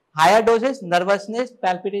performance. Higher doses, nervousness,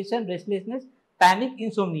 palpitation, restlessness, panic,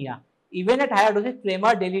 insomnia. Even at higher doses,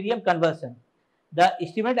 tremor, delirium, conversion. The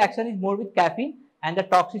stimulant action is more with caffeine and the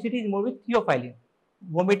toxicity is more with theophylline,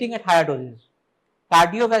 vomiting at higher doses.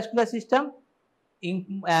 cardiovascular system,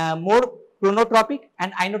 more chronotropic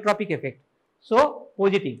and inotropic effect. So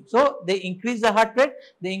positive. So they increase the heart rate,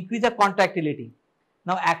 they increase the contractility.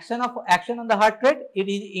 Now action on the heart rate, it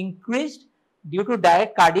is increased due to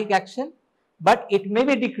direct cardiac action, but it may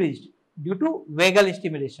be decreased due to vagal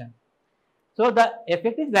stimulation. So the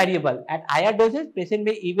effect is variable. At higher doses, patient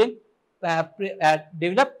may even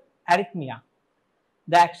develop arrhythmia.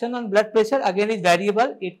 The action on blood pressure again is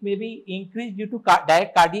variable. It may be increased due to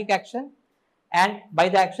direct cardiac action, and by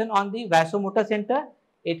the action on the vasomotor center,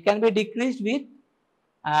 it can be decreased with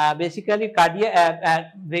basically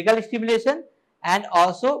cardiac vagal stimulation and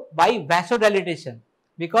also by vasodilatation,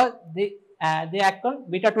 because they act on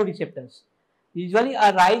beta 2 receptors. Usually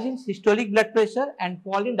a rise in systolic blood pressure and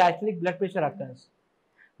fall in diastolic blood pressure occurs.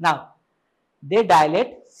 Now, they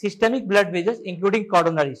dilate systemic blood vessels including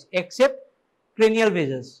coronaries except cranial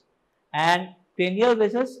vessels, and cranial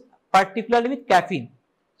vessels particularly with caffeine.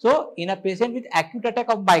 So, in a patient with acute attack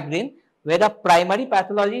of migraine where the primary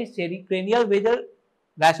pathology is cranial vessel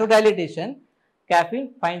vasodilatation,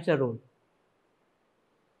 caffeine finds a role.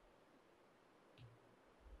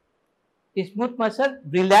 Smooth muscle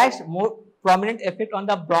relaxed, more prominent effect on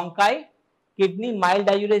the bronchi, kidney, mild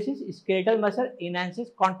diuresis. Skeletal muscle enhances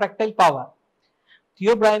contractile power.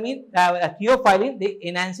 Theophylline, they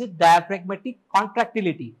enhances diaphragmatic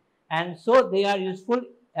contractility, and so they are useful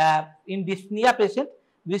in dyspnea patient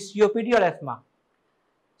with COPD or asthma.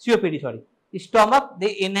 Stomach,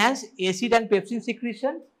 they enhance acid and pepsin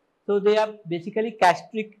secretion, so they are basically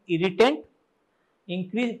gastric irritant,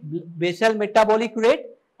 increase basal metabolic rate,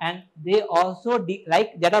 and they also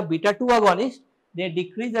like there are beta 2 agonists, they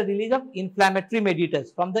decrease the release of inflammatory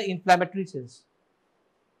mediators from the inflammatory cells.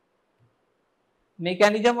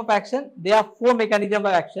 Mechanism of action, there are 4 mechanisms of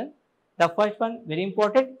action. The first one, very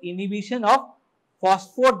important, inhibition of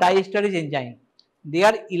phosphodiesterase enzyme. There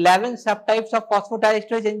are 11 subtypes of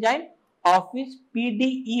phosphodiesterase enzyme, of which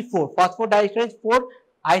PDE4, phosphodiesterase 4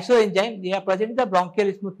 isoenzyme, they are present in the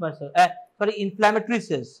bronchial smooth muscle, inflammatory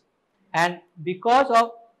cells, and because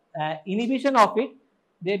of inhibition of it,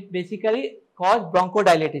 they basically cause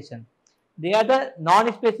bronchodilation. They are the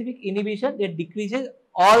non-specific inhibition, that decreases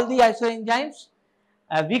all the isoenzymes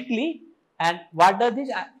weakly, and what does this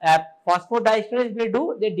phosphodiesterase they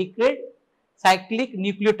do? They degrade cyclic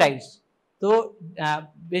nucleotides. So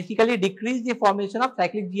basically decrease the formation of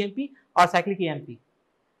cyclic GMP or cyclic AMP.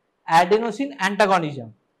 Adenosine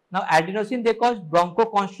antagonism. Now adenosine, they cause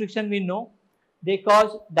bronchoconstriction, we know. They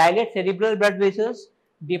cause dilate cerebral blood vessels,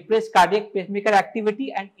 depress cardiac pacemaker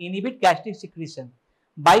activity, and inhibit gastric secretion.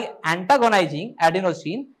 By antagonizing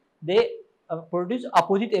adenosine, they produce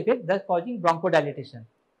opposite effect, thus causing bronchodilation.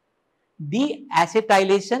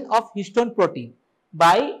 Deacetylation of histone protein.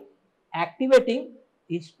 By activating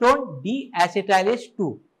histone deacetylase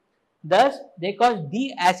 2. Thus, they cause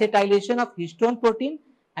deacetylation of histone protein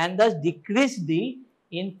and thus decrease the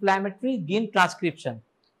inflammatory gene transcription.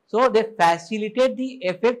 So, they facilitate the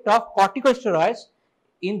effect of corticosteroids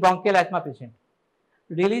in bronchial asthma patient.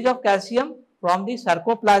 Release of calcium from the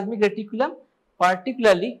sarcoplasmic reticulum,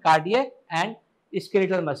 particularly cardiac and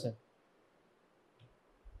skeletal muscle.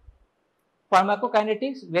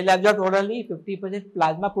 Pharmacokinetics, well absorbed orally, 50%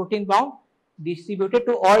 plasma protein bound, distributed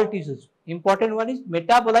to all tissues. Important one is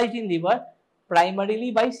metabolized in liver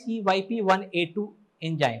primarily by CYP1A2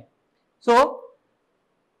 enzyme. So,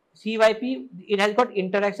 CYP, it has got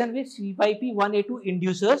interaction with CYP1A2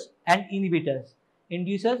 inducers and inhibitors.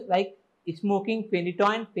 Inducers like smoking,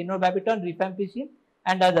 phenytoin, phenobarbital, rifampicin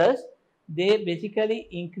and others, they basically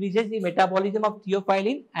increases the metabolism of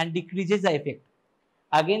theophylline and decreases the effect.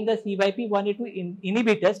 Again, the CYP1A2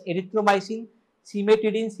 inhibitors, erythromycin,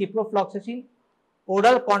 cimetidine, ciprofloxacin,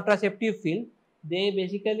 oral contraceptive pill, they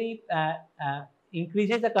basically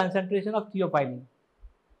increases the concentration of theophylline.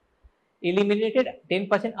 Eliminated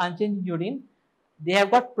 10% unchanged urine. They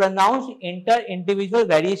have got pronounced inter-individual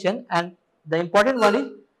variation, and the important one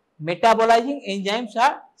is metabolizing enzymes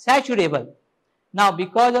are saturable. Now,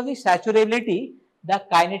 because of the saturability, the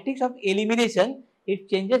kinetics of elimination, it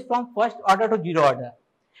changes from first order to zero order.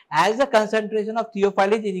 As the concentration of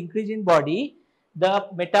theophylline is increased in body, the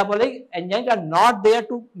metabolic enzymes are not there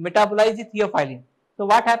to metabolize the theophylline. So,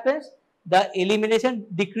 what happens? The elimination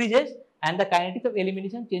decreases and the kinetics of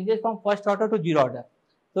elimination changes from first order to zero order.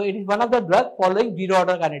 So, it is one of the drugs following zero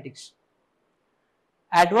order kinetics.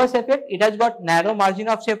 Adverse effect, it has got narrow margin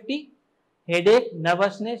of safety, headache,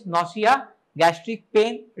 nervousness, nausea, gastric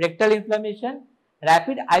pain, rectal inflammation.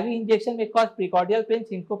 Rapid IV injection may cause precordial pain,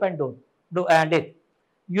 syncope and death.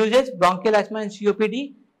 Uses bronchial asthma and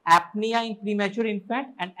COPD, apnea in premature infant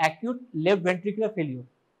and acute left ventricular failure.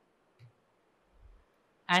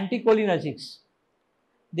 anticholinergics.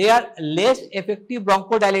 They are less effective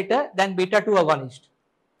bronchodilator than beta 2 agonist.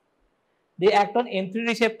 They act on M3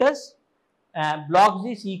 receptors, blocks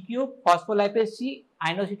the CQ, phospholipase C,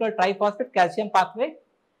 inositol triphosphate calcium pathway,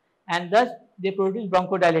 and thus they produce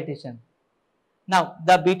bronchodilation. Now,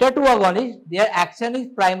 the beta 2 agonists, their action is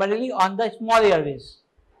primarily on the small airways,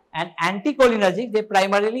 and anticholinergic, they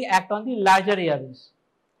primarily act on the larger airways.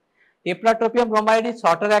 Ipratropium bromide is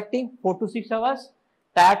shorter acting, 4 to 6 hours.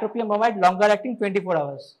 Tiotropium bromide longer acting, 24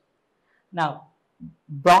 hours. Now,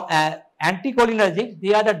 anticholinergics,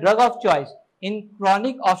 they are the drug of choice in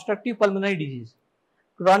chronic obstructive pulmonary disease.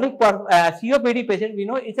 Chronic COPD patient, we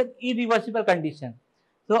know it's an irreversible condition.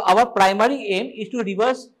 So, our primary aim is to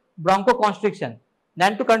reverse bronchoconstriction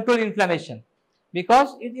than to control inflammation,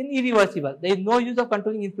 because it's irreversible. There is no use of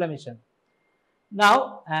controlling inflammation.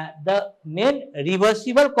 Now, the main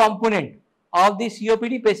reversible component of the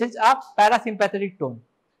COPD patients are parasympathetic tone.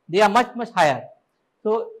 They are much higher.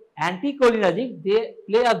 So, anticholinergic, they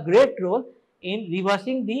play a great role in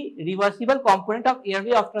reversing the reversible component of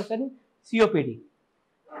airway obstruction in COPD.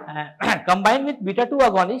 Combined with beta 2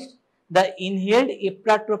 agonist, the inhaled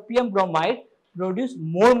ipratropium bromide produce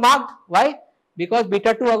more marked. Why? Because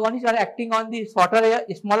beta 2 agonists are acting on the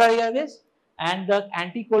smaller airways, and the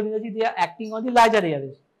anticholinergic, they are acting on the larger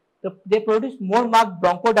airways. So, they produce more marked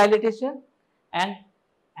bronchodilation, and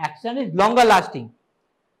action is longer lasting.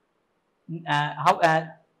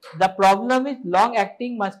 The problem with long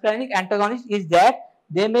acting muscarinic antagonists is that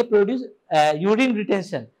they may produce urine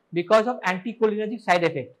retention because of anticholinergic side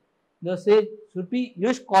effect. Those should be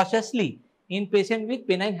used cautiously in patients with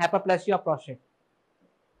benign hyperplasia of prostate.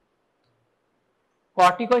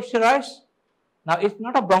 Corticosteroids, now it's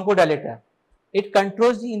not a bronchodilator. It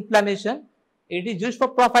controls the inflammation. It is used for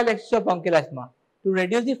prophylaxis of bronchial asthma to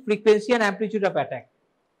reduce the frequency and amplitude of attack.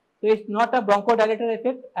 So, it's not a bronchodilator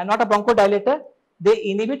effect and not a bronchodilator. They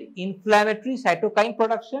inhibit inflammatory cytokine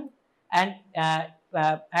production and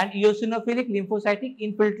eosinophilic lymphocytic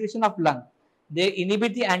infiltration of lung. They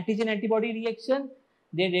inhibit the antigen-antibody reaction.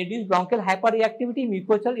 They reduce bronchial hyperreactivity,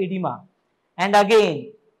 mucosal edema, and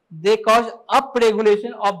again they cause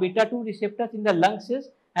upregulation of beta 2 receptors in the lung cells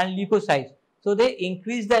and leukocytes. So, they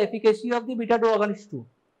increase the efficacy of the beta 2 agonist too.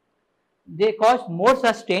 They cause more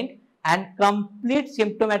sustained and complete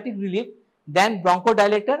symptomatic relief than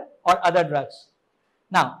bronchodilator or other drugs.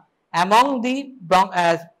 Now, among the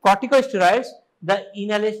corticosteroids, the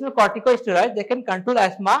inhalational corticosteroids, they can control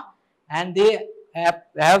asthma, and they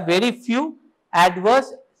have very few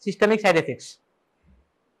adverse systemic side effects.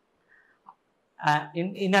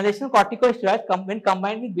 In inhalational corticosteroids, when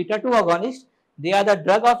combined with beta 2 agonists, they are the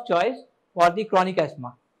drug of choice for the chronic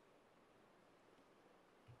asthma.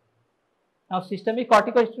 Now, systemic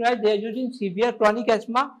corticosteroids, they are used in severe chronic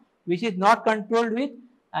asthma, which is not controlled with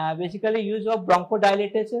basically use of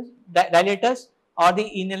bronchodilators or the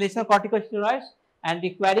inhalational corticosteroids, and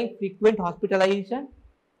requiring frequent hospitalization.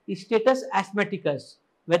 Status asthmaticus,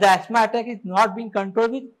 where the asthma attack is not being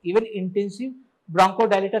controlled with even intensive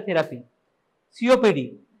bronchodilator therapy.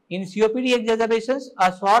 COPD. In COPD exacerbations,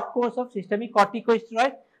 a short course of systemic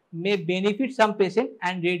corticosteroid may benefit some patients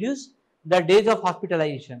and reduce the days of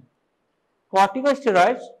hospitalization.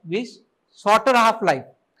 Corticosteroids with shorter half-life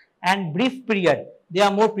and brief period, they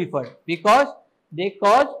are more preferred because they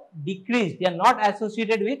cause decrease. They are not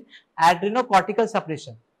associated with adrenocortical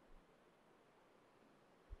suppression.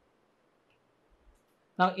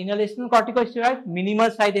 Now, inhalational corticosteroids,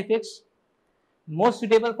 minimal side effects, most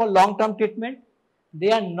suitable for long-term treatment.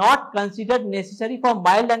 They are not considered necessary for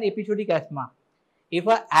mild and episodic asthma. If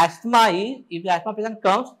the asthma patient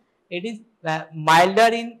comes, it is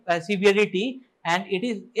milder in severity and it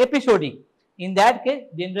is episodic. In that case,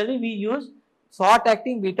 generally we use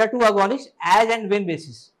short-acting beta 2 agonists as and when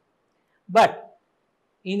basis. But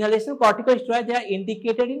inhalational corticosteroids, they are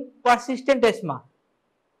indicated in persistent asthma.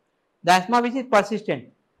 The asthma which is persistent.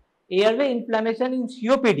 Airway inflammation in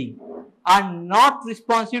COPD are not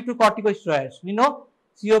responsive to corticosteroids. We know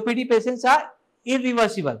COPD patients are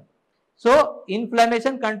irreversible. So,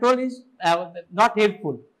 inflammation control is not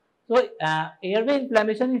helpful. So, airway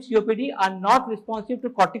inflammation in COPD are not responsive to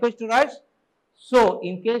corticosteroids. So,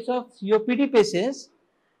 in case of COPD patients,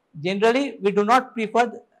 generally we do not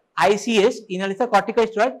prefer ICS, inhalational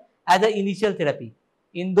corticosteroid, as the initial therapy.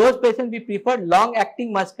 In those patients, we prefer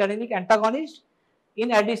long-acting muscarinic antagonist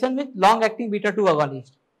in addition with long-acting beta 2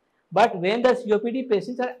 agonist. But when the COPD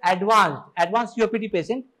patients are advanced COPD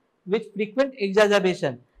patient with frequent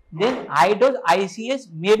exacerbation, then high-dose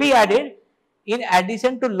ICS may be added in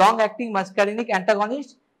addition to long-acting muscarinic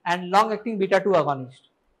antagonist and long-acting beta 2 agonist.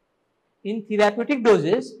 In therapeutic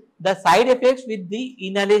doses, The side effects with the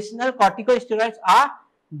inhalational corticosteroids are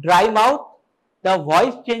dry mouth, the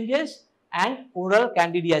voice changes, and oral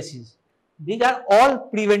candidiasis. These are all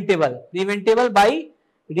preventable by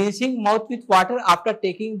rinsing mouth with water after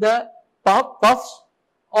taking the puffs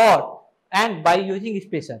and by using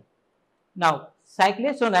spacer. Now,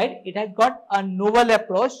 cyclosonide, it has got a novel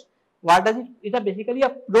approach. What does it? It is basically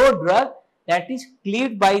a prodrug that is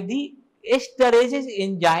cleaved by the esterase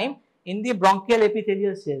enzyme in the bronchial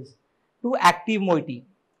epithelial cells to active moiety.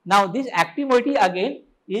 Now, this active moiety again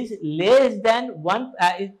is less than 1,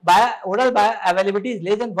 oral bioavailability is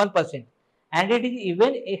less than 1%, and it is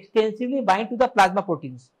even extensively bind to the plasma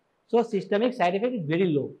proteins. So, systemic side effect is very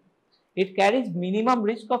low. It carries minimum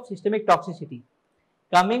risk of systemic toxicity.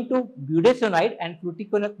 Coming to budesonide and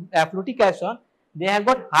fluticasone, they have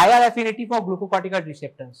got higher affinity for glucocorticoid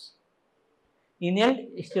receptors. Inhaled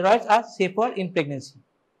steroids are safer in pregnancy.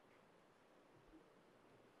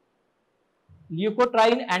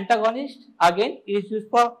 Leukotriene antagonist again is used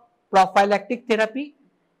for prophylactic therapy.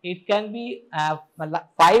 It can be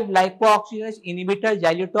 5-lipoxygenase inhibitor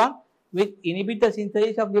xylitol, which inhibit the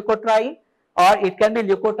synthesis of leukotriene, or it can be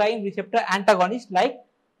leukotriene receptor antagonist like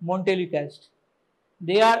montelukast.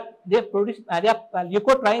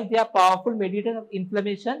 Leukotrienes, they are powerful mediators of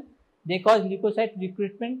inflammation. They cause leukocyte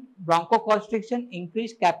recruitment, bronchoconstriction,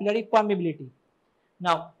 increased capillary permeability.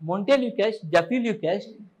 Now, montelukast,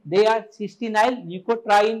 gefilukast, they are cystinyl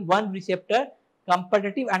leukotriene 1 receptor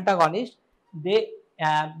competitive antagonist. They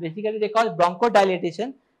basically they cause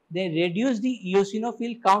bronchodilation. They reduce the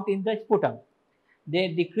eosinophil count in the sputum. They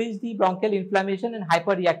decrease the bronchial inflammation and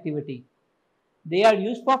hyperreactivity. They are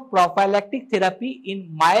used for prophylactic therapy in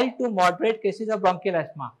mild to moderate cases of bronchial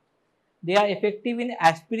asthma. They are effective in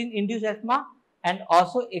aspirin-induced asthma and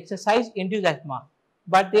also exercise-induced asthma,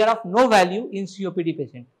 but they are of no value in COPD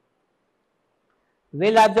patients.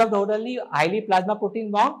 Well absorbed orally, highly plasma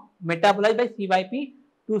protein bound, metabolized by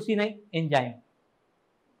CYP2C9 enzyme.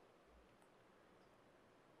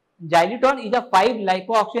 Xylitol is a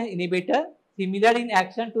 5-lipoxygenase inhibitor, similar in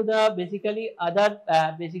action to the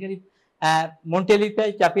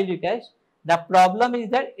montelukast, gefilukast. The problem is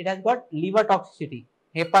that it has got liver toxicity,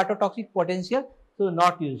 hepatotoxic potential, so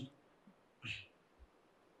not used.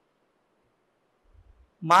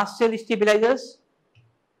 Mast cell stabilizers,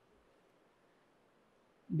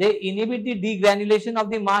 they inhibit the degranulation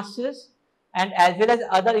of the mast cells and as well as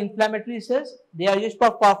other inflammatory cells. They are used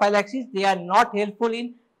for prophylaxis. They are not helpful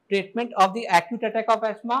in treatment of the acute attack of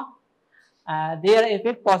asthma. Their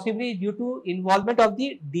effect possibly due to involvement of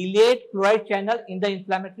the delayed chloride channel in the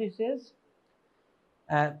inflammatory cells.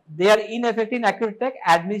 They are ineffective in acute attack,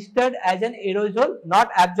 administered as an aerosol, not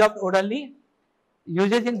absorbed orally.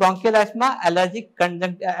 Uses in bronchial asthma, allergic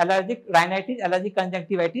rhinitis, allergic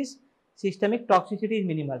conjunctivitis. Systemic toxicity is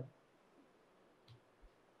minimal.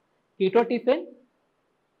 Ketotifen,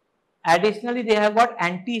 additionally they have got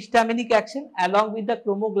antihistaminic action along with the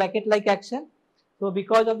chromoglycat-like action. So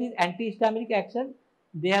because of this antihistaminic action,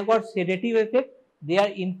 they have got sedative effect. They are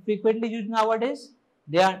infrequently used nowadays.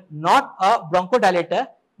 They are not a bronchodilator.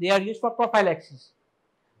 They are used for prophylaxis.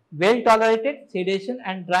 Well tolerated, sedation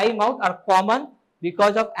and dry mouth are common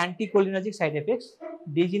because of anticholinergic side effects.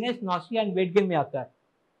 Dizziness, nausea and weight gain may occur.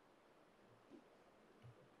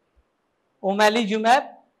 Omalizumab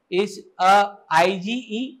is a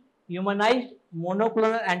IgE humanized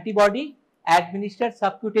monoclonal antibody administered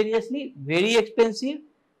subcutaneously, very expensive.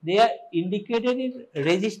 They are indicated in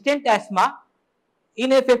resistant asthma,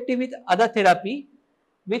 ineffective with other therapy,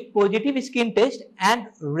 with positive skin test and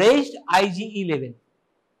raised IgE level.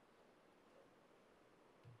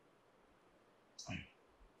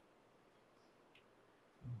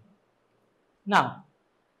 Now,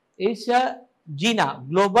 it's a GINA,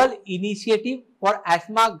 Global Initiative for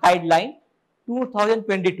Asthma Guideline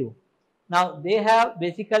 2022. Now, they have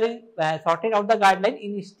basically sorted out the guideline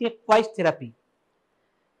in stepwise therapy,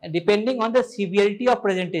 depending on the severity of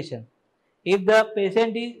presentation. If the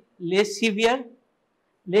patient is less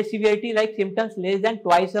severity like symptoms less than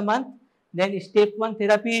twice a month, then step 1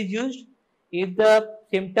 therapy is used. If the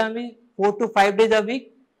symptom is 4 to 5 days a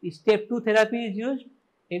week, step 2 therapy is used.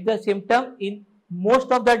 If the symptom in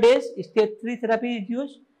most of the days, step 3 therapy is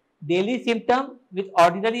used. Daily symptom with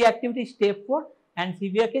ordinary activity, step 4, and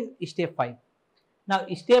severe case, step 5. Now,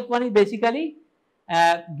 step 1 is basically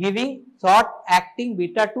giving short-acting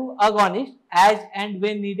beta-2 agonist as and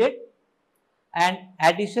when needed, and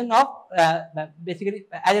addition of basically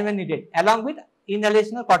as and when needed, along with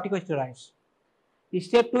inhalation of corticosteroids.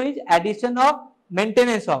 Step 2 is addition of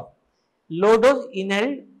maintenance of low-dose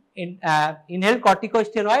inhaled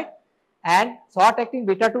corticosteroid and short-acting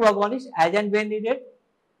beta-2 agonist as and when needed,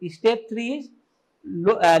 Step 3 is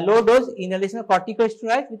low dose inhalation of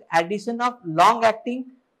corticosteroids with addition of long acting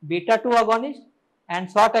beta 2 agonist and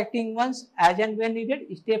short acting ones as and when needed.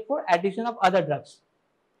 Step 4, addition of other drugs.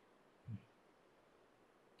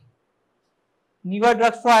 Newer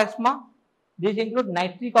drugs for asthma. These include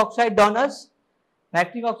nitric oxide donors.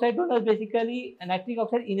 Nitric oxide donors, basically nitric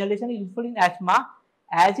oxide inhalation is useful in asthma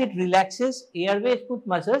as it relaxes airway smooth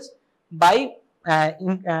muscles by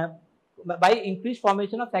increased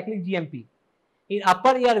formation of cyclic GMP. In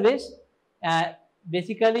upper airways,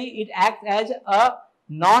 basically it acts as a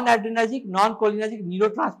non-adrenergic, non-cholinergic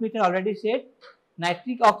neurotransmitter. Already said,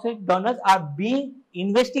 nitric oxide donors are being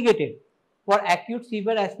investigated for acute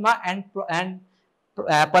severe asthma and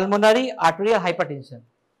pulmonary arterial hypertension.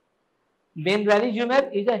 Benralizumab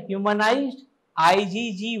is a humanized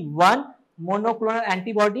IgG1 monoclonal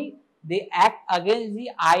antibody. They act against the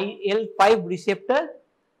IL-5 receptor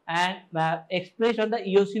and expressed on the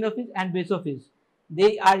eosinophils and basophils.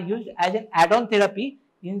 They are used as an add-on therapy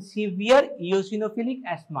in severe eosinophilic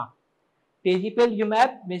asthma.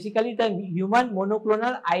 Tezepelumab, basically the human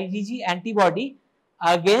monoclonal IgG antibody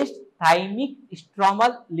against thymic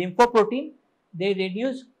stromal lymphoprotein. They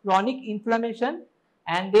reduce chronic inflammation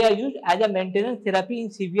and they are used as a maintenance therapy in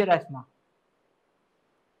severe asthma.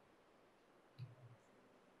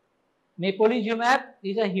 Mepolizumab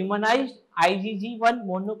is a humanized IgG1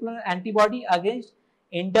 monoclonal antibody against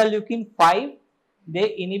interleukin-5.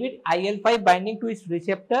 They inhibit IL-5 binding to its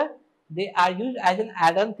receptor. They are used as an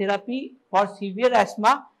add-on therapy for severe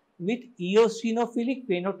asthma with eosinophilic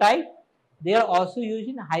phenotype. They are also used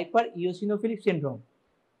in hypereosinophilic syndrome.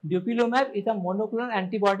 Dupilumab is a monoclonal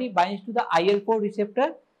antibody binds to the IL-4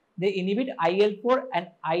 receptor. They inhibit IL-4 and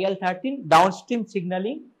IL-13 downstream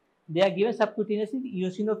signaling. They are given subcutaneously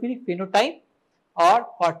eosinophilic phenotype or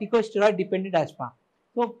corticosteroid dependent asthma.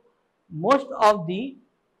 So most of the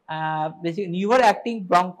basic newer acting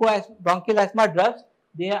bronchial asthma drugs,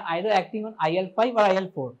 they are either acting on IL-5 or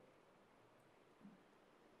IL-4.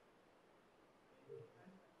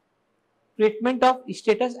 Treatment of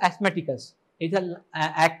status asthmaticus is an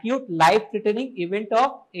acute life-threatening event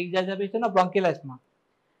of exacerbation of bronchial asthma.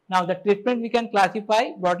 Now, the treatment we can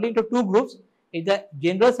classify broadly into two groups: is the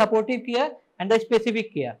general supportive care and the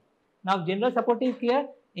specific care. Now, general supportive care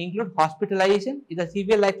include hospitalization. Is a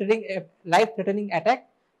severe life-threatening attack,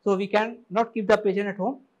 so we can not keep the patient at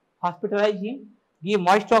home. Hospitalize him, give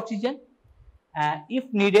moist oxygen, if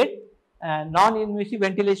needed, non-invasive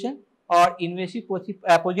ventilation or invasive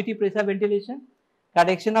positive pressure ventilation,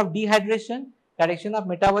 correction of dehydration, correction of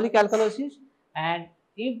metabolic alkalosis, and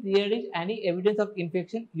if there is any evidence of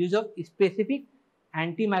infection, use of specific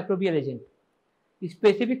antimicrobial agent.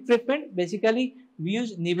 Specific treatment, basically we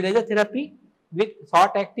use nebulizer therapy with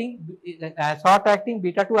short-acting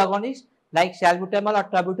beta-2 agonists like salbutamol or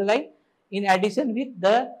terbutaline, in addition with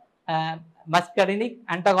the muscarinic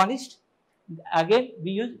antagonist. Again,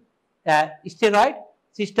 we use steroid,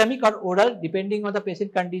 systemic or oral depending on the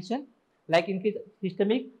patient condition. Like in case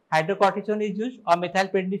systemic, hydrocortisone is used or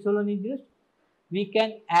methylprednisolone is used. We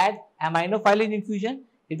can add aminophylline infusion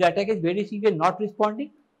if the attack is very severe, not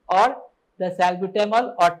responding, or the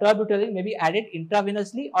salbutamol or terbutaline may be added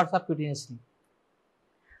intravenously or subcutaneously.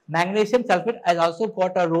 Magnesium sulfate has also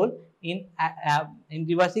got a role in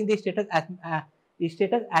reversing the status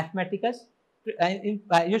asthmaticus,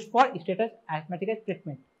 used for status asthmaticus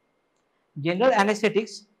treatment. General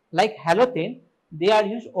anesthetics like halothane, they are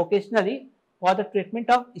used occasionally for the treatment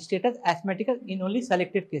of status asthmaticus in only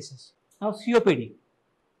selected cases. Now, COPD.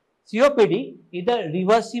 COPD is a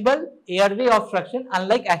reversible airway obstruction,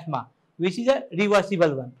 unlike asthma, which is a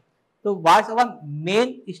reversible one. So, what's our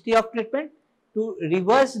main stay of treatment? To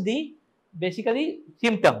reverse the basically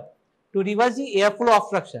symptom, to reverse the airflow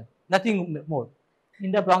obstruction, nothing more.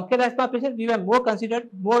 In the bronchial asthma patient, we were more considered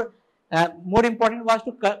more important was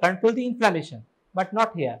to control the inflammation, but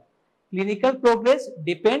not here. Clinical progress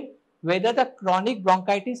depend whether the chronic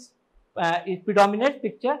bronchitis is predominant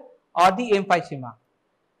picture or the emphysema.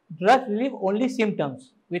 Drugs relieve only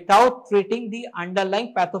symptoms without treating the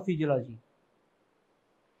underlying pathophysiology.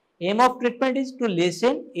 Aim of treatment is to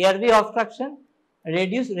lessen airway obstruction,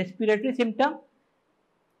 reduce respiratory symptom,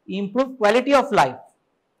 improve quality of life,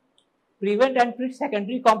 prevent and treat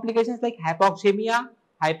secondary complications like hypoxemia,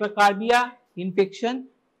 hypercarbia, infection,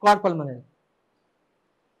 cor pulmonale.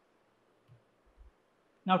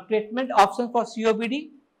 Now, treatment options for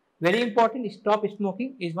COPD, very important. Stop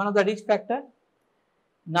smoking is one of the risk factor.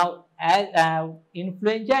 Now, as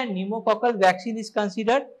influenza and pneumococcal vaccine is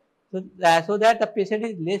considered, so that the patient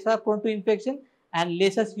is less prone to infection and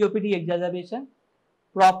lesser COPD exacerbation.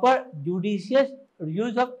 Proper judicious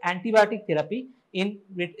use of antibiotic therapy in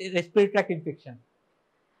respiratory tract infection.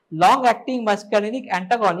 Long-acting muscarinic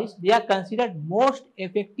antagonists, they are considered most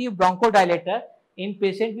effective bronchodilator in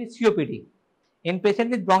patients with COPD. In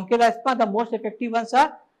patients with bronchial asthma, the most effective ones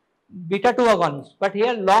are beta-2 agonists, but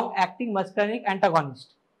here long-acting muscarinic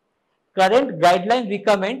antagonists. Current guidelines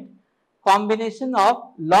recommend combination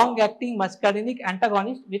of long-acting muscarinic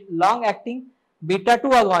antagonist with long-acting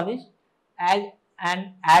beta-2 agonist as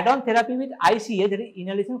an add-on therapy with ICA, that is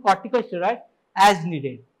inhalation corticosteroid, as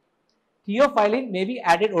needed. Theophylline may be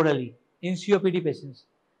added orally in COPD patients.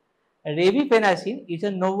 Revifenacin is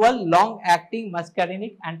a novel long-acting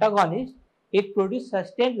muscarinic antagonist. It produces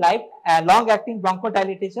sustained long-acting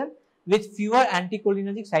bronchodilation with fewer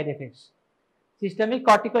anticholinergic side effects. Systemic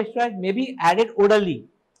corticosteroid may be added orally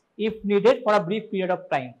if needed for a brief period of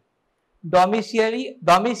time.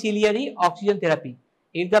 Domiciliary oxygen therapy.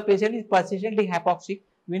 If the patient is persistently hypoxic,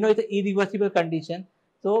 we know it's an irreversible condition.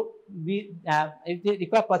 So, if they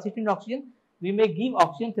require persistent oxygen, we may give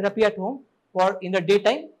oxygen therapy at home for in the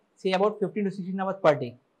daytime, say about 15 to 16 hours per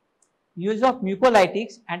day. Use of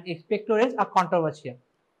mucolytics and expectorants are controversial.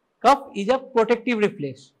 Cough is a protective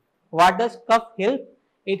reflex. What does cough help?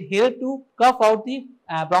 It helps to cough out the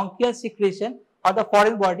bronchial secretion or the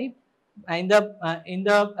foreign body in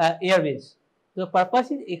the airways. The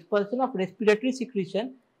purpose is expulsion of respiratory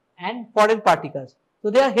secretion and foreign particles.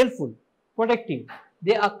 So they are helpful, protective.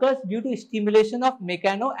 They occur due to stimulation of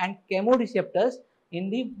mechano and chemoreceptors in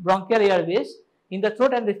the bronchial airways, in the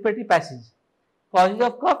throat and respiratory passage. Causes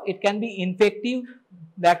of cough, it can be infective,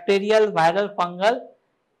 bacterial, viral, fungal,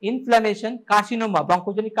 inflammation, carcinoma,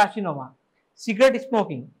 bronchogenic carcinoma, cigarette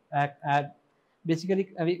smoking, basically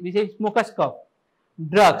we say smoker's cough,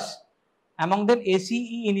 drugs, among them ACE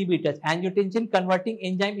inhibitors, angiotensin converting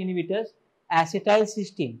enzyme inhibitors,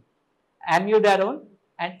 acetylcysteine, amiodarone,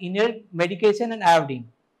 and inhaled medication and iodine.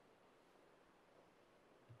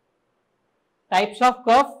 Types of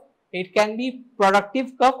cough, it can be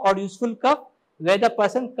productive cough or useful cough, where the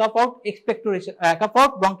person cough out expectoration, cough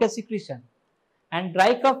out bronchial secretion, and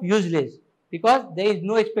dry cough useless because there is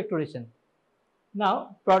no expectoration.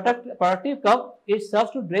 Now, productive cough, it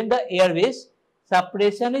serves to drain the airways.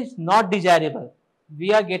 Suppression is not desirable.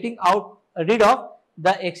 We are getting rid of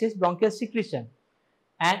the excess bronchial secretion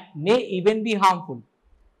and may even be harmful.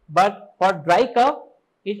 But for dry cough,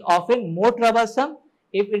 it is often more troublesome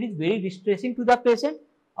if it is very distressing to the patient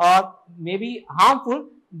or maybe harmful.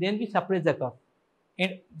 Then we suppress the cough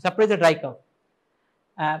and suppress the dry cough.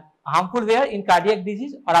 Harmful where? In cardiac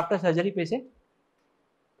disease or after surgery patient.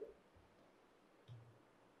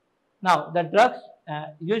 Now, the drugs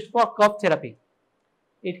used for cough therapy.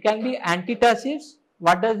 It can be antitussives.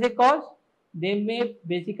 What does they cause? They may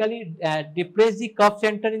basically depress the cough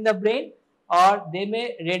center in the brain, or they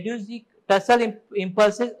may reduce the tussle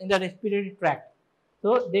impulses in the respiratory tract.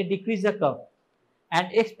 So, they decrease the cough. And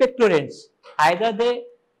expectorants, either they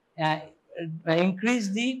increase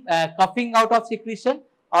the coughing out of secretion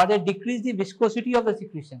or they decrease the viscosity of the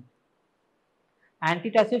secretion.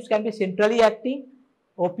 Antitussives can be centrally acting,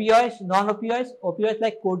 opioids, non-opioids, opioids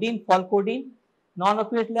like codeine, falcodeine,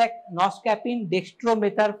 non-opioids like noscapine,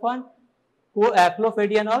 dextromethorphan,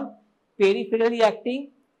 clofedienol, peripherally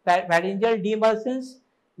acting, pharyngeal demulsions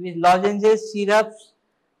with lozenges, syrups,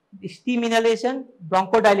 steam inhalation,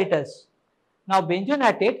 bronchodilators. Now,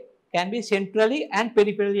 benzonatate can be centrally and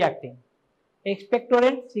peripherally acting.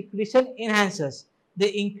 Expectorant, secretion enhancers, they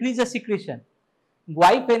increase the secretion.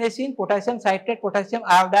 Guaifenesin, potassium citrate, potassium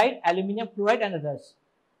iodide, aluminum fluoride, and others.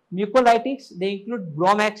 Mucolytics, they include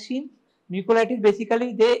bromoxine. Mucolytics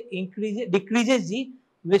basically they decreases the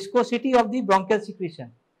viscosity of the bronchial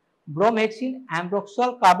secretion. Bromhexine,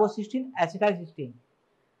 ambroxol, carbocysteine, acetylcysteine.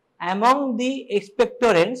 Among the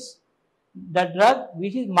expectorants, the drug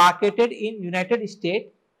which is marketed in United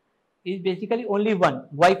States is basically only one,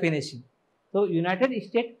 guaifenesin. So, United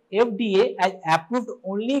States FDA has approved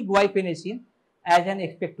only guaifenesin as an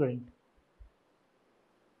expectorant.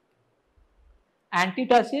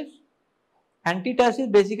 Antitussives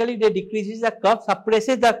basically they decreases the cough,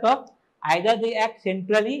 suppresses the cough. Either they act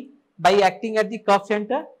centrally by acting at the cough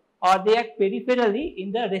center or they act peripherally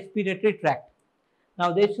in the respiratory tract.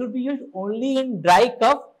 Now, they should be used only in dry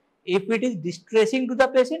cough if it is distressing to the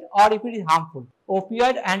patient or if it is harmful.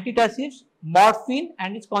 Opioid antitussives, morphine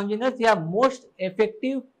and its congeners, they are most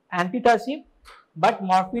effective antitussive, but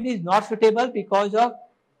morphine is not suitable because of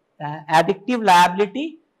addictive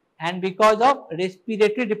liability and because of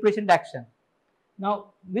respiratory depression action.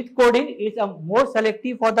 Now, with codeine, it is more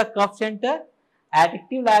selective for the cough center,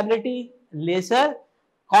 addictive liability lesser,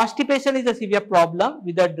 constipation is a severe problem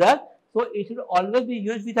with the drug, so it should always be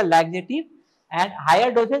used with a laxative, and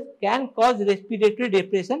higher doses can cause respiratory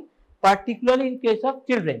depression, particularly in case of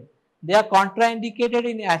children. They are contraindicated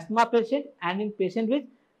in asthma patients and in patients with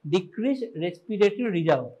decreased respiratory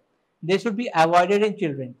reserve. They should be avoided in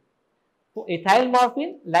children. So ethyl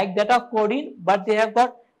morphine, like that of codeine, but they have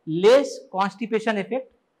got less constipation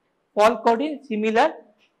effect. Codeine similar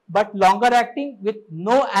but longer acting with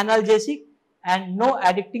no analgesic and no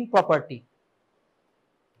addicting property.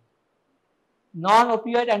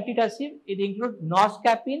 Non-opioid antitussive, it includes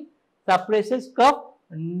noscapine, suppresses cough,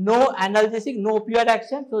 no analgesic, no opioid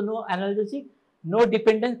action, so no analgesic, no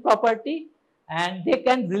dependence property, and they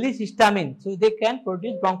can release histamine, so they can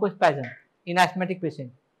produce bronchospasm in asthmatic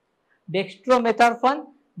patients. Dextromethorphan,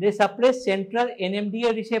 they suppress central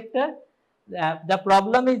NMDA receptor. The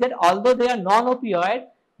problem is that although they are non-opioid,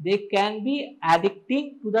 they can be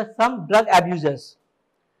addicting to some drug abusers.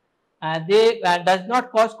 They does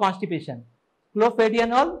not cause constipation.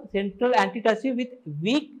 Clofedienol, central antitussive with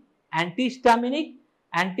weak antihistaminic,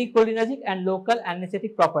 anticholinergic and local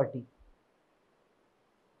anesthetic property.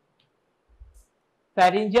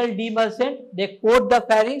 Pharyngeal demulcent, they coat the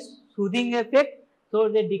pharynx, soothing effect, so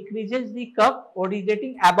they decreases the cough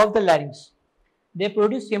originating above the larynx. They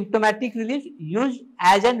produce symptomatic relief, used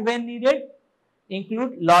as and when needed,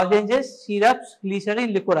 include lozenges, syrups,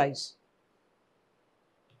 glycerin, licorice.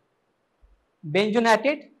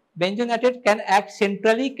 Benzonatate can act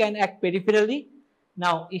centrally, can act peripherally.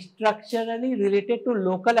 Now, structurally related to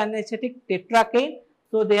local anesthetic tetracaine,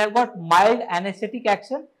 so they have got mild anesthetic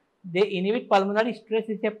action. They inhibit pulmonary stress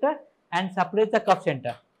receptor and suppress the cough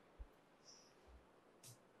center.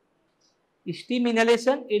 Steam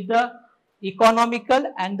inhalation is the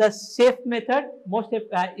economical and the safe method, most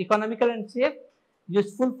economical and safe,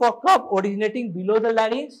 useful for cough originating below the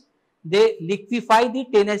larynx. They liquefy the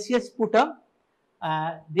tenacious sputum.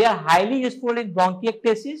 They are highly useful in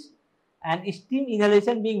bronchiectasis, and steam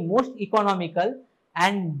inhalation being most economical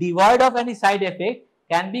and devoid of any side effect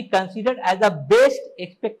can be considered as the best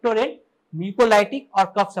expectorant, mucolytic or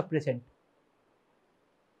cough suppressant.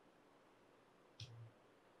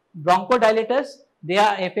 Bronchodilators, they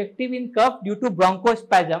are effective in cough due to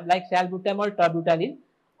bronchospasm like salbutamol, terbutaline.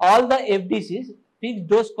 All the FDCs, fixed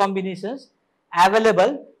dose combinations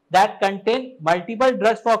available that contain multiple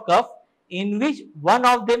drugs for cough, in which one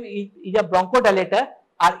of them is a bronchodilator,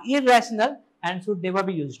 are irrational and should never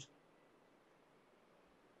be used.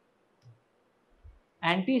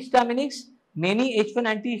 Antihistaminics, many H1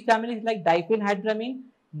 antihistaminics like diphenhydramine,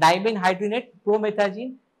 dimenhydrinate,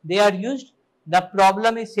 promethazine, they are used. The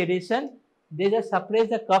problem is sedation. They just suppress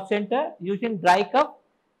the cough center. Used in dry cough,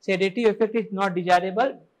 sedative effect is not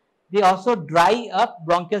desirable. They also dry up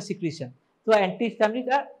bronchial secretion. So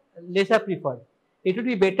antihistaminics are lesser preferred. It would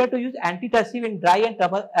be better to use antitussive in dry and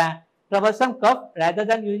troublesome cough rather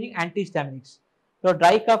than using antihistaminics. So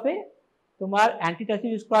dry cough है तुम्हारा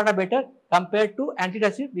antitussive use करा better compared to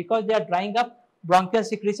antitussive because they are drying up bronchial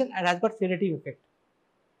secretion and has got sedative effect.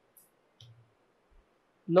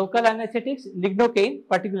 Local anesthetics, lignocaine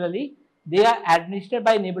particularly, they are administered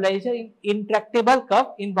by nebulization in intractable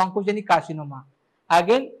cough in bronchogenic carcinoma.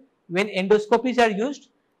 Again, when endoscopies are used,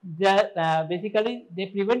 basically they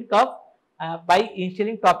prevent cough by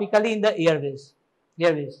instilling topically in the airways.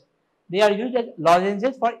 They are used as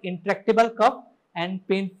lozenges for intractable cough and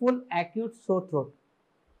painful acute sore throat.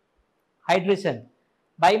 Hydration.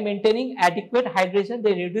 By maintaining adequate hydration,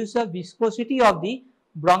 they reduce the viscosity of the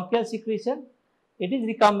bronchial secretion. It is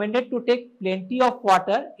recommended to take plenty of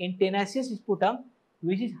water in tenacious sputum,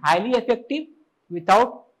 which is highly effective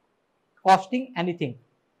without costing anything.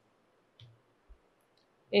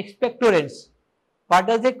 Expectorants. What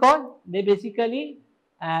does they cause? They basically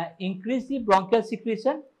increase the bronchial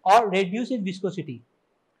secretion or reduce its viscosity.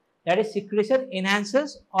 That is secretion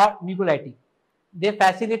enhancers or mucolytic. They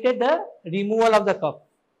facilitate the removal of the cough.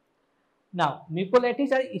 Now,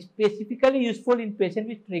 mucolytics are specifically useful in patients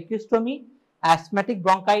with tracheostomy, asthmatic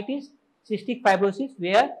bronchitis, cystic fibrosis,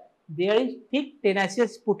 where there is thick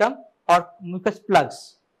tenacious sputum or mucus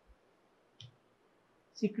plugs.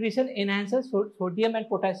 Secretion enhancers, sodium and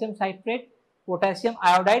potassium citrate, potassium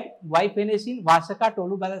iodide, guaifenesin, Vasaka,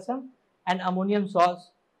 tolubalsam, and ammonium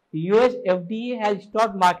salts. US FDA has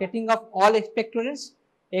stopped marketing of all expectorants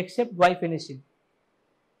except guaifenesin.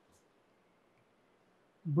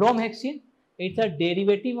 Bromhexin, it's a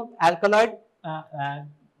derivative of alkaloid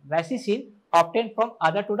vasicin obtained from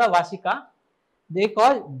Adatoda vasica. They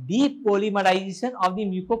cause depolymerization of the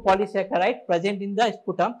mucopolysaccharide present in the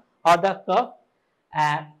sputum or the cough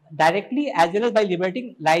directly as well as by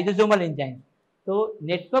liberating lysosomal enzymes. So,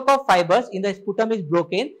 network of fibers in the sputum is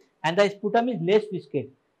broken and the sputum is less viscid.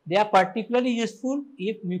 They are particularly useful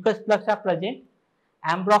if mucus plugs are present.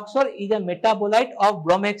 Ambroxol is a metabolite of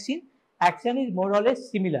bromhexine. Action is more or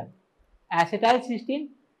less similar. Acetylcysteine,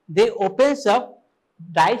 they opens up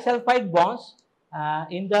disulfide bonds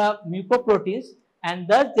in the mucoproteins and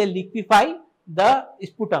thus they liquefy the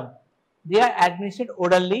sputum. They are administered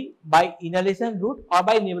orally by inhalation route or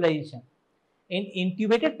by nebulization. In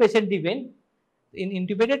intubated patients even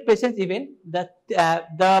the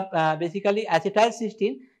basically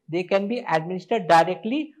acetylcysteine, they can be administered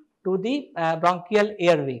directly to the bronchial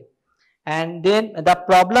airway. And then the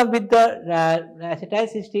problem with the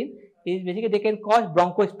acetylcysteine is basically they can cause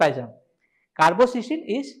bronchospasm. Carbocysteine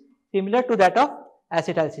is similar to that of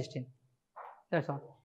acetylcysteine. That's all.